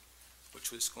Committee,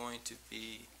 which was going to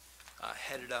be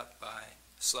headed up by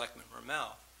Selectman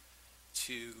Rommel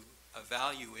to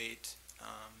evaluate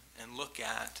and look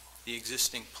at the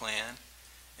existing plan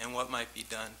and what might be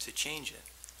done to change it.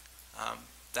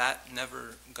 That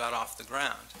never got off the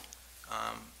ground.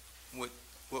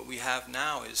 What we have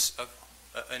now is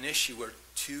an issue where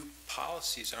two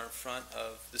policies are in front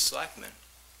of the selectmen,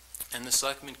 and the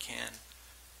selectmen can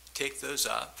take those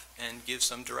up and give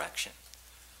some direction.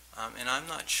 And I'm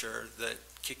not sure that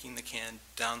kicking the can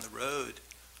down the road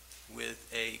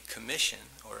with a commission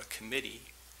or a committee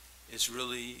is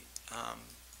really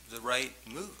the right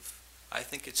move. I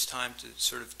think it's time to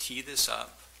sort of tee this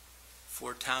up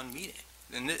for town meeting.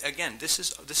 And again, this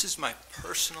is my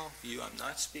personal view. I'm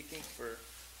not speaking for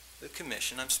the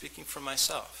commission. I'm speaking for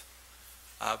myself.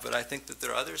 But I think that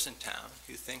there are others in town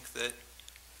who think that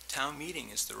town meeting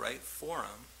is the right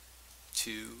forum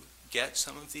to get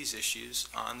some of these issues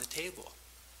on the table.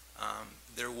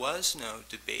 There was no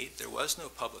debate, there was no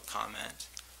public comment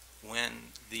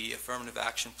when the affirmative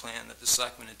action plan that the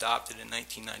selectmen adopted in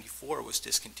 1994 was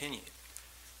discontinued.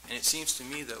 And it seems to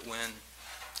me that when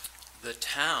the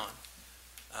town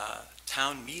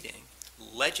meeting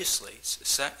legislates,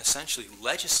 essentially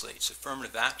legislates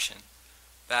affirmative action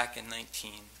back in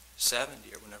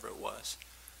 1970 or whenever it was,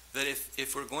 that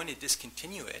if we're going to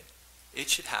discontinue it, it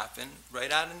should happen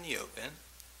right out in the open,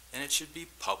 and it should be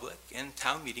public, and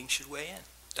town meeting should weigh in.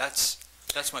 That's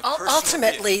my personal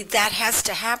Ultimately, view. that has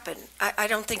to happen. I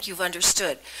don't think you've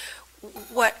understood.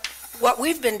 What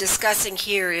we've been discussing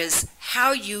here is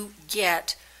how you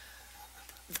get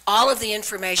all of the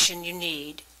information you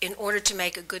need in order to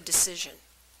make a good decision,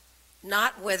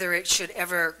 not whether it should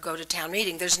ever go to town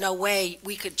meeting. There's no way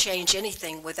we could change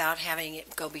anything without having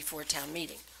it go before town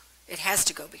meeting. It has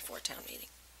to go before town meeting.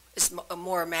 It's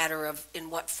more a matter of in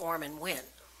what form and when.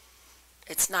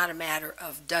 It's not a matter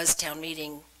of does town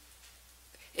meeting,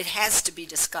 it has to be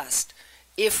discussed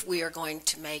if we are going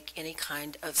to make any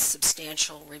kind of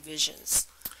substantial revisions.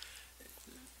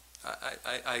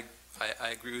 I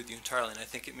agree with you entirely, and I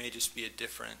think it may just be a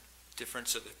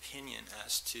difference of opinion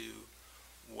as to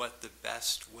what the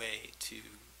best way to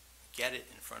get it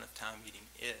in front of town meeting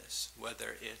is,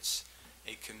 whether it's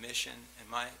a commission, and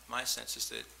my sense is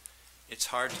that it's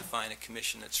hard to find a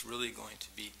commission that's really going to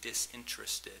be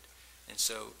disinterested. And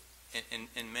so,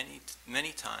 in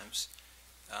many times,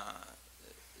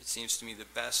 it seems to me the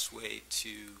best way to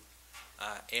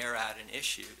air out an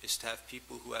issue is to have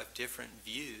people who have different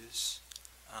views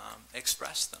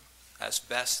express them. as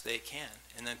best they can,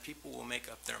 and then people will make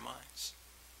up their minds.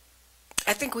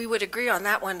 I think we would agree on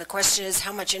that one. The question is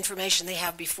how much information they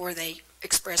have before they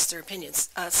express their opinions.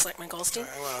 Selectman Goldstein?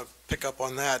 I want to pick up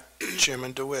on that,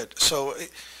 Chairman DeWitt. So,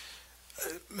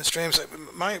 Mr. Ames,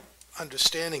 my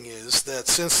understanding is that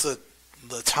since the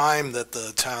time that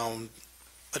the town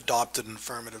adopted an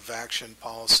affirmative action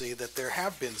policy, that there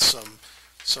have been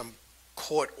some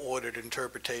court-ordered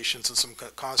interpretations and some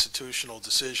constitutional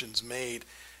decisions made.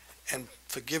 And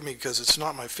forgive me because it's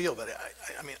not my field, but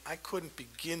I mean, I couldn't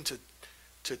begin to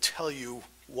tell you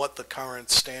what the current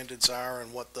standards are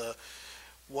and what the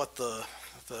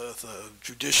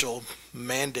judicial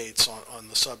mandates on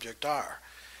the subject are.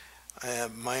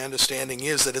 My understanding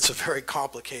is that it's a very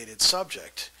complicated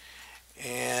subject,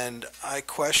 and I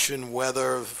question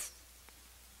whether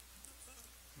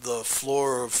the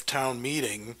floor of town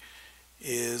meeting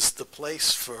is the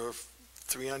place for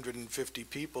 350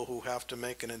 people who have to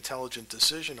make an intelligent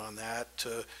decision on that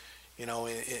to, you know,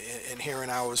 in here an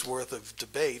hour's worth of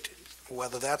debate,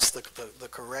 whether that's the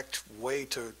correct way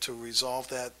to resolve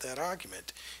that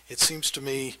argument. It seems to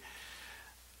me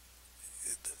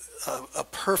a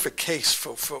perfect case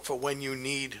for when you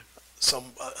need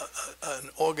an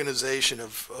organization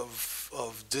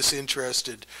of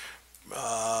disinterested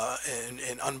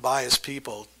and unbiased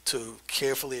people to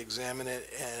carefully examine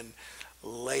it and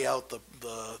lay out the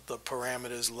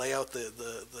parameters, lay out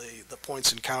the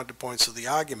points and counterpoints of the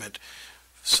argument,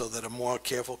 so that a more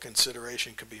careful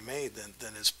consideration could be made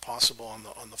than is possible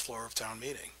on the floor of town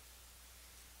meeting.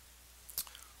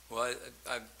 Well,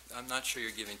 I'm not sure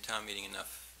you're giving town meeting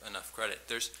enough credit.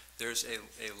 There's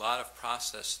a lot of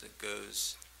process that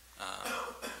goes.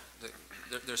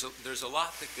 There's a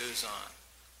lot that goes on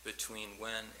between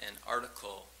when an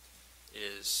article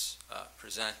is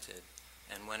presented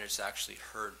and when it's actually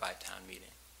heard by town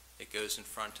meeting. It goes in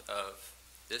front of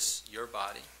your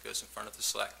body, goes in front of the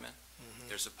selectmen. Mm-hmm.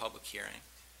 There's a public hearing.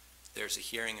 There's a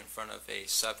hearing in front of a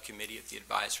subcommittee of the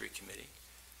advisory committee.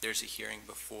 There's a hearing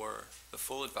before the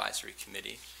full advisory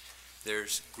committee.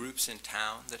 There's groups in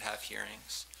town that have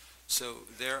hearings. So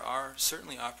there are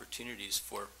certainly opportunities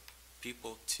for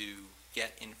people to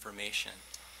get information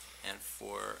and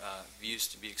for views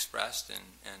to be expressed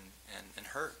and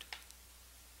heard.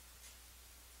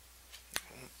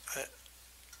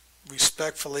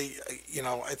 Respectfully, you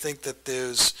know, I think that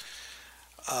there's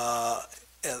a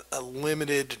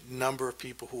limited number of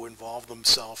people who involve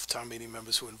themselves, town meeting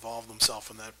members who involve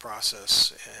themselves in that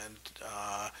process,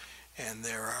 and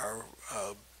there are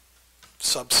a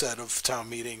subset of town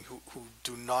meeting who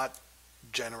do not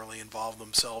generally involve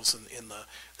themselves in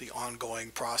the ongoing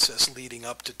process leading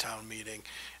up to town meeting,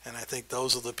 and I think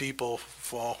those are the people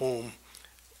for whom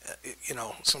you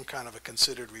know, some kind of a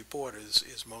considered report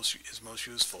is most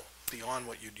useful, beyond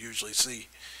what you'd usually see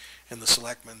in the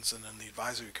selectmen's and in the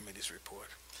advisory committee's report.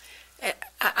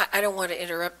 I don't want to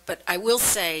interrupt, but I will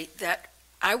say that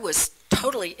I was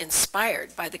totally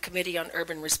inspired by the Committee on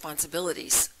Urban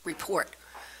Responsibilities report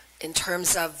in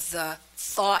terms of the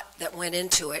thought that went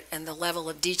into it and the level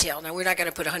of detail. Now, we're not going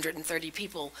to put 130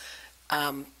 people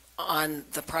on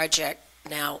the project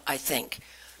now, I think.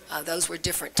 Those were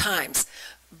different times.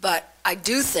 But I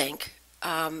do think,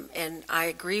 and I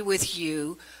agree with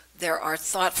you, there are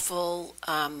thoughtful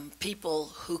people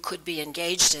who could be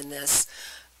engaged in this.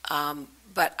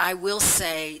 But I will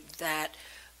say that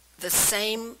the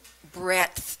same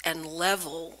breadth and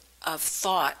level of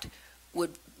thought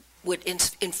would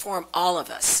inform all of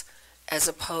us, as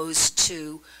opposed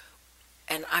to,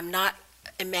 and I'm not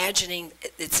imagining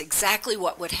it's exactly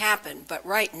what would happen, but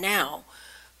right now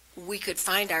we could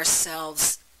find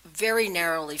ourselves very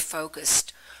narrowly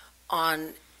focused on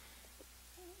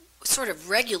sort of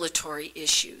regulatory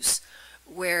issues,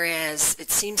 whereas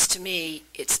it seems to me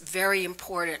it's very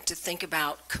important to think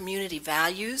about community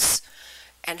values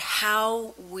and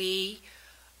how we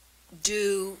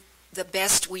do the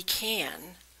best we can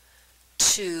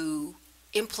to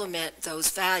implement those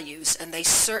values, and they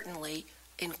certainly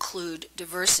include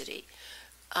diversity.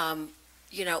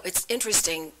 You know, it's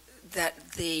interesting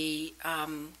that the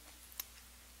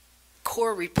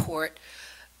core report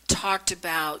talked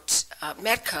about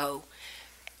Metco.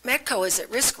 Metco is at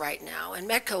risk right now, and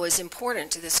Metco is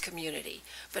important to this community,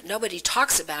 but nobody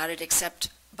talks about it except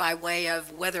by way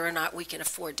of whether or not we can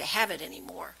afford to have it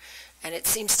anymore. And it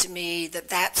seems to me that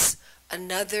that's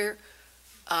another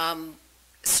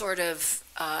sort of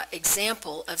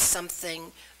example of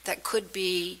something that could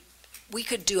be, we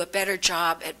could do a better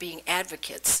job at being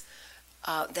advocates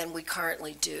than we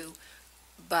currently do.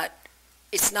 But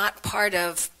it's not part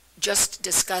of just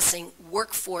discussing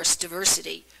workforce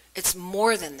diversity. It's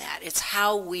more than that. It's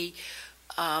how we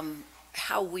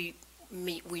how we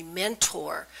meet, we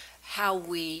mentor, how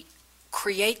we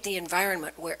create the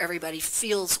environment where everybody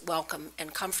feels welcome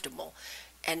and comfortable.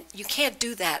 And you can't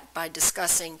do that by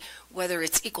discussing whether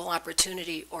it's equal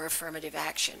opportunity or affirmative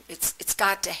action. It's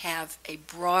got to have a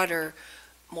broader,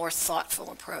 more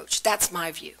thoughtful approach. That's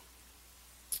my view.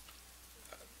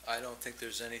 I don't think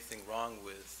there's anything wrong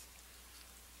with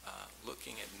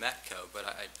looking at Metco, but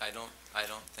I don't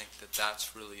think that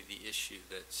that's really the issue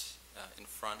that's in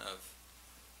front of.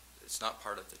 It's not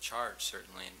part of the charge,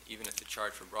 certainly, and even if the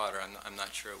charge were broader, I'm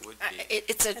not sure it would be.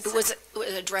 It was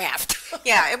a draft.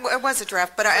 Yeah, it was a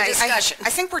draft, but I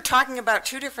think we're talking about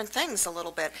two different things a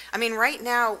little bit. I mean, right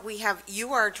now,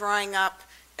 you are drawing up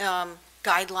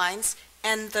guidelines,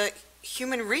 and the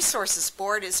Human Resources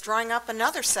Board is drawing up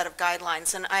another set of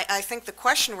guidelines, and I think the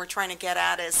question we're trying to get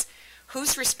at is,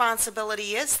 whose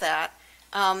responsibility is that?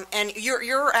 And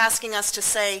you're asking us to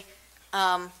say,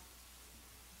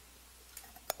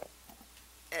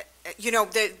 you know,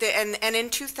 and in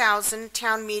 2000,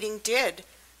 town meeting did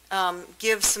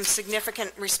give some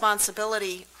significant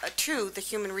responsibility to the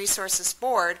Human Resources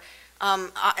Board,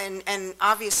 and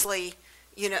obviously,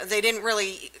 you know, they didn't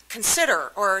really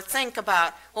consider or think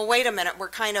about, well, wait a minute, we're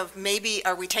kind of maybe,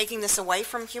 are we taking this away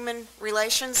from human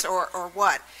relations or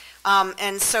what?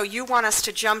 And so you want us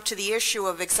to jump to the issue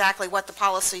of exactly what the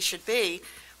policy should be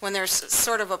when there's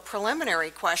sort of a preliminary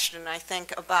question, I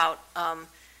think, about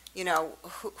you know,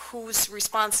 whose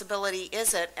responsibility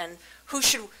is it, and who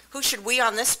should we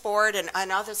on this board and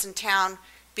others in town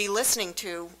be listening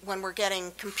to when we're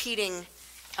getting competing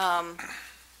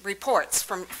reports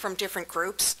from different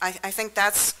groups? I think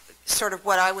that's sort of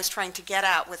what I was trying to get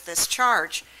at with this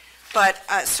charge. But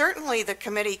certainly the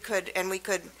committee could, and we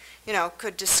could, you know,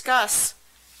 could discuss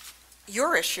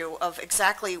your issue of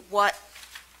exactly what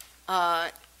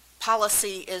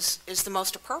policy is the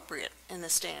most appropriate in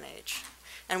this day and age.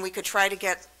 And we could try to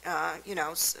get, you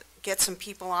know, get some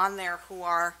people on there who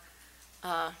are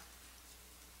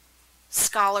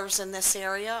scholars in this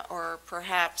area, or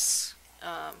perhaps.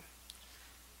 Well,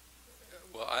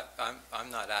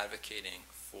 I'm not advocating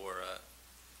for a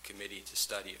committee to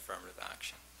study affirmative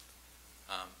action.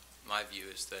 My view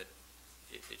is that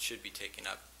it should be taken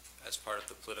up as part of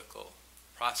the political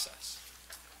process,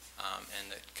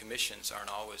 and that commissions aren't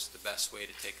always the best way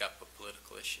to take up a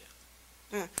political issue.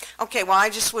 Okay, well, I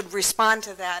just would respond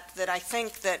to that I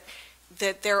think that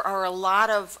there are a lot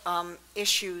of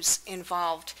issues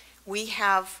involved. We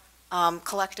have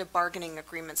collective bargaining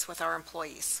agreements with our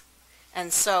employees.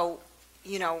 And so,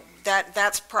 you know,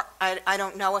 I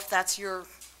don't know if that's your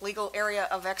legal area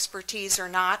of expertise or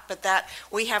not, but that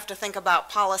we have to think about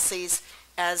policies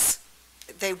as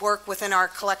they work within our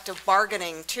collective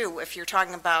bargaining too, if you're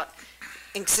talking about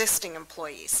existing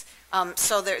employees.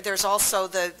 So there's also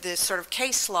the sort of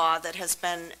case law that has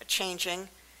been changing,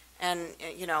 and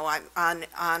you know, on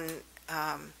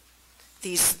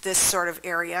this sort of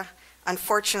area.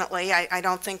 Unfortunately, I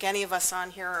don't think any of us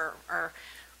on here are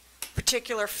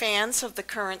particular fans of the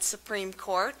current Supreme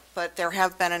Court, but there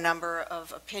have been a number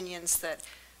of opinions that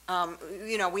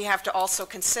you know, we have to also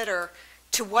consider,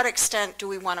 to what extent do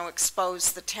we want to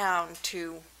expose the town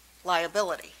to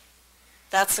liability?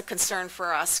 That's a concern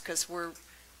for us, because we're,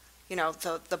 you know,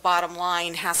 the bottom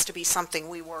line has to be something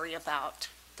we worry about,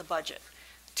 the budget,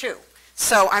 too.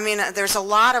 So, I mean, there's a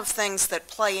lot of things that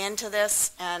play into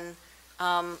this, and,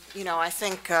 you know, I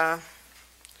think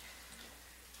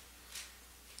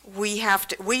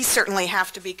we certainly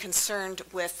have to be concerned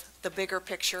with the bigger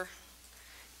picture,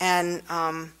 and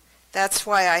that's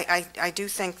why I do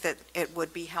think that it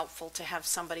would be helpful to have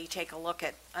somebody take a look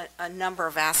at a number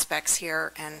of aspects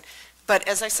here. But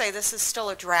as I say, this is still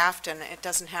a draft, and it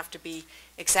doesn't have to be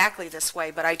exactly this way,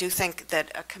 but I do think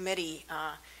that a committee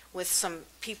with some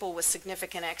people with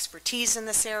significant expertise in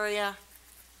this area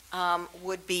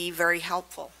would be very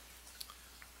helpful.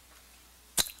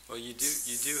 Well, you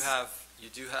do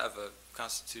have a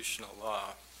constitutional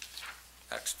law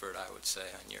expert, I would say,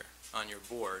 on your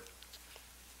board.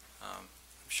 I'm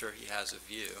sure he has a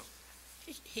view.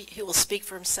 He will speak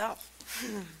for himself.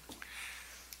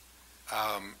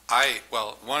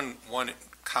 Well, one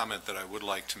comment that I would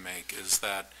like to make is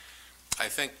that I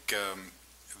think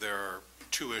there are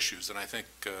two issues, and I think,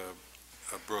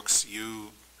 Brooks,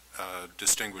 you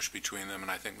distinguish between them, and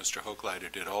I think Mr.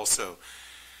 Hochleiter did also.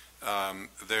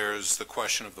 There's the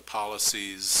question of the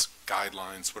policies,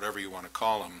 guidelines, whatever you want to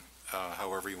call them,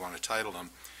 however you want to title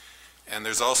them, and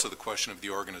there's also the question of the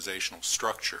organizational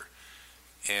structure.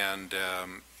 And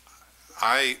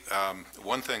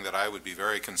one thing that I would be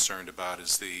very concerned about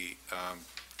is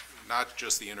not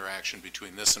just the interaction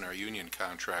between this and our union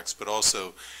contracts, but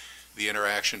also the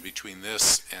interaction between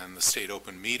this and the state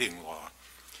open meeting law.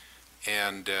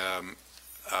 And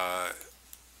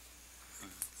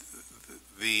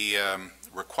the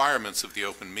requirements of the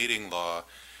open meeting law,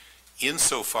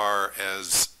 insofar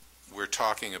as we're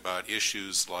talking about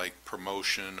issues like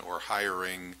promotion or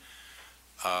hiring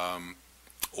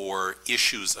or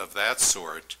issues of that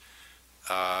sort,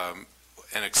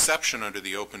 an exception under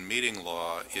the open meeting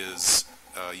law is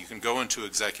you can go into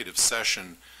executive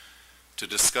session to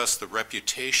discuss the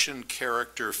reputation,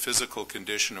 character, physical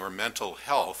condition, or mental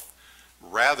health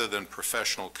rather than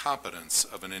professional competence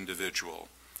of an individual,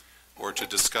 or to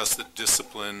discuss the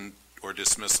discipline or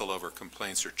dismissal over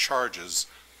complaints or charges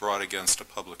brought against a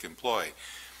public employee.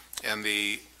 And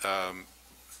the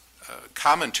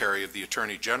commentary of the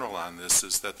Attorney General on this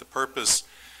is that the purpose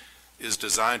is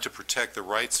designed to protect the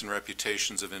rights and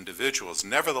reputations of individuals.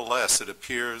 Nevertheless, it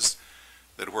appears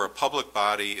that where a public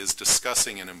body is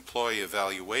discussing an employee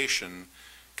evaluation,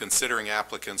 considering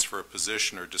applicants for a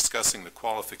position, or discussing the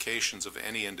qualifications of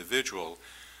any individual,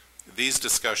 these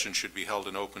discussions should be held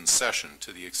in open session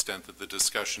to the extent that the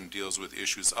discussion deals with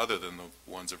issues other than the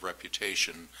ones of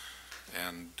reputation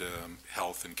and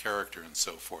health and character and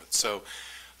so forth. So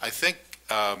I think,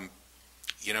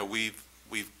 you know, we've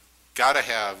got to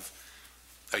have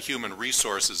a human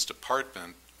resources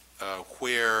department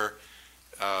where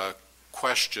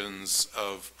questions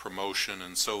of promotion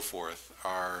and so forth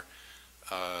are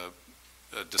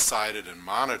decided and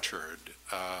monitored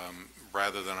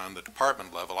rather than on the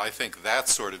department level. I think that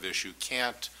sort of issue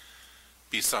can't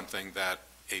be something that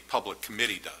a public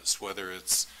committee does, whether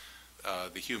it's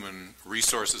the Human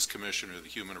Resources Commission or the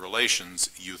Human Relations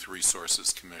Youth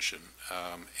Resources Commission.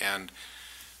 And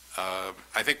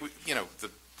I think,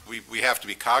 we have to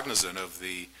be cognizant of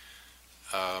the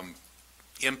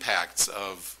impacts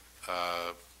of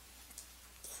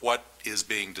what is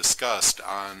being discussed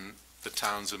on the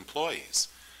town's employees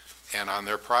and on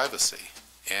their privacy.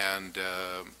 And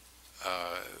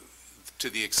to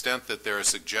the extent that there are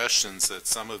suggestions that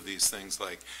some of these things,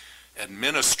 like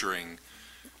administering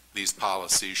these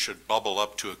policies, should bubble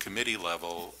up to a committee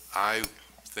level, I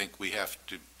think we have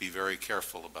to be very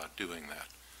careful about doing that.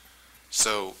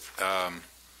 So,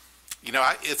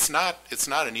 it's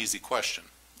not an easy question,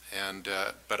 and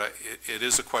but it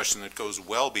is a question that goes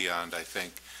well beyond, I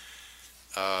think,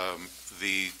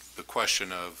 the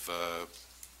question of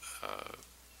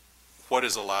what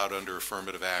is allowed under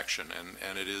affirmative action,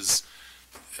 and it is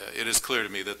clear to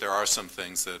me that there are some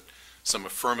things that some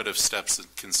affirmative steps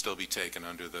that can still be taken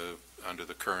under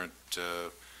the current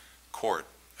court,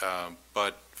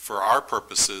 but for our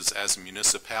purposes as a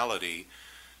municipality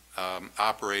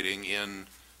operating in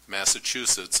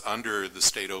Massachusetts under the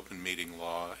state open meeting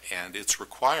law and its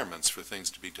requirements for things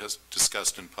to be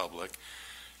discussed in public,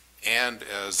 and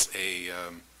as a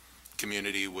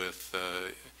community with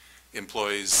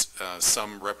employees,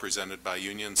 some represented by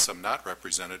unions, some not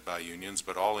represented by unions,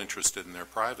 but all interested in their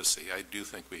privacy, I do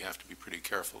think we have to be pretty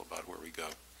careful about where we go.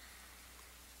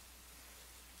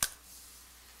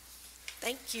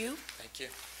 Thank you. Thank you.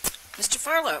 Mr.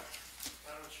 Farlow,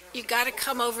 you got to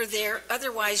come over there,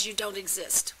 otherwise you don't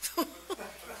exist.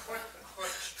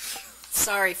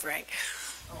 Sorry, Frank.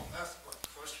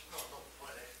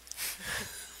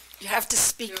 You have to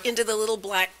speak into the little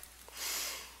black.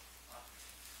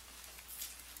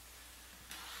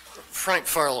 Frank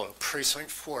Farlow, Precinct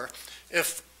 4.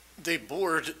 If the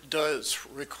board does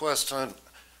request an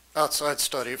outside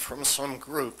study from some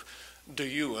group, do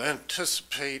you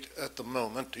anticipate at the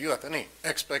moment, do you have any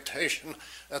expectation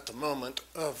at the moment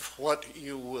of what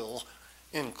you will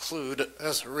include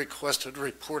as a requested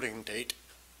reporting date?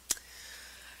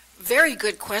 Very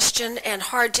good question, and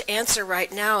hard to answer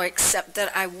right now, except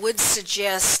that I would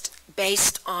suggest,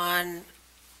 based on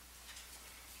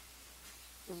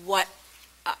what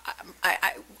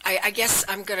I guess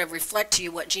I'm going to reflect to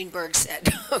you what Jean Berg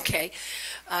said, okay?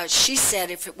 She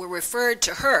said if it were referred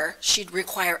to her, she'd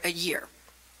require a year,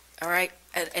 all right?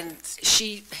 And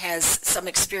she has some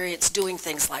experience doing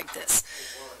things like this.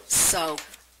 So,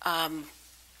 and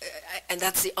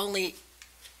that's the only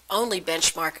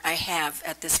benchmark I have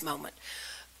at this moment.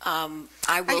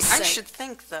 I will say, I should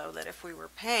think, though, that if we were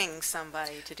paying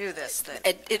somebody to do this, that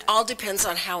it all depends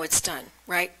on how it's done,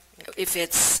 right? If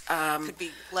it's could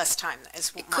be less time.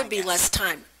 It could be less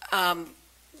time.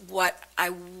 What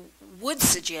I would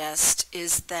suggest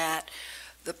is that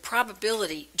the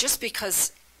probability, just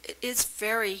because it is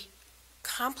very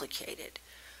complicated,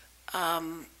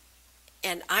 and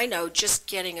I know just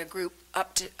getting a group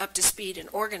up to speed and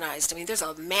organized. I mean, there's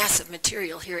a massive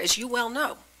material here, as you well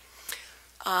know.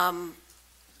 I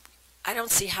don't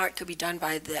see how it could be done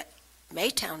by the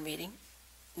Maytown meeting.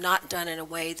 not done in a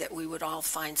way that we would all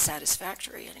find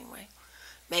satisfactory anyway.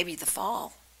 Maybe the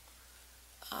fall.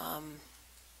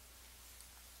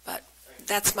 But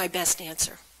that's my best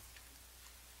answer.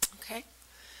 Okay?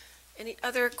 Any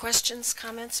other questions,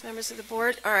 comments, members of the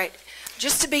board? All right.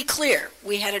 Just to be clear,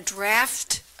 we had a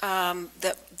draft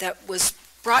that was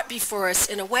brought before us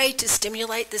in a way to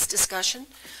stimulate this discussion.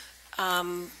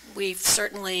 We've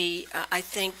certainly, I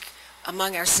think,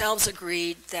 among ourselves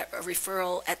agreed that a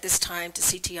referral at this time to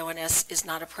CTO&S is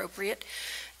not appropriate.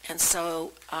 And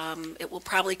so it will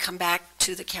probably come back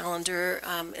to the calendar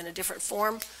in a different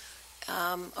form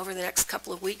over the next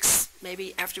couple of weeks,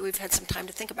 maybe after we've had some time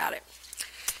to think about it.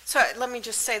 So let me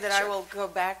just say that I will go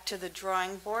back to the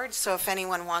drawing board, so if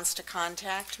anyone wants to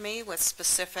contact me with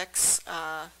specifics,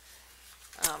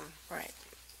 right,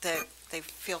 that they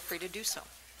feel free to do so.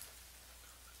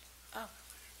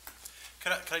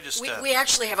 Can I just... We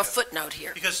actually have a footnote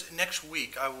here. Because next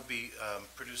week, I will be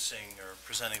producing or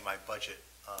presenting my budget,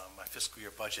 my fiscal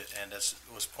year budget, and as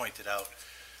was pointed out,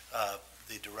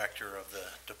 the director of the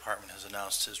department has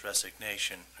announced his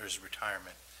resignation, or his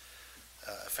retirement,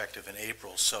 effective in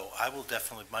April. So I will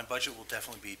definitely, my budget will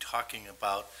definitely be talking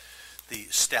about the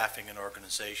staffing and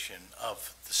organization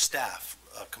of the staff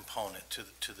component to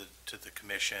the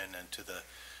commission and to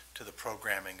the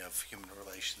programming of human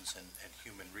relations and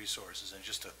human resources. And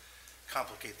just to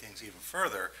complicate things even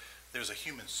further, there's a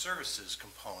human services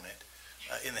component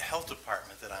in the health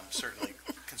department that I'm certainly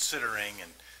considering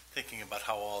and thinking about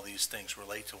how all these things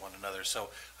relate to one another. So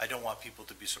I don't want people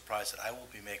to be surprised that I will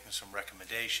be making some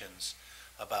recommendations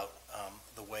about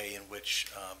the way in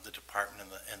which the department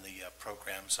and the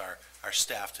programs are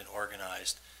staffed and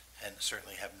organized, and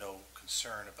certainly have no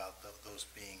concern about those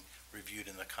being reviewed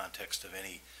in the context of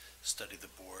any study the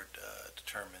board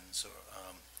determines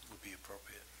would be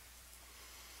appropriate.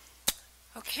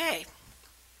 Okay.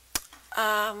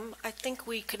 I think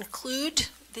we conclude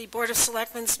the Board of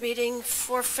Selectmen's meeting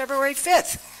for February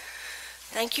 5th.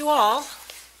 Thank you all.